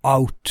have to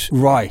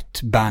outright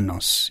ban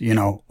us,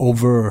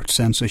 overt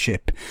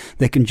censorship.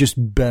 They can just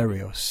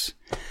bury us.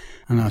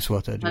 And that's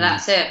what they do. Well,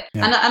 that's it.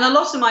 Yeah. And a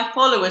lot of my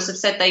followers have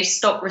said they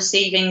stopped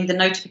receiving the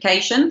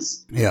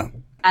notifications. Yeah.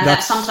 And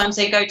that sometimes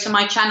they go to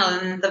my channel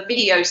and the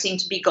videos seem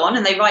to be gone,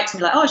 and they write to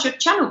me like, "Oh, is your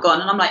channel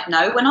gone?" And I'm like,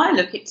 "No, when I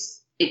look,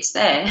 it's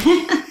there."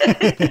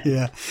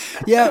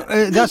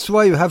 That's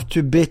why you have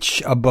to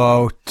bitch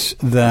about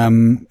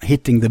them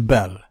hitting the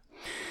bell.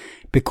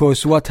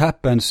 Because what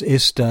happens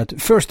is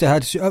that first they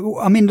had,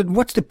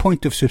 what's the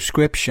point of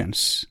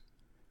subscriptions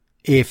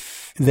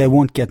if they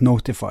won't get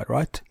notified,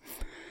 right?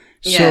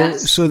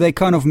 Yes. So they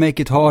kind of make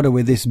it harder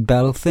with this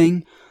bell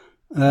thing.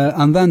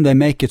 And then they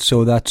make it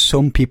so that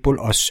some people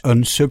are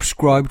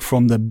unsubscribed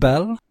from the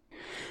bell,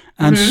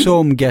 and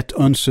some get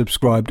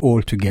unsubscribed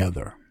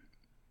altogether.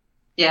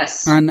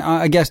 Yes. And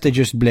I guess they're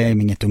just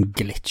blaming it on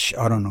glitch.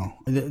 I don't know.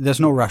 There's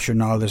no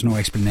rationale, there's no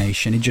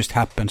explanation. It just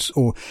happens.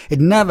 Or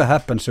it never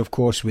happens, of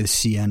course, with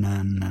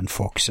CNN and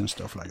Fox and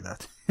stuff like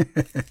that.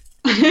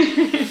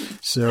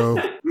 So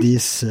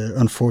these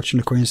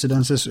unfortunate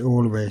coincidences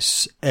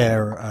always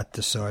err at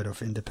the side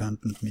of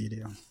independent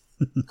media.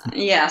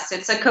 Yes,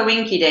 it's a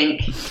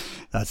coinkydink.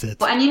 That's it.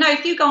 And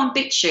if you go on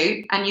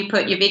BitChute and you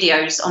put your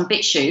videos on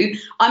BitChute,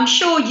 I'm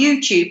sure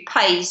YouTube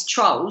pays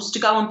trolls to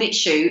go on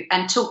BitChute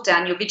and talk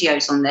down your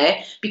videos on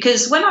there.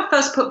 Because when I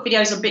first put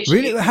videos on BitChute...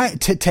 Really?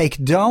 To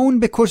take down?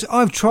 Because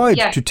I've tried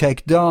to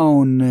take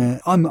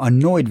down... I'm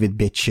annoyed with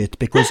BitChute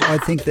because I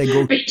think they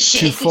go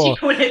too far. Did you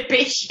call it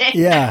BitChute?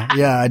 Yeah,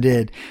 I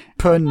did.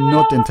 Pun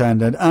not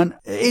intended. And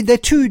they're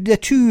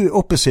too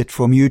opposite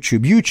from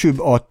YouTube. YouTube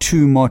are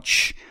too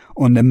much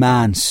on the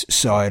man's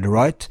side,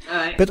 right?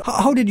 But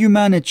how did you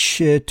manage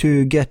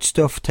to get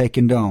stuff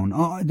taken down?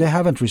 They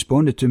haven't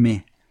responded to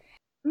me.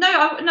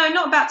 No,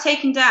 not about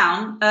taking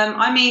down.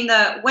 I mean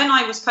that when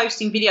I was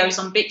posting videos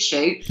on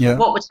BitChute,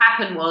 what would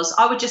happen was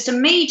I would just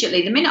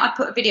immediately, the minute I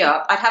put a video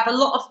up, I'd have a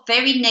lot of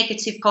very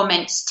negative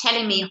comments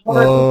telling me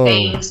horrible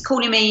things,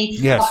 calling me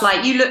off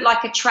like, you look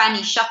like a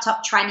tranny, shut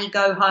up tranny,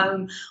 go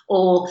home,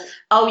 or,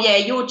 oh yeah,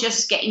 you're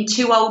just getting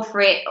too old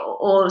for it,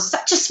 or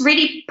just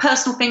really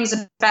personal things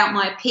about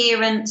my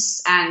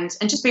appearance and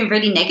just being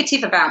really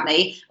negative about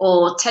me,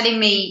 or telling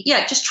me,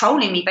 just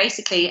trolling me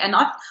basically. And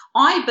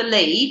I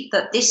believe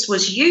that this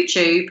was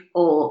YouTube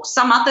or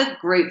some other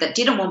group that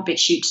didn't want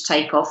BitChute to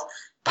take off,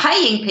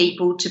 paying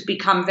people to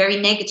become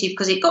very negative,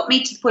 because it got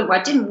me to the point where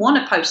I didn't want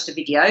to post a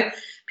video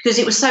because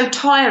it was so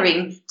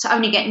tiring to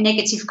only get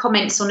negative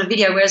comments on a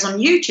video, whereas on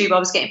YouTube I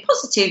was getting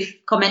positive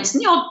comments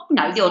and the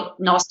odd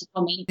nasty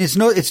comment.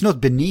 It's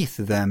not beneath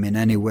them in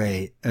any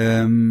way.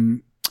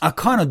 I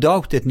kind of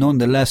doubt it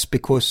nonetheless,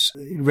 because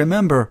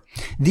remember,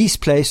 these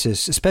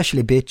places,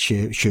 especially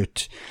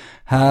BitChute,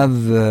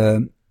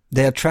 have...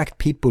 they attract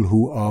people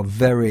who are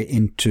very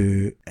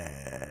into,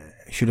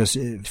 should I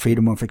say,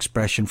 freedom of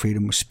expression,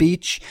 freedom of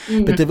speech,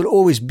 but there will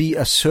always be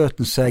a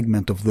certain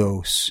segment of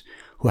those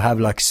who have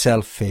like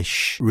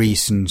selfish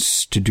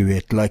reasons to do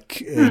it,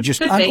 like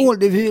they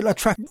will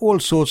attract all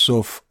sorts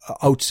of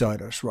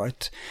outsiders,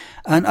 right?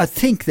 And I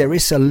think there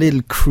is a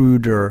little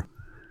cruder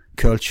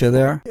culture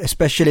there,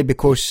 especially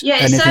because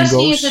anything goes. Yeah, it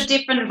certainly is a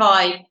different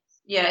vibe.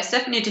 Yeah, it's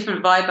definitely a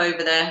different vibe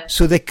over there.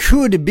 So there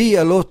could be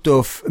a lot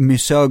of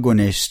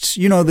misogynists,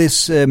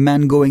 this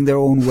men going their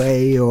own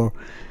way, or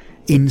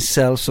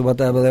incels or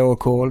whatever they're all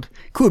called.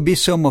 Could be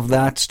some of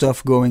that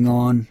stuff going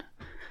on.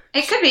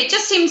 It could be. It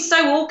just seems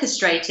so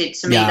orchestrated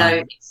to me,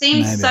 though. It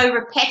seems so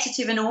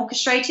repetitive and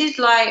orchestrated.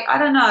 Like, I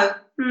don't know.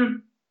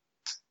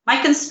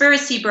 My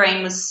conspiracy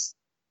brain was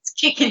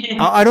kicking in.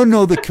 I don't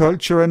know the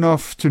culture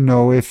enough to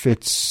know if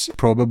it's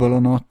probable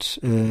or not.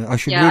 I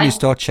should really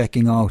start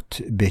checking out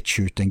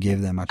BitChute and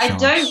give them a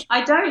chance.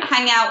 I don't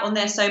hang out on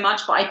there so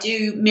much, but I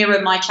do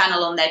mirror my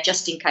channel on there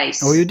just in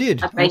case. Oh, you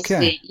did?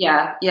 Okay.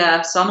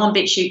 Yeah. So I'm on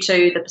BitChute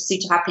too, The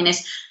Pursuit of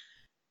Happiness.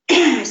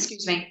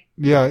 Excuse me.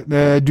 Yeah.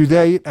 Do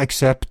they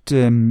accept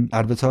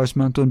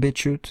advertisement on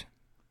BitChute?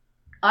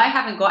 I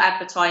haven't got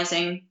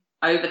advertising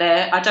over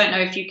there. I don't know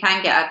if you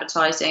can get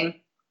advertising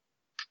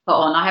put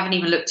on. I haven't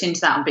even looked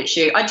into that on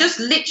BitChute. I just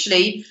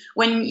literally,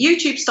 when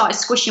YouTube started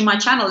squishing my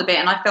channel a bit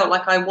and I felt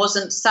like I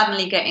wasn't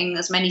suddenly getting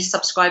as many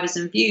subscribers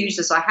and views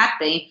as I had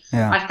been,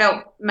 I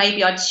felt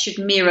maybe I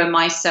should mirror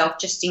myself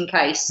just in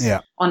case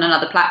on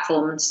another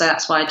platform. So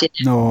that's why I did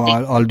it. No,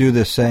 I'll do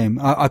the same.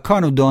 I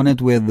kind of done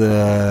it with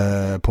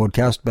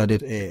podcast, but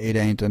it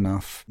ain't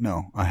enough.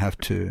 No, I have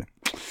to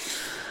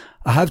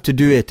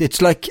do it. It's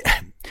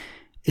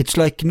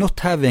like not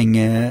having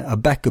a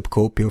backup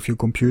copy of your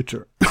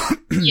computer.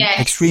 Yes.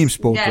 Extreme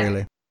sport,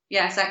 really.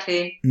 Yeah,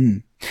 exactly.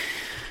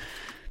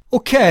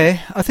 Okay,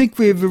 I think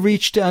we've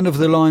reached the end of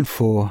the line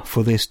for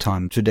this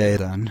time today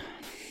then.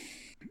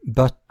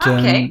 But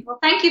okay, well,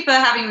 thank you for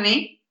having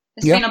me.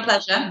 It's been a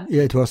pleasure.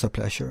 Yeah, it was a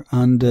pleasure.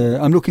 And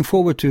I'm looking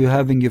forward to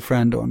having your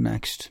friend on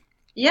next.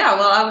 Yeah,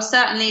 well, I will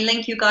certainly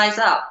link you guys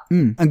up.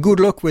 And good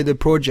luck with the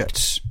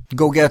projects.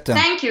 Go get them.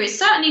 Thank you. It's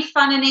certainly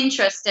fun and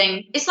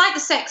interesting. It's like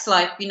the sex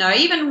life,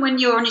 even when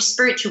you're on your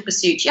spiritual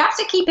pursuits, you have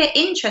to keep it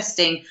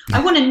interesting.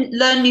 I want to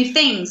learn new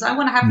things. I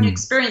want to have new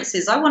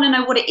experiences. I want to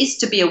know what it is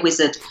to be a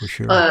wizard. For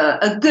sure.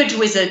 A good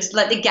wizard,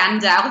 like the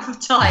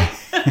Gandalf type.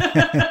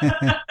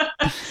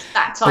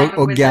 That type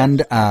or of wizard.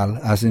 Gandalf,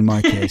 as in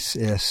my case,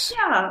 yes.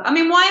 Yeah. I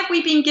mean, why have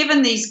we been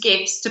given these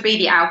gifts to be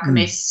the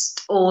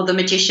alchemist or the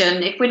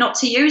magician if we're not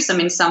to use them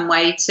in some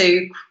way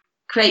to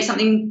create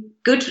something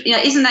good?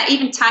 Isn't that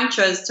even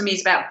tantras to me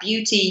is about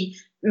beauty?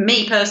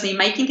 Me personally,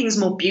 making things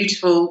more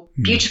beautiful,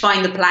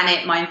 beautifying the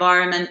planet, my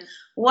environment.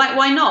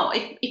 Why not?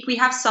 If we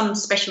have some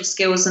special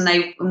skills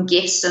and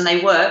gifts and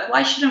they work,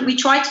 why shouldn't we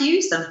try to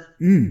use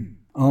them?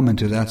 Amen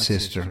to that,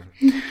 sister.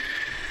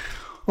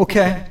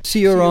 Okay,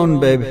 see you around,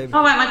 baby.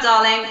 All right, my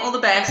darling. All the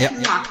best.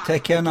 Yep.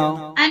 Take care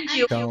now. And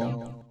you.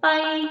 Ciao.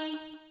 Bye.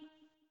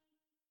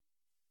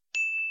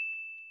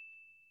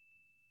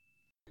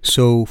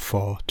 So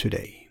far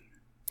today.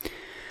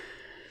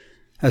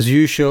 As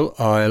usual,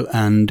 I'll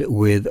end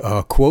with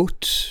a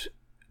quote,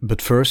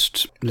 but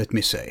first, let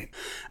me say,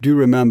 do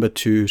remember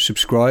to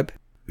subscribe.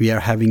 We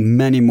are having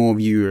many more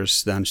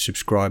viewers than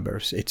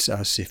subscribers. It's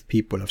as if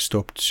people have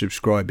stopped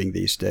subscribing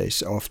these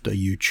days after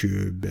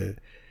YouTube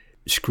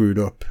screwed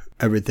up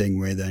everything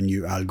with a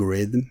new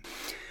algorithm.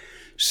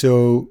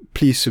 So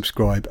please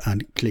subscribe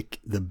and click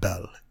the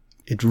bell.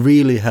 It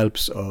really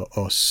helps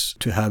us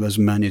to have as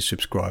many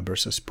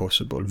subscribers as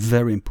possible.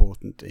 Very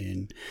important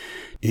in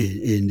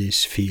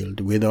this field.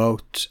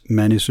 Without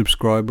many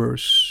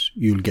subscribers,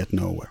 you'll get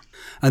nowhere.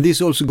 And this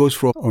also goes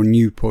for our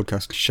new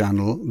podcast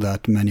channel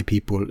that many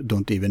people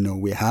don't even know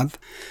we have.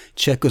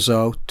 Check us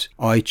out.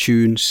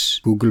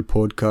 iTunes, Google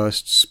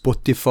Podcasts,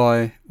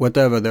 Spotify,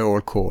 whatever they're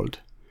all called.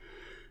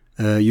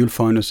 You'll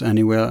find us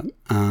anywhere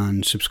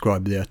and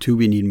subscribe there too.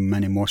 We need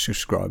many more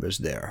subscribers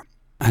there.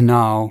 And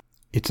now,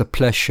 it's a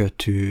pleasure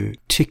to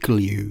tickle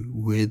you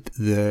with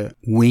the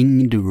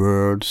winged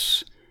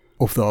words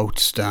of the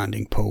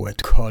outstanding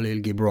poet Khalil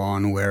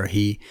Gibran, where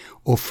he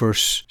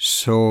offers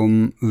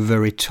some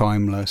very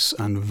timeless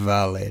and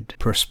valid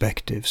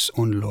perspectives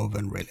on love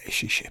and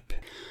relationship.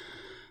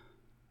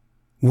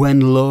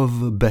 When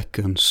love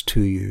beckons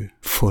to you,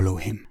 follow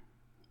him,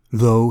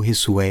 though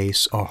his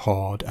ways are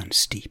hard and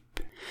steep.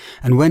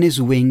 And when his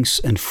wings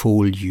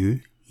enfold you,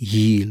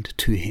 yield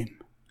to him,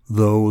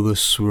 though the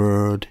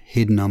sword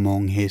hidden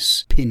among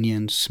his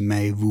pinions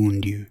may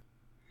wound you.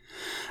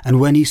 And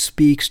when he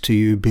speaks to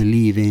you,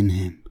 believe in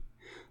him,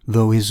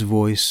 though his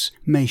voice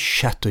may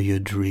shatter your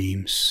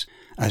dreams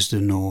as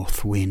the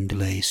north wind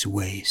lays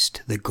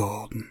waste the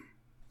garden.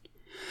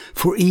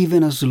 For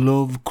even as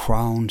love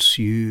crowns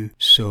you,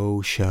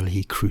 so shall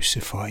he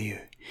crucify you.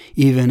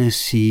 Even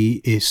as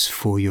he is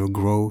for your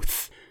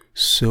growth,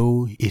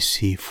 so is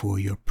he for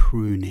your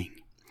pruning.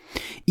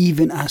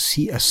 Even as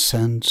he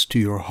ascends to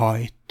your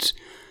height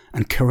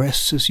and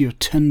caresses your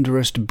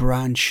tenderest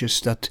branches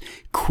that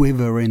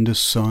quiver in the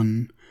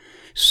sun,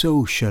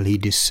 so shall he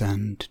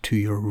descend to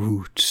your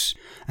roots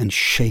and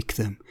shake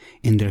them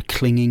in their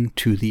clinging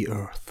to the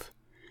earth.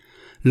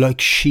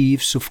 Like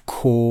sheaves of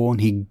corn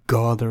he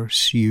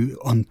gathers you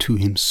unto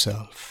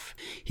himself.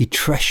 He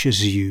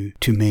threshes you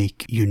to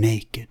make you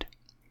naked.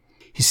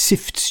 He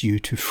sifts you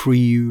to free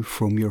you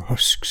from your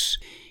husks.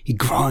 He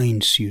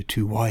grinds you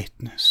to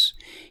whiteness.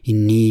 He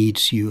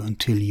kneads you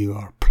until you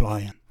are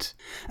pliant.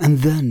 And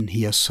then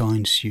he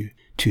assigns you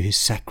to his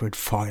sacred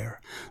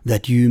fire,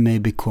 that you may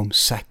become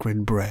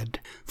sacred bread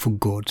for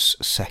God's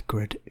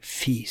sacred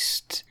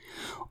feast.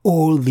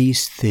 All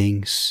these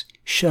things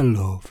shall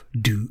love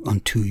do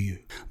unto you,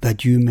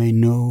 that you may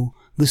know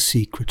the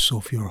secrets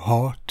of your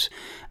heart,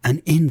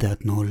 and in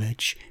that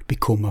knowledge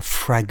become a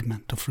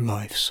fragment of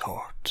life's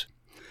heart.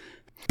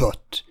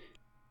 But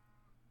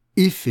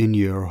if in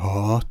your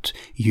heart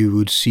you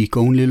would seek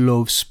only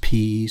love's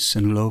peace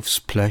and love's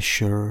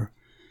pleasure,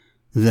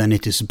 then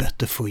it is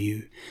better for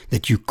you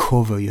that you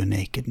cover your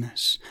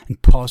nakedness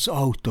and pass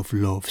out of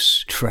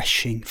love's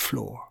threshing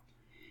floor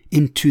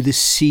into the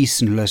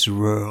seasonless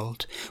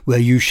world, where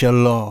you shall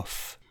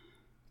laugh,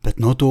 but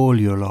not all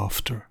your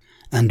laughter,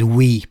 and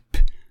weep,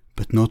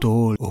 but not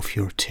all of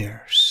your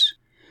tears.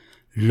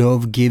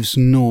 Love gives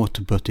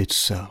naught but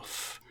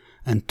itself,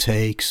 and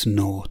takes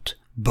naught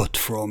but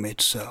from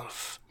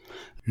itself.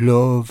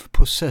 Love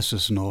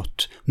possesses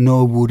not,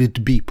 nor would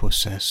it be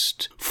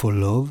possessed, for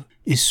love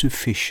is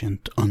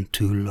sufficient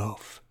unto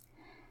love.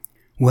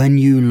 When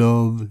you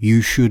love,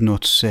 you should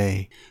not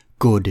say,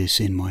 God is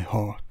in my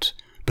heart,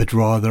 but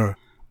rather,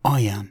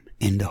 I am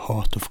in the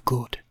heart of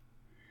God.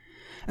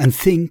 And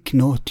think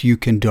not you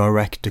can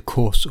direct the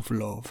course of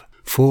love,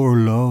 for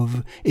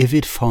love, if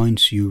it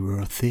finds you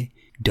worthy,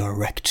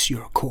 directs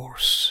your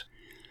course.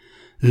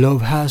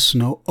 Love has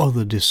no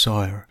other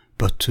desire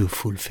but to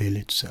fulfill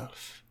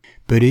itself.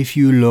 But if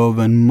you love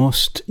and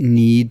must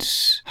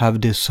needs have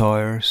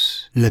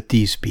desires, let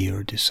these be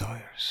your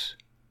desires.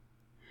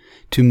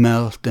 To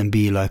melt and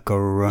be like a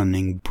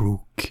running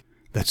brook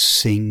that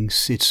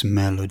sings its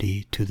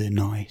melody to the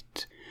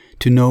night,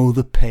 to know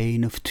the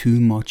pain of too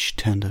much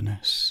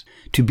tenderness,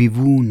 to be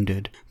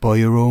wounded by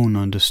your own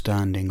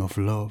understanding of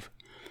love,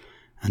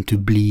 and to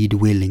bleed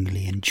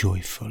willingly and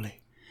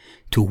joyfully,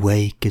 to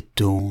wake at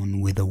dawn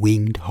with a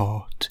winged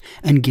heart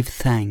and give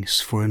thanks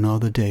for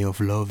another day of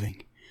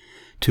loving,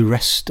 to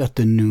rest at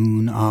the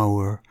noon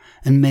hour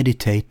and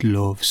meditate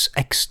love's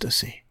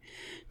ecstasy,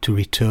 to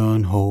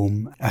return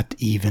home at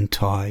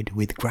eventide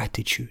with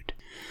gratitude,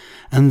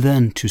 and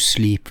then to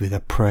sleep with a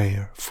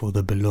prayer for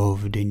the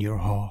beloved in your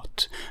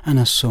heart and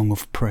a song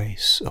of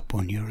praise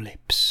upon your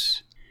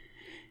lips.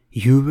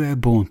 You were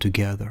born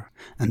together,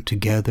 and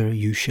together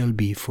you shall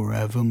be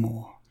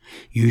forevermore.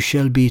 You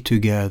shall be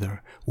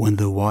together when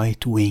the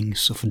white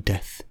wings of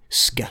death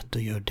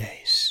scatter your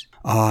days.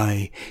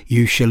 Aye,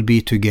 you shall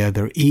be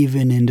together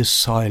even in the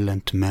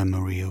silent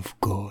memory of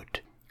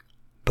God.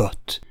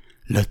 But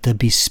let there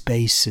be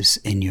spaces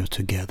in your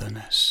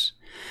togetherness,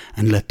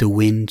 and let the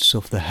winds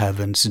of the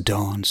heavens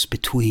dance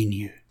between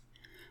you.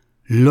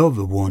 Love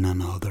one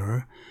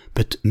another,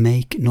 but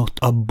make not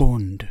a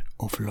bond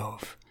of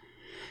love.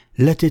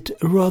 Let it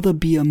rather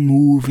be a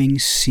moving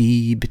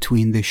sea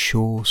between the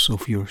shores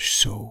of your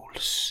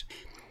souls.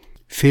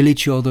 Fill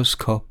each other's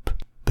cup,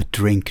 but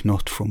drink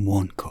not from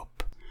one cup.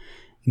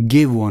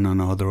 Give one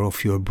another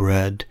of your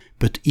bread,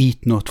 but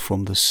eat not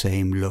from the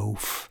same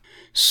loaf.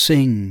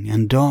 Sing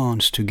and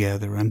dance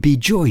together and be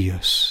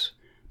joyous,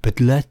 but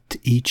let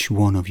each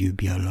one of you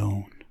be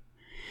alone,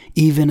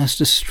 even as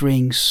the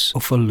strings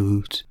of a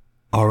lute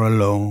are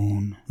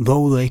alone,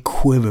 though they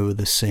quiver with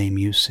the same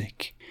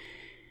music.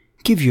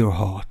 Give your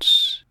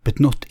hearts,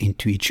 but not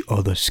into each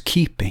other's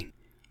keeping,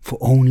 for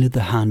only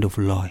the hand of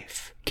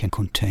life can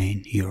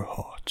contain your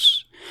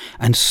hearts,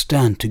 and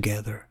stand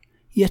together,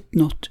 yet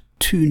not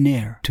too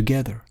near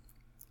together.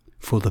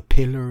 For the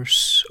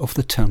pillars of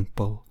the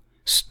temple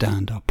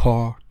stand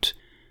apart,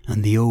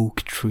 and the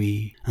oak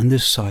tree and the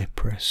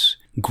cypress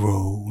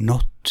grow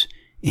not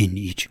in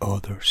each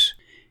other's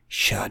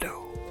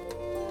shadow.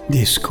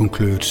 This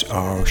concludes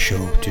our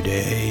show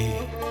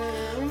today.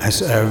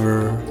 As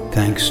ever,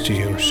 thanks to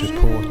your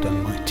support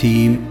and my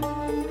team,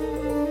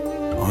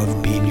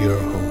 I've been your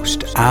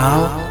host,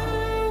 Al,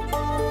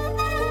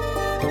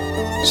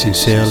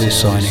 sincerely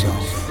signing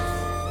off.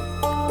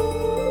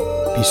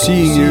 Be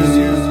seeing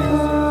you.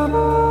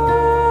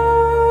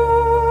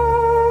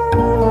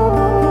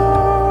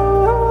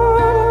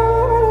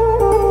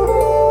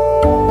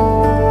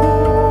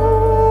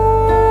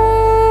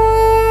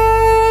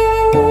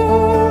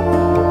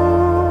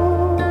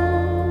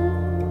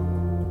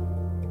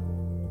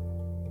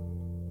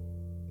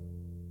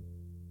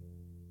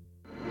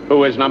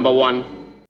 Who is number one?